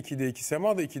 Merve de 2'de 2,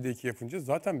 Sema da 2'de 2 yapınca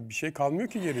zaten bir şey kalmıyor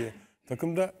ki geriye.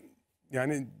 Takımda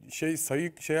yani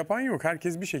sayı yapan yok.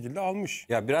 Herkes bir şekilde almış.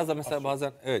 Ya biraz da mesela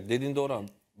bazen evet dediğin doğru ama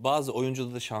bazı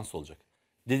oyuncuda da şans olacak.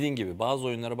 Dediğin gibi bazı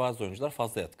oyuncular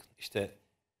fazla yatkın. İşte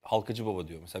halkacı baba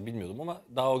diyor mesela bilmiyordum ama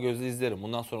daha o gözle izlerim.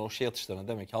 Bundan sonra o atışlarına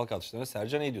demek ki halka atışlarına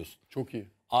Sercan iyi diyorsun. Çok iyi.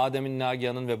 Adem'in,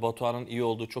 Nagihan'ın ve Batuhan'ın iyi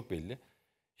olduğu çok belli.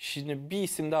 Şimdi bir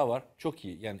isim daha var. Çok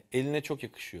iyi. Yani eline çok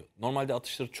yakışıyor. Normalde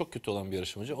atışları çok kötü olan bir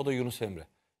yarışmacı. O da Yunus Emre.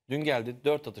 Dün geldi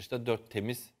 4 atışta 4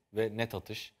 temiz ve net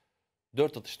atış.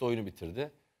 4 atışta oyunu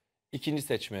bitirdi. İkinci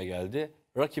seçmeye geldi.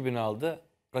 Rakibini aldı.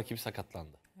 Rakibi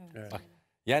sakatlandı. Evet. Bak,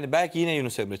 yani belki yine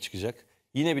Yunus Emre çıkacak.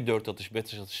 Yine bir 4 atış,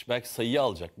 5 atış. Belki sayıyı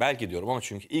alacak. Belki diyorum ama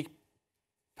çünkü ilk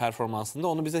performansında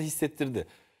onu bize hissettirdi.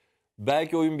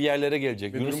 Belki oyun bir yerlere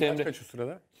gelecek. Ve Yunus durum Emre... kaç o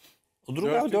sırada? O durum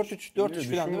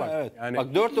 4-3 falan değil mi? Evet. Yani bak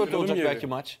 4-4 olacak kırılım yeri. belki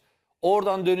maç.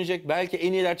 Oradan dönecek. Belki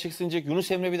en iyiler çıksın diyecek.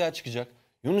 Yunus Emre bir daha çıkacak.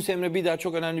 Yunus Emre bir daha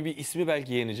çok önemli bir ismi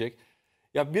belki yenecek.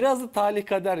 Ya biraz da talih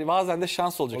kader. Bazen de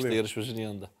şans olacak işte yarışmacının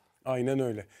yanında. Aynen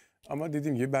öyle. Ama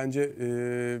dediğim gibi bence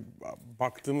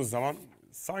baktığımız zaman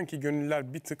sanki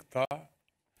gönüller bir tık daha...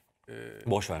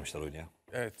 boş vermişler oyunu ya.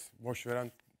 Evet. Boş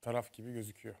veren taraf gibi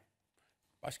gözüküyor.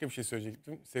 Başka bir şey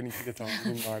söyleyecektim. Seninki de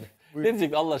tamamlayayım bari. Ne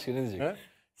diyecek Allah aşkına, ne diyecek? He?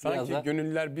 Sanki da...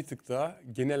 gönüller bir tık daha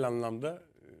genel anlamda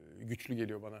güçlü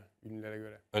geliyor bana ünlülere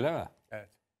göre. Öyle mi? Evet.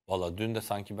 Valla dün de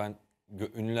sanki ben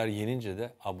ünlüler yenince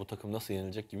de bu takım nasıl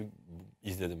yenilecek gibi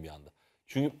izledim bir anda.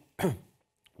 Çünkü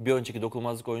bir önceki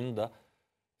dokunulmazlık oyunu da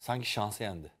sanki şansı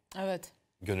yendi. Evet.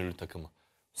 Gönüllü takımı.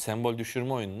 Sembol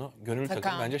düşürme oyununu gönüllü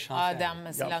takım bence şansı yendi. Adem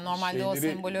mesela normalde o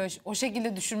sembolü o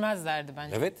şekilde düşürmezlerdi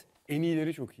bence. Evet. En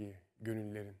iyileri çok iyi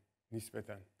gönüllülerin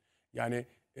nispeten. Yani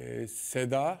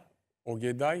Seda,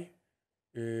 Ogeday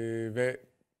ve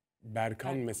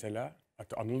Berkan mesela,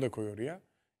 hatta Anıl da koy oraya.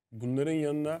 Bunların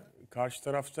yanına karşı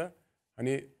tarafta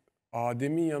hani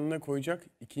Adem'in yanına koyacak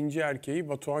ikinci erkeği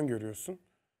Batuhan görüyorsun.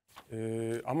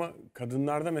 Ama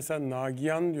kadınlarda mesela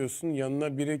Nagihan diyorsun,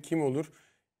 yanına biri kim olur?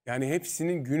 Yani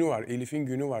hepsinin günü var. Elif'in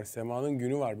günü var, Sema'nın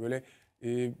günü var. Böyle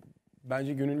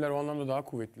bence gönüller o anlamda daha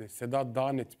kuvvetli. Seda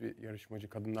daha net bir yarışmacı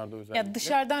kadınlarda özellikle. Ya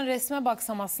dışarıdan resme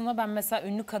baksam aslında ben mesela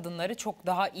ünlü kadınları çok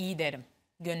daha iyi derim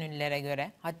gönüllere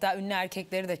göre. Hatta ünlü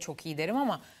erkekleri de çok iyi derim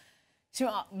ama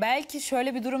şimdi belki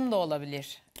şöyle bir durum da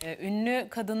olabilir. Ünlü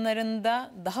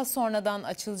kadınlarında daha sonradan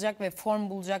açılacak ve form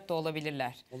bulacak da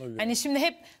olabilirler. Olabilir. Hani şimdi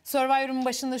hep Survivor'un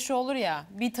başında şu olur ya,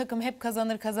 bir takım hep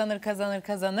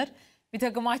kazanır. Bir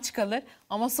takım aç kalır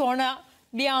ama sonra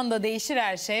bir anda değişir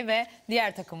her şey ve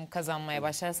diğer takım kazanmaya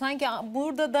başlar. Sanki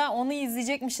burada da onu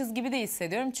izleyecekmişiz gibi de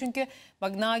hissediyorum. Çünkü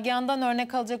bak Nagihan'dan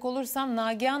örnek alacak olursam,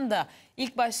 Nagihan da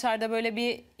ilk başlarda böyle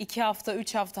bir 2 hafta,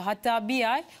 3 hafta hatta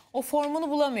bir ay o formunu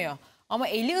bulamıyor. Ama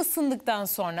eli ısındıktan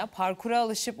sonra parkura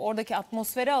alışıp oradaki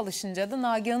atmosfere alışınca da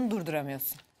Nagihan'ı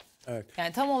durduramıyorsun. Evet.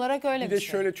 Yani tam olarak öyle Bir bir de şey.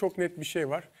 şöyle çok net bir şey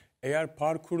var. Eğer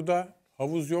parkurda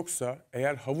havuz yoksa,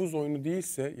 eğer havuz oyunu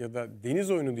değilse ya da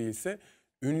deniz oyunu değilse,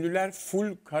 ünlüler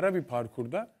full kara bir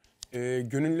parkurda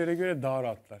gönüllere göre daha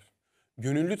rahatlar.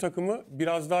 Gönüllü takımı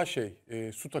biraz daha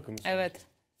su takımı. Evet.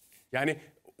 Yani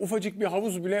ufacık bir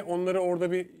havuz bile onlara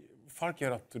orada bir fark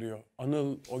yarattırıyor.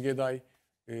 Anıl, Ogeday,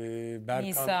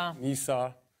 Berkan,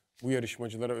 Nisa bu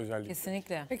yarışmacılara özellikle.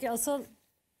 Kesinlikle. Peki asıl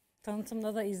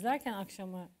tanıtımda da izlerken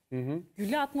akşamı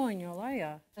gülle atma oynuyorlar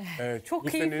ya. Evet, çok bu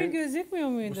keyifli senenin, gözükmüyor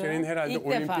muydu? Bu senenin herhalde İlk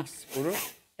olimpik defa. sporu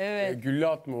Evet. gülle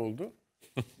atma oldu.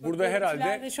 Burada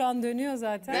herhalde de şu an dönüyor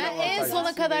zaten. Ben en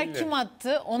sona kadar belli. kim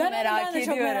attı onu Ben merak de ediyorum.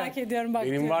 çok merak ediyorum. Bak,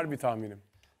 benim var bir tahminim.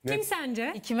 Kim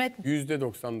sence? Hikmet.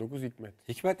 %99 Hikmet.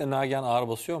 Hikmet'le Nagihan ağır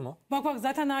basıyor mu? Bak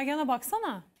zaten Nagihan'a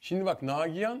baksana. Şimdi bak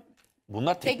Nagihan...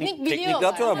 Bunlar Teknik teknikle biliyorlar.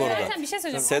 atıyorlar bu arada. Zaten bir şey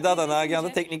söyleyeceğim. Seda da Nagihan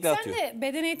da teknikle atıyor. Sen de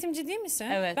beden eğitimci değil misin?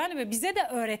 Evet. Ben de bize de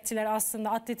öğrettiler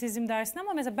aslında atletizm dersini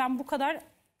ama mesela ben bu kadar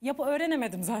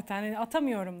öğrenemedim zaten. Yani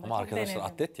atamıyorum da. Ama çok arkadaşlar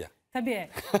denedim. atlet ya. Tabii.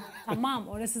 Tamam,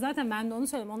 orası zaten ben de onu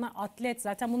söyledim. Onlar atlet,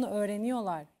 zaten bunu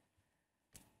öğreniyorlar.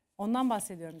 Ondan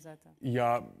bahsediyorum zaten.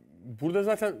 Ya burada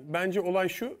zaten bence olay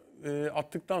şu,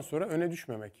 attıktan sonra öne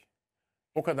düşmemek.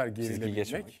 O kadar gerilebilmek.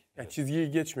 geçmemek. Yani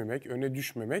çizgiyi geçmemek, öne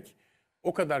düşmemek.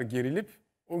 O kadar gerilip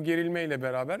o gerilmeyle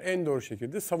beraber en doğru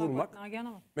şekilde savurmak. Bak,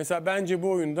 Nagihan'a bak. Mesela bence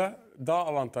bu oyunda daha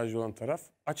avantajlı olan taraf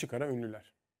açık ara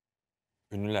ünlüler.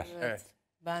 Ünlüler. Evet.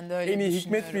 Ben de öyle En iyi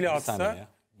düşünüyorum. Hikmet bile Bir saniye atsa ya.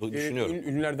 Bu düşünüyorum.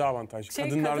 ünlüler daha avantajlı.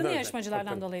 Kadın özellikle.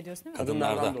 yarışmacılardan Tabii. dolayı diyorsun değil mi?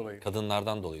 Kadınlardan dolayı.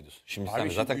 Kadınlardan dolayı diyorsun. Şimdi Abi sen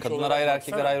şimdi zaten üç kadınlar olarak ayrı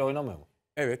baksana. erkekler ayrı oynamıyor mu?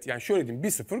 Evet, yani şöyle diyeyim,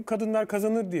 1-0 kadınlar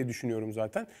kazanır diye düşünüyorum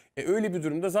zaten. Öyle bir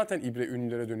durumda zaten ibre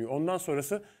ünlülere dönüyor. Ondan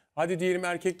sonrası hadi diyelim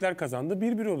erkekler kazandı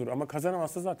 1-1 olur ama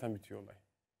kazanamazsa zaten bitiyor olay.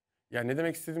 Yani ne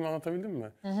demek istediğimi anlatabildim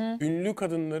mi? Ünlü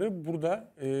kadınları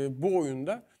burada bu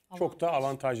oyunda çok daha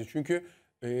avantajlı. Çünkü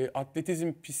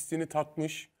atletizm pistini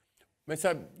tatmış.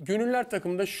 Mesela gönüller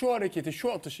takımında şu hareketi,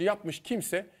 şu atışı yapmış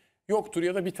kimse yoktur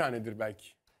ya da bir tanedir belki.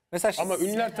 Mesela Ama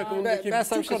ünlüler takımındaki ben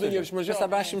sana bütün bir şey kadın söyleyeceğim. yarışmacı...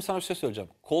 Mesela ben şimdi sana bir şey söyleyeceğim.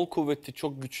 Kol kuvveti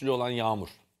çok güçlü olan Yağmur.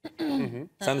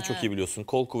 Sen de çok iyi biliyorsun.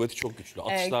 Kol kuvveti çok güçlü.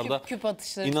 Atışlarda küp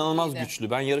atışları inanılmaz çok iyiydi.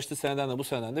 güçlü. Ben yarıştığı seneden de bu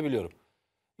seneden de biliyorum.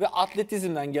 ve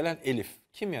atletizmden gelen Elif.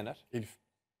 Kim yener? Elif.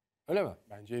 Öyle mi?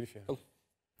 Bence Elif yener.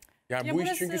 Yani Ya bu iş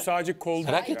burası- çünkü sadece kol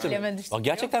Merak değil ettim. yani. Bak,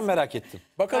 gerçekten merak ettim.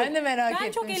 Bakalım. Ben de merak Ben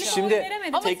ettim. çok Elif'e Şimdi oy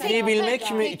veremedim. tekniği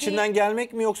bilmek mi, içinden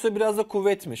gelmek mi yoksa biraz da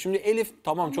kuvvet mi? Şimdi Elif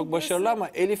tamam çok başarılı ama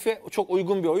Elif'e çok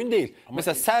uygun bir oyun değil.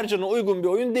 Mesela Sercan'a uygun bir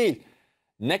oyun değil.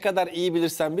 Ne kadar iyi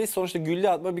bilirsen bil, sonuçta gülle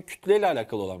atma bir kütleyle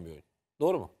alakalı olan bir oyun.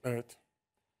 Doğru mu? Evet.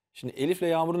 Şimdi Elif'le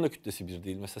Yağmur'un da kütlesi bir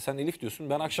değil. Mesela sen Elif diyorsun,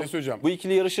 ben akşam söyleyeceğim. bu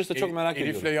ikili yarışırsa çok merak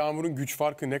Elif'le ediyorum. Yağmur'un güç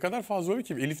farkı ne kadar fazla olur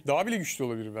ki? Elif daha bile güçlü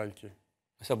olabilir belki.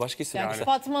 Mesela başka isim. Yani Yani.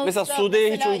 Fatma'da Mesela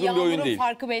Sude'ye hiç uygun bir oyun Yağmur'un değil.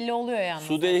 farkı belli oluyor yani.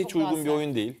 Sude'ye hiç Çok uygun daha bir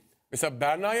oyun değil. Mesela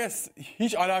Berna'ya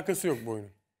hiç alakası yok bu oyunun.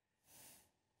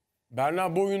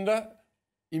 Berna bu oyunda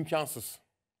imkansız.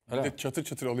 Bir Öyle de mi? çatır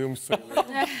çatır alıyormuş sayılır.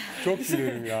 Çok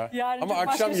gülerim ya. Yarın Ama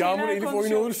başka akşam şeyler Yağmur Elif oyunu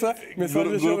konuşalım. olursa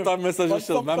mesajlaşalım. Gruptan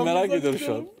mesajlaşalım. Ben WhatsApp'tan merak ediyorum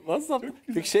şu an. mesajlaşalım.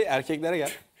 WhatsApp. Peki erkeklere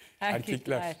gel.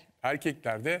 Erkekler.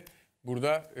 Erkekler de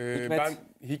burada Hikmet. ben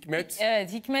Hikmet,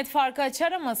 Evet, Hikmet farkı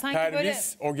açar ama sanki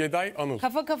Perviz, Ogeday, Anıl. böyle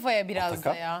kafa kafaya biraz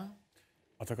Atakan. da ya.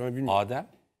 Atakan'ı bilmiyorum. Adem.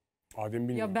 Adem'i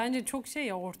bilmiyorum. Ya bence çok şey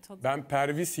ya ortada. Ben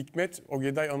Perviz, Hikmet,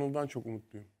 Ogeday, Anıl'dan çok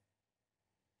umutluyum.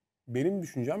 Benim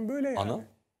düşüncem böyle yani. Anıl?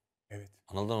 Evet.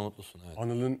 Anıl'dan umutlusun, evet.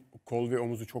 Anıl'ın kol ve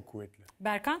omuzu çok kuvvetli.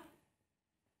 Berkan?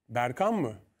 Berkan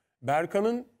mı?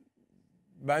 Berkan'ın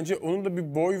bence onun da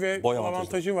bir boy ve Boy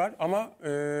avantajı var ama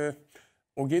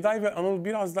Ogeday ve Anıl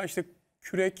biraz daha işte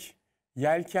kürek,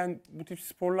 yelken bu tip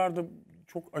sporlarda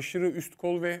çok aşırı üst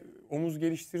kol ve omuz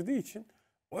geliştirdiği için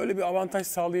öyle bir avantaj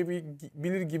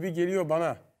sağlayabilir gibi geliyor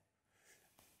bana.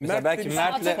 Mesela belki bir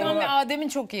Mert'le- Atakan ve Adem'in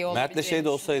çok iyi olabileceğini Mert'le şey de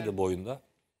olsaydı düşünüyorum. bu oyunda,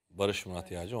 Barış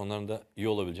Murat Yağcı, onların da iyi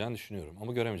olabileceğini düşünüyorum.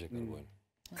 Ama göremeyecekler bu oyunu.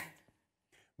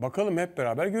 Bakalım hep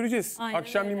beraber göreceğiz. Aynen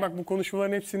Akşamleyin öyle. bak bu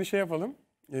konuşmaların hepsini şey yapalım.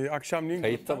 Akşamleyin.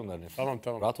 Kayıtta gruptan- bunların hepsi. Tamam.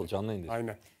 Rahat ol, canlı indir.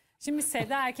 Aynen. Şimdi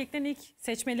Seda erkeklerin ilk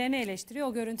seçmelerini eleştiriyor.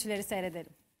 O görüntüleri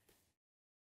seyredelim.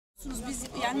 Biz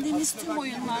yendiğimiz tüm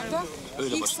oyunlarda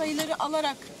ilk sayıları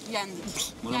alarak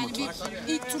yendik. Yani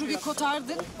ilk turu bir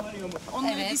kotardık.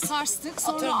 Onları bir sarstık.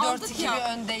 Sonra Atıyorum aldık 4-2 ya.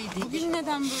 bir öndeydik. Bugün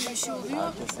neden böyle bir şey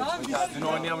oluyor? Dün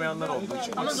oynayamayanlar olduğu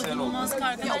için. Ama dokunulmazlık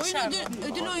arkadaşlar.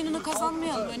 Ödül oyununu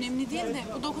kazanmayalım önemli değil de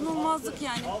bu dokunulmazlık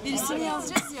yani. Birisini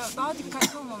yazacağız ya daha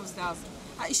dikkatli olmamız lazım.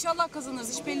 Ha, İnşallah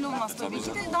kazanırız hiç belli olmaz tabii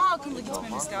ki de daha akıllı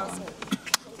gitmemiz lazım.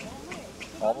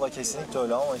 Abla kesinlikle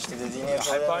öyle ama işte dediğini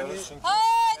yapamıyoruz çünkü.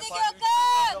 Hadi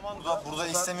Gökhan! Burada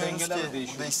istemiyoruz ki,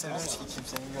 burada istemiyoruz ki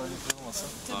kimsenin gönlü kırılmasın.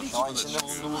 Şu an içinde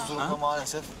bulunduğumuz durumda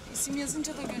maalesef. İsim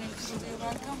yazınca da gönül kırılıyor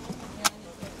Berkan.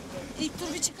 Yani ilk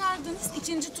tur bir çıkardınız,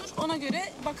 ikinci tur ona göre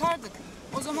bakardık.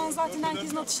 O zaman zaten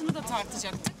herkesin atışını da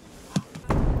tartacaktık.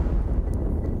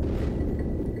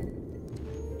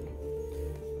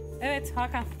 Evet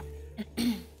Hakan.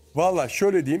 Valla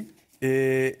şöyle diyeyim.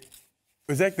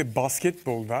 Özellikle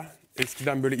basketbolda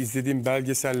eskiden böyle izlediğim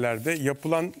belgesellerde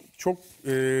yapılan çok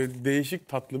değişik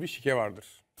tatlı bir şike vardır.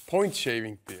 Point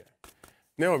shaving diye.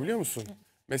 Ne o biliyor musun?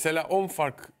 Mesela 10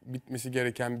 fark bitmesi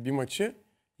gereken bir maçı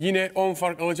yine 10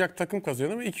 fark alacak takım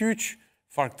kazanıyor ama 2-3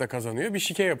 farkta kazanıyor. Bir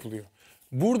şike yapılıyor.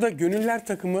 Burada gönüller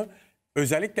takımı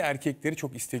özellikle erkekleri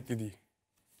çok istekli değil.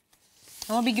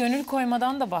 Ama bir gönül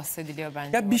koymadan da bahsediliyor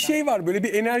bence. Ya bir şey var, böyle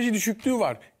bir enerji düşüklüğü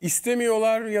var.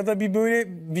 İstemiyorlar ya da bir böyle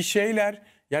bir şeyler.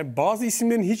 Yani bazı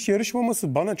isimlerin hiç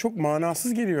yarışmaması bana çok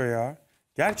manasız geliyor ya.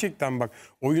 Gerçekten bak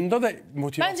oyunda da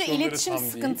motivasyonları Bence iletişim tam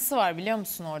değil. sıkıntısı var biliyor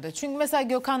musun orada? Çünkü mesela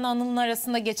Gökhan'la Anıl'ın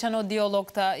arasında geçen o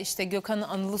diyalogda işte Gökhan'ın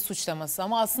Anıl'ı suçlaması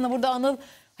ama aslında burada Anıl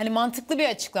hani mantıklı bir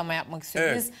açıklama yapmak istiyor.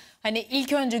 Evet. Biz hani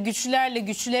ilk önce güçlülerle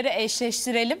güçlüleri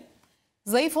eşleştirelim.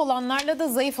 Zayıf olanlarla da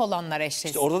zayıf olanlar eşleşsin.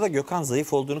 İşte orada da Gökhan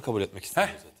zayıf olduğunu kabul etmek istiyor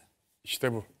zaten.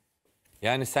 İşte bu.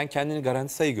 Yani sen kendini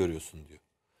garanti sayı görüyorsun diyor.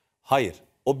 Hayır.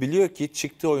 O biliyor ki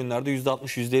çıktığı oyunlarda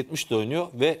 %60, %70 de oynuyor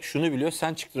ve şunu biliyor,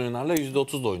 sen çıktığın oyunlarla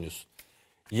 %30 da oynuyorsun.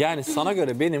 Yani sana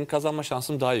göre benim kazanma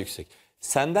şansım daha yüksek.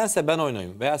 Sendense ben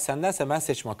oynayayım veya sendense ben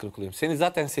seçme hakkını kullanayım. Seni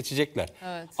zaten seçecekler.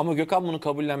 Evet. Ama Gökhan bunu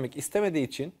kabullenmek istemediği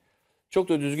için çok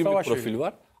da düzgün Savaş bir profil veriyor.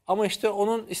 var. Ama işte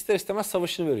onun ister istemez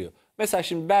savaşını veriyor. Mesela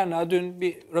şimdi Berna dün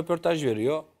bir röportaj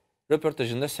veriyor.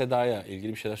 Röportajında Seda'ya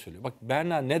ilgili bir şeyler söylüyor. Bak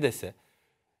Berna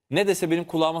ne dese benim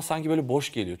kulağıma sanki böyle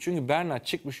boş geliyor. Çünkü Berna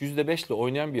çıkmış %5 ile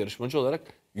oynayan bir yarışmacı olarak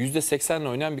 %80 ile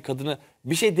oynayan bir kadını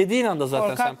bir şey dediğin anda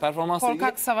zaten sen performansla ilgili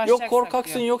korkak yok savaşacaksak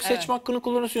korkaksın diyor. yok seçme hakkını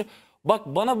kullanıyorsun. Bak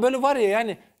bana böyle var ya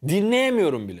yani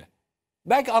dinleyemiyorum bile.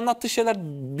 Belki anlattığı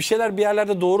şeyler bir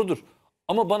yerlerde doğrudur.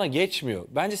 Ama bana geçmiyor.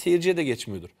 Bence seyirciye de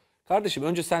geçmiyordur. Kardeşim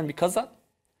önce sen bir kazan.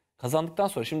 Kazandıktan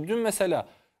sonra. Şimdi dün mesela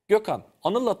Gökhan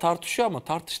Anıl'la tartışıyor ama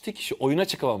tartıştığı kişi oyuna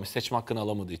çıkamamış seçme hakkını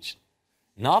alamadığı için.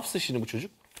 Ne yapsın şimdi bu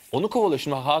çocuk? Onu kovalıyor.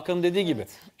 Şimdi Hakan'ın dediği gibi.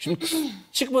 Şimdi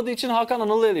çıkmadığı için Hakan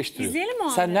Anıl'ı eleştiriyor. İzleyelim mi o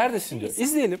Sen anı? neredesin diyor.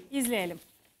 İzleyelim. İzleyelim.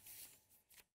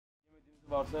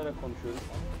 Varsayarak konuşuyoruz.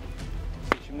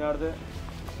 Seçimlerde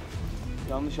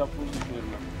yanlış yaptığımızı düşünüyorum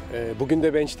ben. Bugün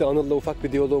de bench'te Anıl'la ufak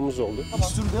bir diyalogumuz oldu.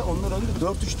 Fikstürde onlar önde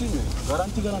 4-3 değil mi?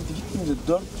 Garanti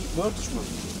gittiğimizde 4-3 mü?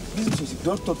 Biz mi seçtik?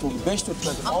 4-4 oldu, 5-4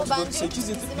 verdim, 6-4, 8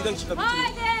 7 bir dakika bitirdim.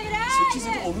 8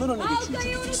 7 onlar öne geçiyor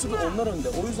çünkü fikstürde onlar önde.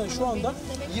 O yüzden şu anda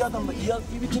iyi adamla iyi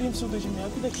bir bitireyim Sude'cim ya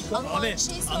bir dakika. Abi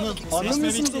Anıl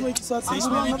anlamıyorsunuz ama 2 saat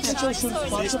seçme anlatmaya çalışıyoruz.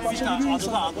 Parça parça geliyor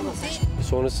insan.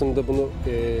 Sonrasında bunu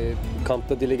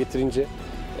kampta dile getirince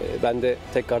ben de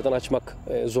tekrardan açmak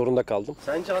zorunda kaldım.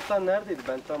 Sence hata neredeydi?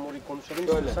 Ben tam orayı konuşalım.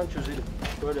 Sen çözelim.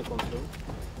 Böyle konuşalım.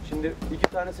 Şimdi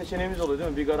iki tane seçeneğimiz oluyor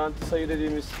değil mi? Bir garanti sayı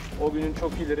dediğimiz o günün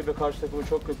çok iyileri ve karşı takımın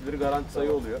çok kötüleri garanti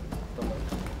sayı oluyor. Tamam.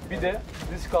 Bir de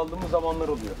risk aldığımız zamanlar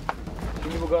oluyor.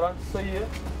 Şimdi bu garanti sayıyı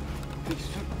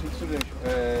fikstür demişim.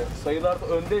 Sayılarda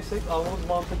öndeysek almamız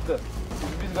mantıklı.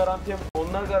 Biz garanti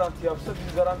onlar garanti yapsa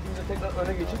biz garantimize tekrar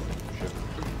öne geçip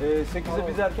 8'e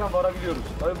biz erken varabiliyoruz.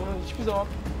 Tabii bunun hiçbir zaman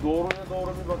doğru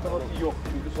bir matematiği yok.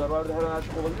 Çünkü Survivor'da her an her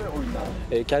şey olabilir o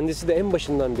yüzden. Kendisi de en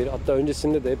başından beri, hatta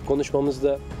öncesinde de hep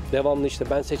konuşmamızda devamlı işte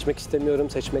ben seçmek istemiyorum,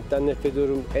 seçmekten nefret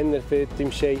ediyorum, en nefret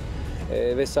ettiğim şey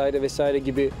vesaire vesaire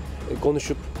gibi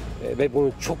konuşup ve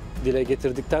bunu çok dile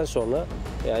getirdikten sonra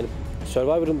yani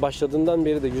Survivor'ın başladığından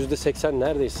beri de %80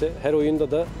 neredeyse her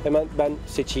oyunda da hemen ben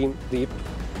seçeyim deyip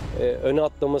öne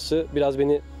atlaması biraz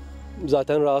beni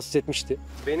zaten rahatsız etmişti.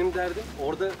 Benim derdim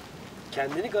orada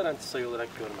kendini garanti sayı olarak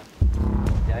görmek.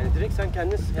 Yani direkt sen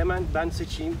kendini hemen ben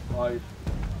seçeyim. Hayır.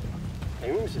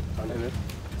 Emin misin? Evet.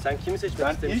 Sen kimi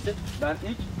seçmek istemiştin? Ben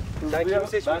ilk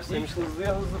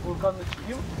hızlıya hızlı Furkan'la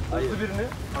çıkayım. Hızlı birini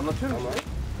anlatıyorum işte.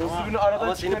 Hızlı birini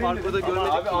aradan çıkarayım dedim.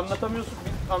 Abi anlatamıyorsun.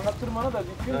 Anlattır bana da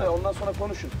bir gün de ondan sonra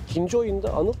konuşun. İkinci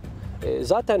oyunda Anıl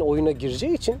zaten oyuna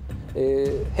gireceği için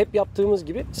hep yaptığımız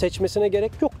gibi seçmesine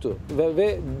gerek yoktu.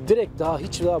 Ve direkt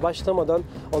hiç daha başlamadan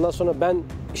ondan sonra ben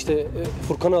işte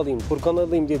Furkan'ı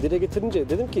alayım diye dile getirince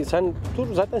dedim ki sen dur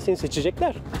zaten seni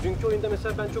seçecekler. Dünkü oyunda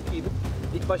mesela ben çok iyiydim.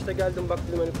 İlk başta geldim bak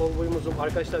dedim hani kovboyumuzum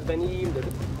arkadaşlar ben iyiyim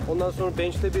dedim. Ondan sonra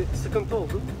bench'te bir sıkıntı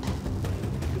oldu.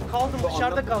 Kaldım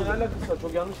dışarıda kaldım.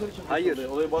 Çok yanlış yere çıktı. Hayır.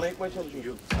 Olayı bana yıkmaya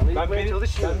çalışıyorsun. Sana yıkmaya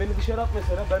çalışmıyorum. Sen beni dışarı at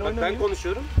mesela ben oynayayım. Ben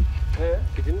konuşuyorum.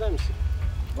 Bir dinler misin?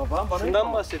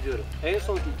 Şundan bahsediyorum. En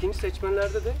son ikinci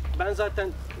seçmenlerde de ben zaten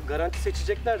garanti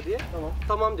seçecekler diye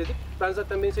tamam dedik. Ben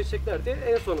zaten beni seçecekler diye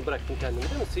en sonu bıraktım kendimi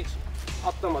değil mi? Hiç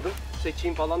atlamadım,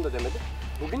 seçeyim falan da demedim.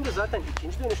 Bugün de zaten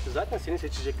ikinci dönüşte zaten seni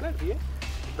seçecekler diye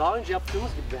daha önce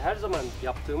yaptığımız gibi ve her zaman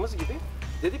yaptığımız gibi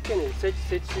dedik ki hani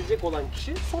seçilecek olan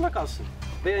kişi sona kalsın.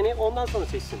 Ve hani ondan sonra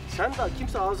seçsin. Sen daha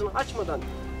kimse ağzını açmadan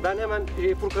ben hemen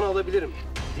Furkan'ı alabilirim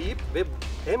deyip ve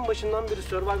en başından beri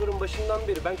Survivor'ın başından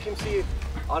beri ben kimseyi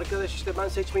arkadaş işte ben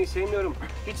seçmeyi sevmiyorum,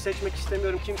 hiç seçmek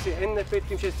istemiyorum kimseyi, en nefret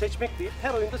ettiğim şey seçmek deyip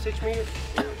her oyunda seçmeyi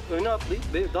öne atlayıp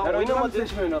ve daha oynamadı.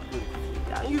 Seçmeyi öne atlıyorum.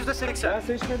 Yani %80. Ben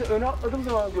seçmede öne atladığım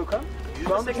zaman Gökhan,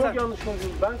 şu anda çok yanlış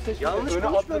konuşuyoruz. Ben seçmede öne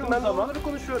atladığım zaman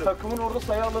takımın orada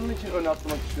sayı alanı için öne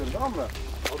atlamak istiyorum tamam mı?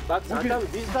 Bak zaten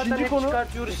biz zaten hep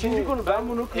çıkartıyoruz. İkinci konu ben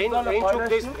bunu kızlarla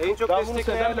paylaştım. Ben bunu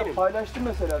Seda'yla paylaştım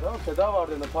mesela tamam mı? Seda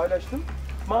vardı yanında paylaştım.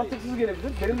 Mantıksız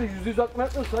gelebilir. Benim de %100 aklıma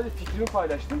yatmıyor. Sadece fikrimi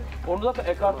paylaştım. Onu zaten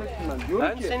ekart ettim ben.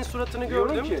 Diyorum ki, senin suratını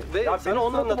gördüm ki, ve ya sana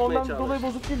onu anlatmaya ondan dolayı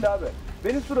bozuk değildi abi.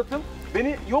 Benim suratım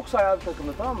beni yok sayan bir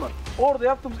takımda tamam mı? Orada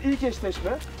yaptığımız ilk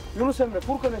eşleşme Yunus Emre,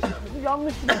 Furkan eşleşmesi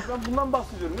yanlıştı. Ben bundan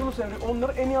bahsediyorum. Yunus Emre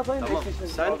onları en iyi atan eşleşmesi.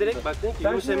 Sen direkt bak dedin ki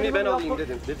Yunus Emre'yi ben alayım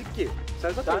dedin. Dedik ki sen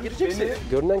zaten gireceksin.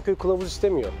 Görünen köy kılavuz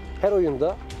istemiyor. Her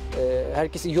oyunda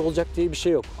herkes iyi olacak diye bir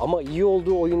şey yok. Ama iyi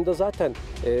olduğu oyunda zaten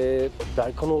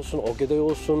Berkan olsun, Ogeday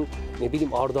olsun, ne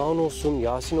bileyim Ardahan olsun,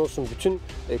 Yasin olsun bütün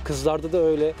kızlarda da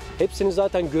öyle. Hepsini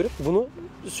zaten görüp bunu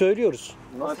söylüyoruz.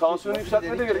 Yani tansiyonu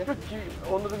yükseltmeye de gerek yok ki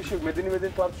onda da bir şey yok.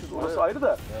 Medeni tartışıyoruz orası ayrı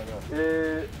da.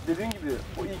 Dediğin gibi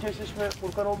o ilk eşleşme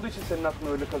Furkan olduğu için senin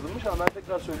aklına öyle kazınmış ama ben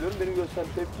tekrar söylüyorum benim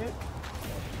gösterdiğim tepki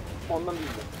ondan değil.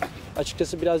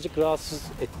 Açıkçası birazcık rahatsız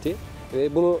etti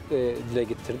ve bunu dile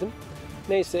getirdim.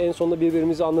 Neyse en sonunda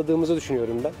birbirimizi anladığımızı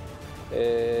düşünüyorum ben.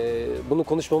 Bunu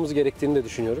konuşmamız gerektiğini de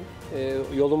düşünüyorum.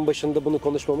 Yolun başında bunu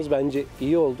konuşmamız bence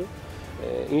iyi oldu.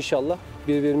 İnşallah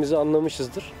birbirimizi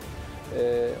anlamışızdır.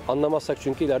 Anlamazsak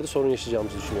çünkü ileride sorun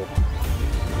yaşayacağımızı düşünüyorum.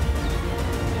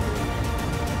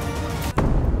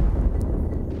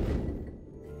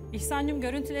 İhsan'cığım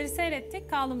görüntüleri seyrettik.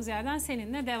 Kaldığımız yerden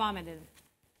seninle devam edelim.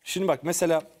 Şimdi bak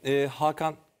mesela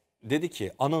Hakan dedi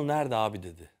ki Anıl nerede abi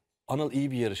dedi. Anıl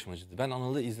iyi bir yarışmacıydı. Ben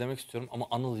Anıl'ı izlemek istiyorum ama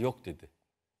Anıl yok dedi.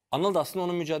 Anıl da aslında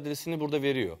onun mücadelesini burada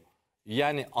veriyor.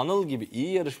 Yani Anıl gibi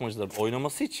iyi yarışmacıların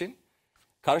oynaması için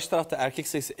karşı tarafta erkek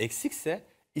sayısı eksikse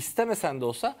istemesen de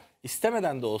olsa,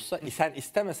 istemeden de olsa, sen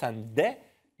istemesen de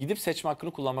gidip seçme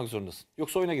hakkını kullanmak zorundasın.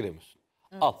 Yoksa oyuna giremiyorsun.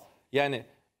 Evet. Al. Yani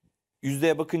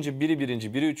yüzdeye bakınca biri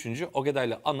birinci, biri üçüncü.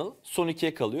 Ogeday'la Anıl son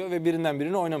ikiye kalıyor ve birinden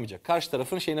birini oynamayacak. Karşı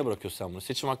tarafın şeyine bırakıyorsun sen bunu.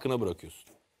 Seçim hakkına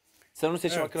bırakıyorsun. Sen onu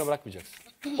seçim hakkına bırakmayacaksın.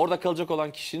 Orada kalacak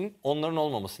olan kişinin onların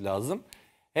olmaması lazım.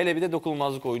 Hele bir de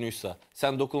dokunulmazlık oyunuysa.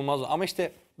 Sen dokunulmaz ama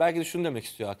işte belki de şunu demek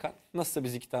istiyor Hakan. Nasılsa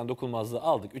biz 2 tane dokunulmazlığı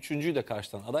aldık. Üçüncüyü de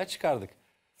karşıdan aday çıkardık.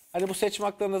 Hani bu seçim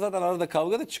haklarında zaten arada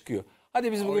kavga da çıkıyor.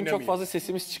 Hadi biz bugün çok fazla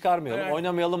sesimiz çıkarmayalım. Evet.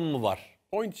 Oynamayalım mı var?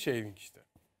 Point shaving işte.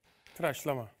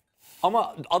 Tıraşlama.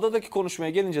 Ama adadaki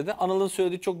konuşmaya gelince de Anıl'ın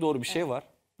söylediği çok doğru bir şey var.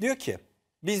 Diyor ki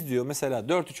biz diyor mesela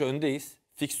 4-3 öndeyiz.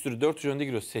 Fikstürü 4-3 önde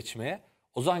giriyoruz seçmeye.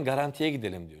 O zaman garantiye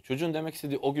gidelim diyor. Çocuğun demek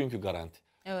istediği o günkü garanti.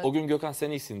 Evet. O gün Gökhan sen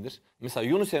iyisindir. Mesela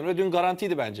Yunus Emre dün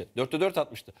garantiydi bence. 4'te 4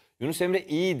 atmıştı. Yunus Emre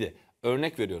iyiydi.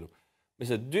 Örnek veriyorum.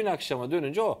 Mesela dün akşama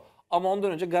dönünce o. Ama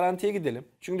ondan önce garantiye gidelim.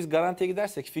 Çünkü biz garantiye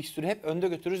gidersek fikstürü hep önde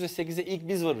götürürüz ve 8'e ilk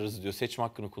biz varırız diyor seçim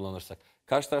hakkını kullanırsak.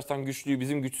 Karşı taraftan güçlüyü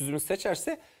bizim güçsüzümüz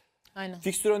seçerse Aynen.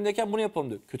 fikstür öndeyken bunu yapalım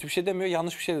diyor. Kötü bir şey demiyor,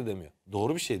 yanlış bir şey de demiyor.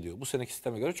 Doğru bir şey diyor. Bu seneki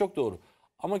sisteme göre çok doğru.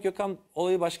 Ama Gökhan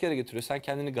olayı başka yere getiriyor. Sen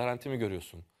kendini garanti mi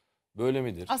görüyorsun? Böyle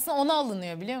midir? Aslında ona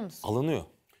alınıyor biliyor musun? Alınıyor.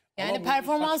 Yani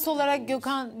performans olarak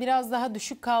Gökhan biraz daha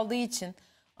düşük kaldığı için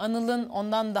Anıl'ın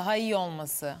ondan daha iyi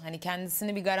olması, hani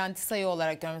kendisini bir garanti sayı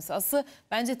olarak görmesi. Asıl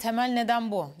bence temel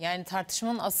neden bu. Yani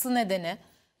tartışmanın asıl nedeni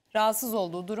rahatsız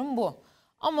olduğu durum bu.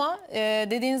 Ama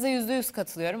dediğinize %100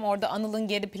 katılıyorum. Orada Anıl'ın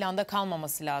geri planda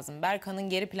kalmaması lazım. Berkan'ın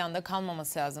geri planda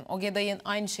kalmaması lazım. Ogeday'ın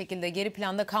aynı şekilde geri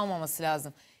planda kalmaması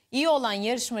lazım. İyi olan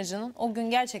yarışmacının o gün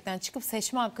gerçekten çıkıp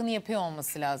seçme hakkını yapıyor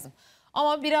olması lazım.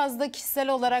 Ama biraz da kişisel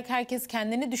olarak herkes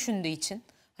kendini düşündüğü için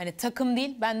hani takım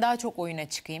değil ben daha çok oyuna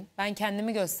çıkayım. Ben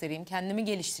kendimi göstereyim, kendimi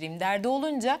geliştireyim derdi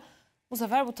olunca bu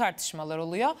sefer bu tartışmalar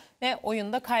oluyor ve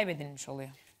oyunda kaybedilmiş oluyor.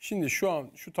 Şimdi şu an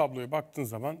şu tabloya baktığın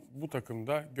zaman bu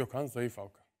takımda Gökhan zayıf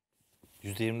halka.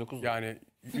 %29. Yani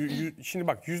şimdi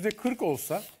bak %40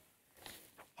 olsa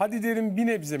hadi derim bir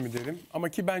nebze mi derim. Ama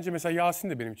ki bence mesela Yasin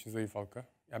de benim için zayıf halka.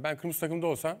 Yani ben kırmızı takımda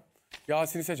olsam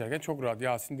Yasin'i seçerken çok rahat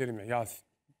Yasin derim ya Yasin.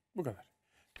 Bu kadar.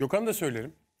 Gökhan'ı da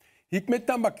söylerim.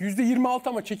 Hikmet'ten bak %26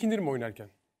 ama çekinirim oynarken.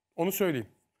 Onu söyleyeyim.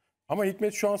 Ama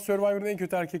Hikmet şu an Survivor'ın en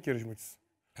kötü erkek yarışmacısı.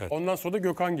 Evet. Ondan sonra da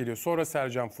Gökhan geliyor. Sonra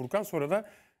Sercan, Furkan, sonra da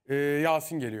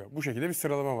Yasin geliyor. Bu şekilde bir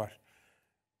sıralama var.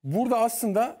 Burada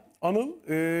aslında Anıl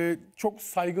çok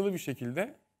saygılı bir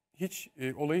şekilde hiç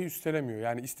olayı üstelemiyor.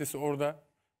 Yani istese orada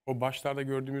o başlarda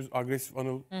gördüğümüz agresif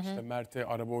Anıl, işte Mert'e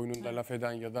araba oyununda laf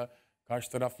eden ya da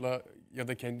karşı tarafla ya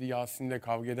da kendi Yasin'le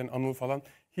kavga eden Anıl falan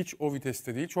hiç o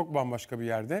viteste değil. Çok bambaşka bir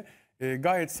yerde.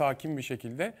 Gayet sakin bir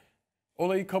şekilde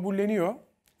olayı kabulleniyor.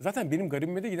 Zaten benim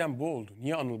garibime de giden bu oldu.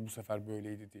 Niye Anıl bu sefer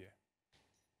böyleydi diye.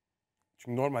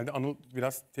 Çünkü normalde Anıl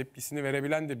biraz tepkisini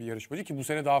verebilen de bir yarışmacı ki bu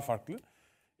sene daha farklı.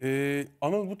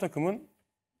 Anıl bu takımın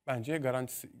bence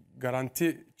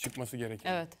garanti çıkması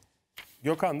gerekiyor. Evet.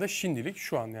 Gökhan da şimdilik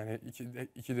şu an yani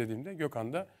iki dediğimde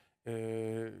Gökhan da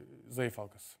zayıf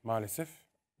halkası maalesef.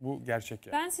 Bu gerçek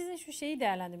yani. Ben sizin şu şeyi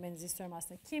değerlendirmenizi istiyorum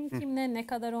aslında. Kim kimle ne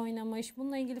kadar oynamış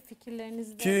bununla ilgili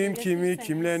fikirlerinizi de Kim kimi belirtirseniz.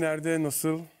 kimle nerede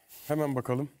nasıl hemen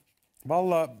bakalım.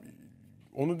 Vallahi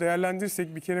onu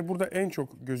değerlendirirsek bir kere burada en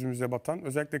çok gözümüze batan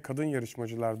özellikle kadın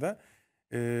yarışmacılarda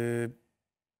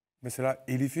mesela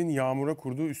Elif'in Yağmur'a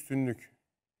kurduğu üstünlük.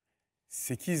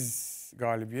 8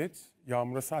 galibiyet.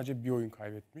 Yağmur'a sadece bir oyun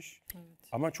kaybetmiş. Evet.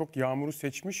 Ama çok Yağmur'u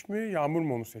seçmiş mi? Yağmur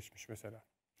mu onu seçmiş mesela?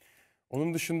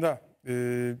 Onun dışında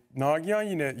Nagihan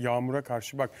yine Yağmur'a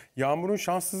karşı. Bak Yağmur'un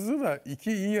şanssızlığı da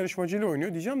 2 iyi yarışmacıyla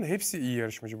oynuyor diyeceğim de hepsi iyi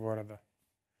yarışmacı bu arada.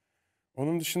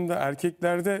 Onun dışında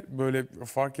erkeklerde böyle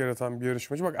fark yaratan bir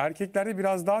yarışmacı. Bak erkeklerde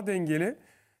biraz daha dengeli.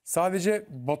 Sadece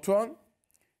Batuhan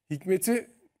Hikmet'i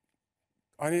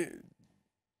hani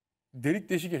delik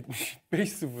deşik etmiş.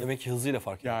 5-0. Demek ki hızıyla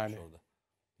fark yani, etmiş orada.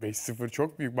 5-0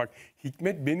 çok büyük. Bak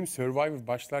Hikmet benim Survivor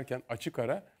başlarken açık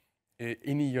ara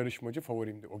en iyi yarışmacı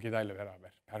favorimdi. Ogeday'la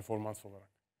beraber performans olarak.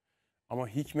 Ama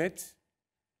Hikmet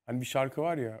hani bir şarkı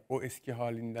var ya o eski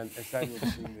halinden eser yok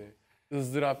şimdi.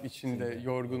 ızdırap içinde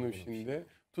yorgunum şimdi.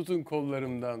 Tutun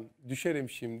kollarımdan düşerim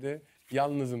şimdi.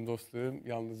 Yalnızım dostlarım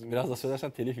yalnızım. Biraz da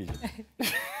söylersen telif yiyeceğim.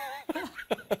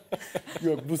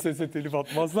 Yok bu sese telif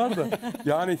atmazlar da.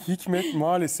 Yani Hikmet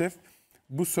maalesef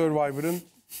bu Survivor'ın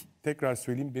tekrar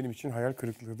söyleyeyim benim için hayal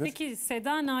kırıklığıdır. Peki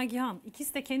Seda, Nagihan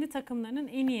ikisi de kendi takımlarının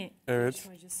en iyi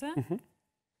yarışmacısı.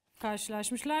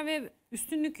 Karşılaşmışlar ve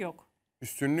üstünlük yok.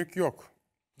 Üstünlük yok.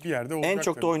 Bir yerde olacak. En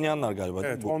çok da oynayanlar galiba.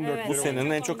 Evet, bu senenin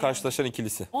en çok karşılaşan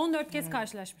ikilisi. 14 kez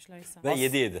karşılaşmışlar İhsan. Ve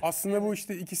 7-7. Aslında bu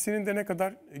işte ikisinin de ne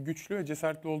kadar güçlü ve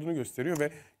cesaretli olduğunu gösteriyor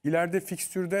ve ileride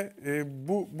fikstürde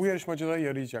bu yarışmacılara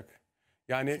yarayacak.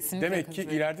 Yani Kesinlikle demek ki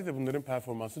ileride de bunların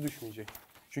performansı düşmeyecek.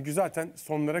 Çünkü zaten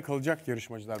sonlara kalacak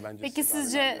yarışmacılar bence. Peki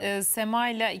sizce Sema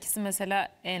ile ikisi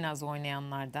mesela en az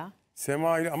oynayanlarda?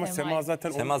 Sema ile ama Sema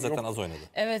zaten az oynadı.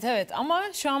 Evet ama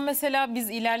şu an mesela biz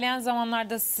ilerleyen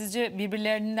zamanlarda sizce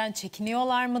birbirlerinden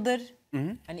çekiniyorlar mıdır?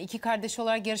 Hani iki kardeş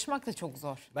olarak yarışmak da çok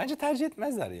zor. Bence tercih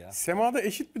etmezler ya. Sema'da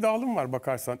eşit bir dağılım var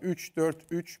bakarsan.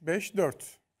 3-4-3-5-4.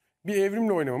 Bir Evrim'le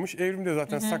oynamamış. Evrim de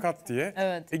zaten sakat diye.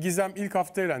 Evet. Gizem ilk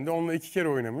hafta elendi. Onunla 2 kere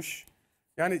oynamış.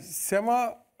 Yani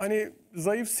Sema hani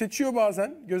zayıf seçiyor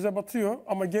bazen. Göze batıyor.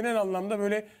 Ama genel anlamda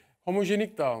böyle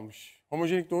homojenik dağılmış.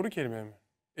 Homojenik doğru kelime mi?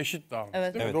 Eşit dağılmış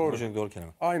değil mi? Evet, Doğru. homojenik doğru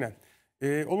kelime. Aynen.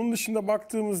 Onun dışında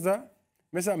baktığımızda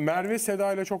mesela Merve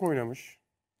Seda ile çok oynamış.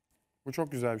 Bu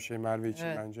çok güzel bir şey Merve için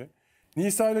bence.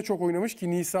 Nisa ile çok oynamış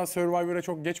ki Nisa Survivor'a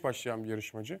çok geç başlayan bir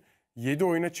yarışmacı. 7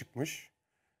 oyuna çıkmış.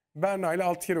 Berna ile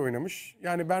 6 kere oynamış.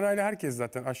 Yani Berna ile herkes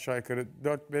zaten aşağı yukarı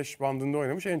 4-5 bandında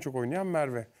oynamış. En çok oynayan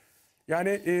Merve. Yani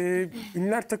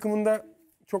ünlüler takımında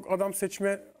çok adam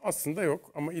seçme aslında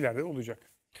yok ama ileride olacak.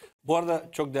 Bu arada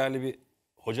çok değerli bir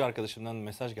hoca arkadaşımdan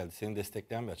mesaj geldi. Seni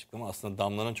destekleyen bir açıklama. Aslında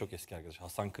Damla'nın çok eski arkadaşı.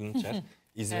 Hasan Kılınçer.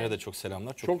 İzmir'e de çok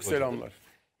selamlar. Çok selamlar.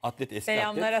 Atlet, eski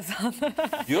Selamlar atlet. Hasan.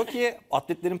 Diyor ki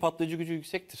atletlerin patlayıcı gücü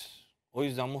yüksektir. O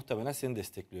yüzden muhtemelen seni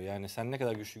destekliyor. Yani sen ne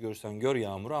kadar güçlü görürsen gör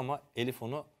Yağmur'u ama Elif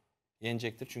onu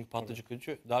yenecektir. Çünkü patlayıcı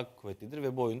gücü daha kuvvetlidir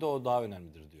ve bu oyunda o daha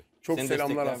önemlidir diyor. Çok Seni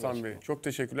selamlar destekleyen Hasan bir Bey. Çok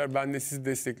teşekkürler. Ben de sizi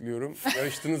destekliyorum.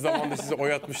 Yarıştığınız zaman da size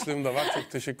oy atmışlığım da var.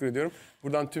 Çok teşekkür ediyorum.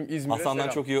 Buradan tüm İzmir'e Hasan'dan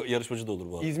selam. çok iyi yarışmacı da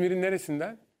olur bu arada. İzmir'in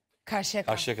neresinden?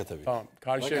 Karşıyaka. Karşıyaka tabii. Tamam.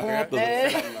 Karşıyaka'ya çok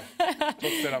selamlar.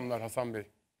 Çok selamlar Hasan Bey.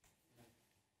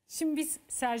 Şimdi biz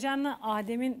Sercan'la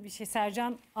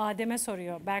Sercan Adem'e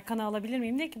soruyor. Berkan'ı alabilir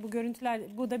miyim diye ki bu görüntüler,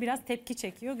 bu da biraz tepki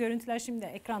çekiyor. Görüntüler şimdi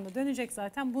ekranda dönecek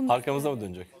zaten. Bunun Arkamızda mı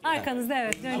dönecek? Arkanızda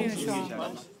evet dönüyor şu an.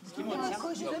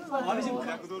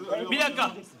 Bir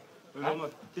dakika.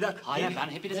 Bir dakika. Hayır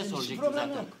ben hepinize soracaktım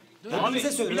zaten. Abi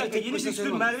bir dakika yeni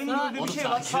düştüm. Merve'nin gördüğü bir şey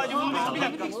var. Sadece bunu bir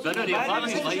dakika. Ben arıyorum.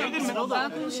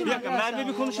 Bir dakika Merve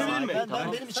bir konuşabilir mi?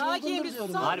 Benim için olduğunu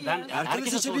biliyorum. Hayır ben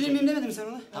herkese seçebilir miyim demedim sen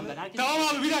ona. Tamam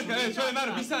abi bir dakika. Evet şöyle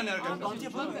Merve bir saniye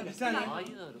arkadaşlar. Bir saniye. Hayır.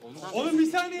 Oğlum bir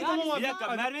saniye tamam abi. Bir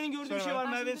dakika Merve'nin gördüğü bir şey var.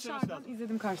 Merve'nin söylemesi lazım.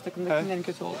 İzledim karşı takımda kimlerin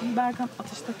kötü olduğunu. Berkan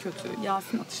atışta kötü,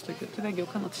 Yasin atışta kötü ve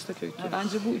Gökhan atışta kötü.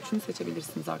 Bence bu üçünü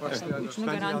seçebilirsiniz arkadaşlar. Bu üçünü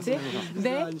garanti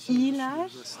ve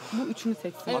iyiler bu üçünü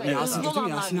seçsin. Yasin kötü mü?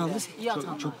 Yasin aldı.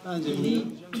 Çok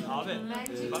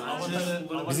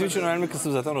Bizim için önemli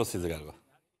kısım zaten orasıydı galiba.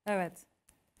 Evet.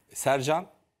 Sercan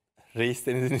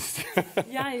reisten izin istiyor.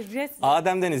 Yani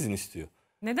Adem'den izin istiyor.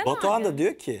 Neden Batuhan Adem? da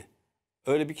diyor ki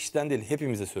öyle bir kişiden değil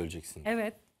hepimize söyleyeceksin.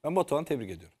 Evet. Ben Batuhan'ı tebrik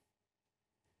ediyorum.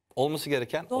 Olması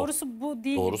gereken Doğrusu bu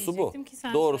değil. Doğrusu bu. Ki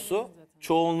sen Doğrusu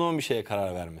çoğunluğun bir şeye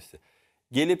karar vermesi.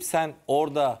 Gelip sen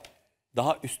orada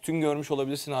daha üstün görmüş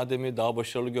olabilirsin Adem'i, daha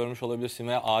başarılı görmüş olabilirsin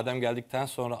veya Adem geldikten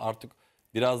sonra artık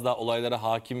biraz daha olaylara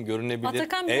hakim görünebilir.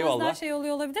 Atakan biraz daha şey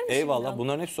oluyor olabilir mi? Eyvallah. Şimdi?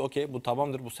 Bunların hepsi okey. Bu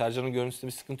tamamdır. Bu Sercan'ın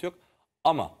görüntüsünde bir sıkıntı yok.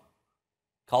 Ama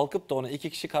kalkıp da ona 2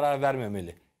 kişi karar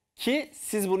vermemeli. Ki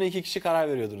siz bunu 2 kişi karar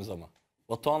veriyordunuz ama.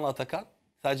 Batuhan'la Atakan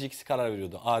sadece ikisi karar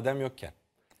veriyordu. Adem yokken.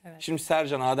 Evet. Şimdi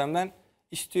Sercan Adem'den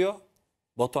istiyor.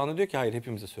 Batuhan da diyor ki hayır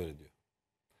hepimize söyle diyor.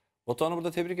 Batuhan'ı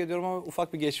burada tebrik ediyorum ama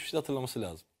ufak bir geçmişte hatırlaması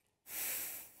lazım.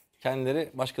 Kendileri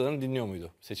başkalarını dinliyor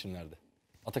muydu seçimlerde?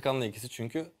 Atakan'la ikisi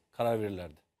çünkü karar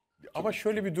verirlerdi. Ama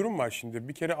şöyle bir durum var şimdi.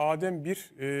 Bir kere Adem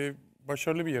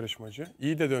başarılı bir yarışmacı.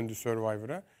 İyi de döndü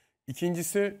Survivor'a.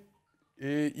 İkincisi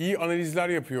iyi analizler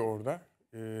yapıyor orada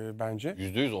bence.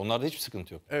 %100 onlarda hiçbir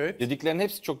sıkıntı yok. Evet. Dediklerinin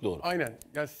hepsi çok doğru. Aynen.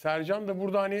 Ya Sercan da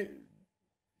burada hani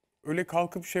öyle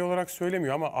kalkıp şey olarak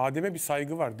söylemiyor ama Adem'e bir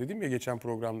saygı var. Dedim ya geçen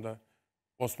programda.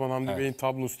 Osman Hamdi Bey'in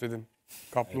tablosu dedim.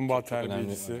 Kaplumbağa Evet, çok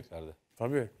terbiyecisi.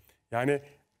 Tabii. Yani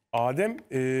Adem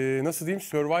nasıl diyeyim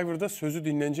Survivor'da sözü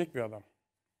dinlenecek bir adam.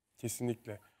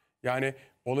 Kesinlikle. Yani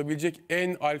olabilecek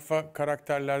en alfa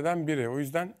karakterlerden biri. O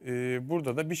yüzden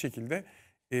burada da bir şekilde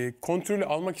kontrolü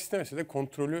almak istemese de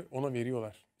kontrolü ona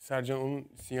veriyorlar. Sercan onun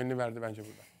sinyalini verdi bence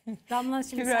burada. Damla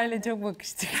şimdi Kübra ile çok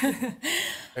bakıştık.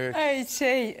 Evet. Ay,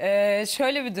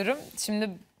 şöyle bir durum. Şimdi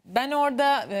ben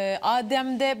orada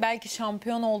Adem'de belki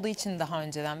şampiyon olduğu için daha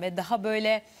önceden ve daha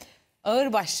böyle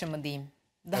ağırbaşlı mı diyeyim?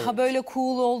 Daha böyle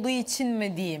cool olduğu için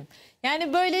mi diyeyim?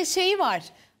 Yani böyle şeyi var.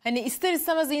 Hani ister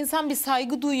istemez insan bir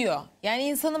saygı duyuyor. Yani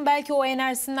insanın belki o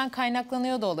enerjisinden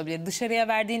kaynaklanıyor da olabilir. Dışarıya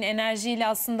verdiğin enerjiyle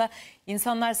aslında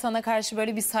insanlar sana karşı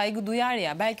böyle bir saygı duyar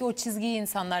ya. Belki o çizgiyi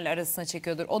insanlarla arasına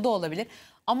çekiyordur. O da olabilir.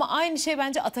 Ama aynı şey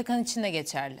bence Atakan için de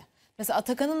geçerli. Mesela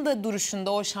Atakan'ın da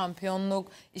duruşunda o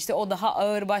şampiyonluk, işte o daha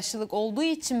ağırbaşlılık olduğu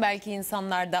için belki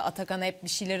insanlar da Atakan'a hep bir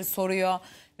şeyleri soruyor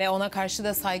ve ona karşı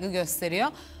da saygı gösteriyor.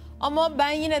 Ama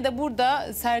ben yine de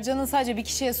burada Sercan'ın sadece bir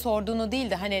kişiye sorduğunu değil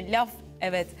de hani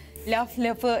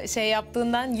lafı şey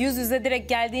yaptığından yüz yüze direkt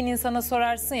geldiğin insana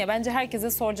sorarsın ya, bence herkese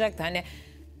soracaktı. Hani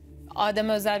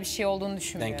Adem'e özel bir şey olduğunu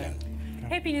düşünmüyorum.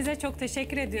 Hepinize çok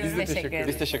teşekkür ediyoruz. Biz teşekkür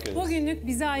ederiz. Bugünlük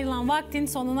bize ayrılan vaktin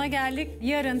sonuna geldik.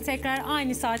 Yarın tekrar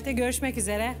aynı saatte görüşmek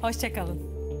üzere. Hoşça kalın.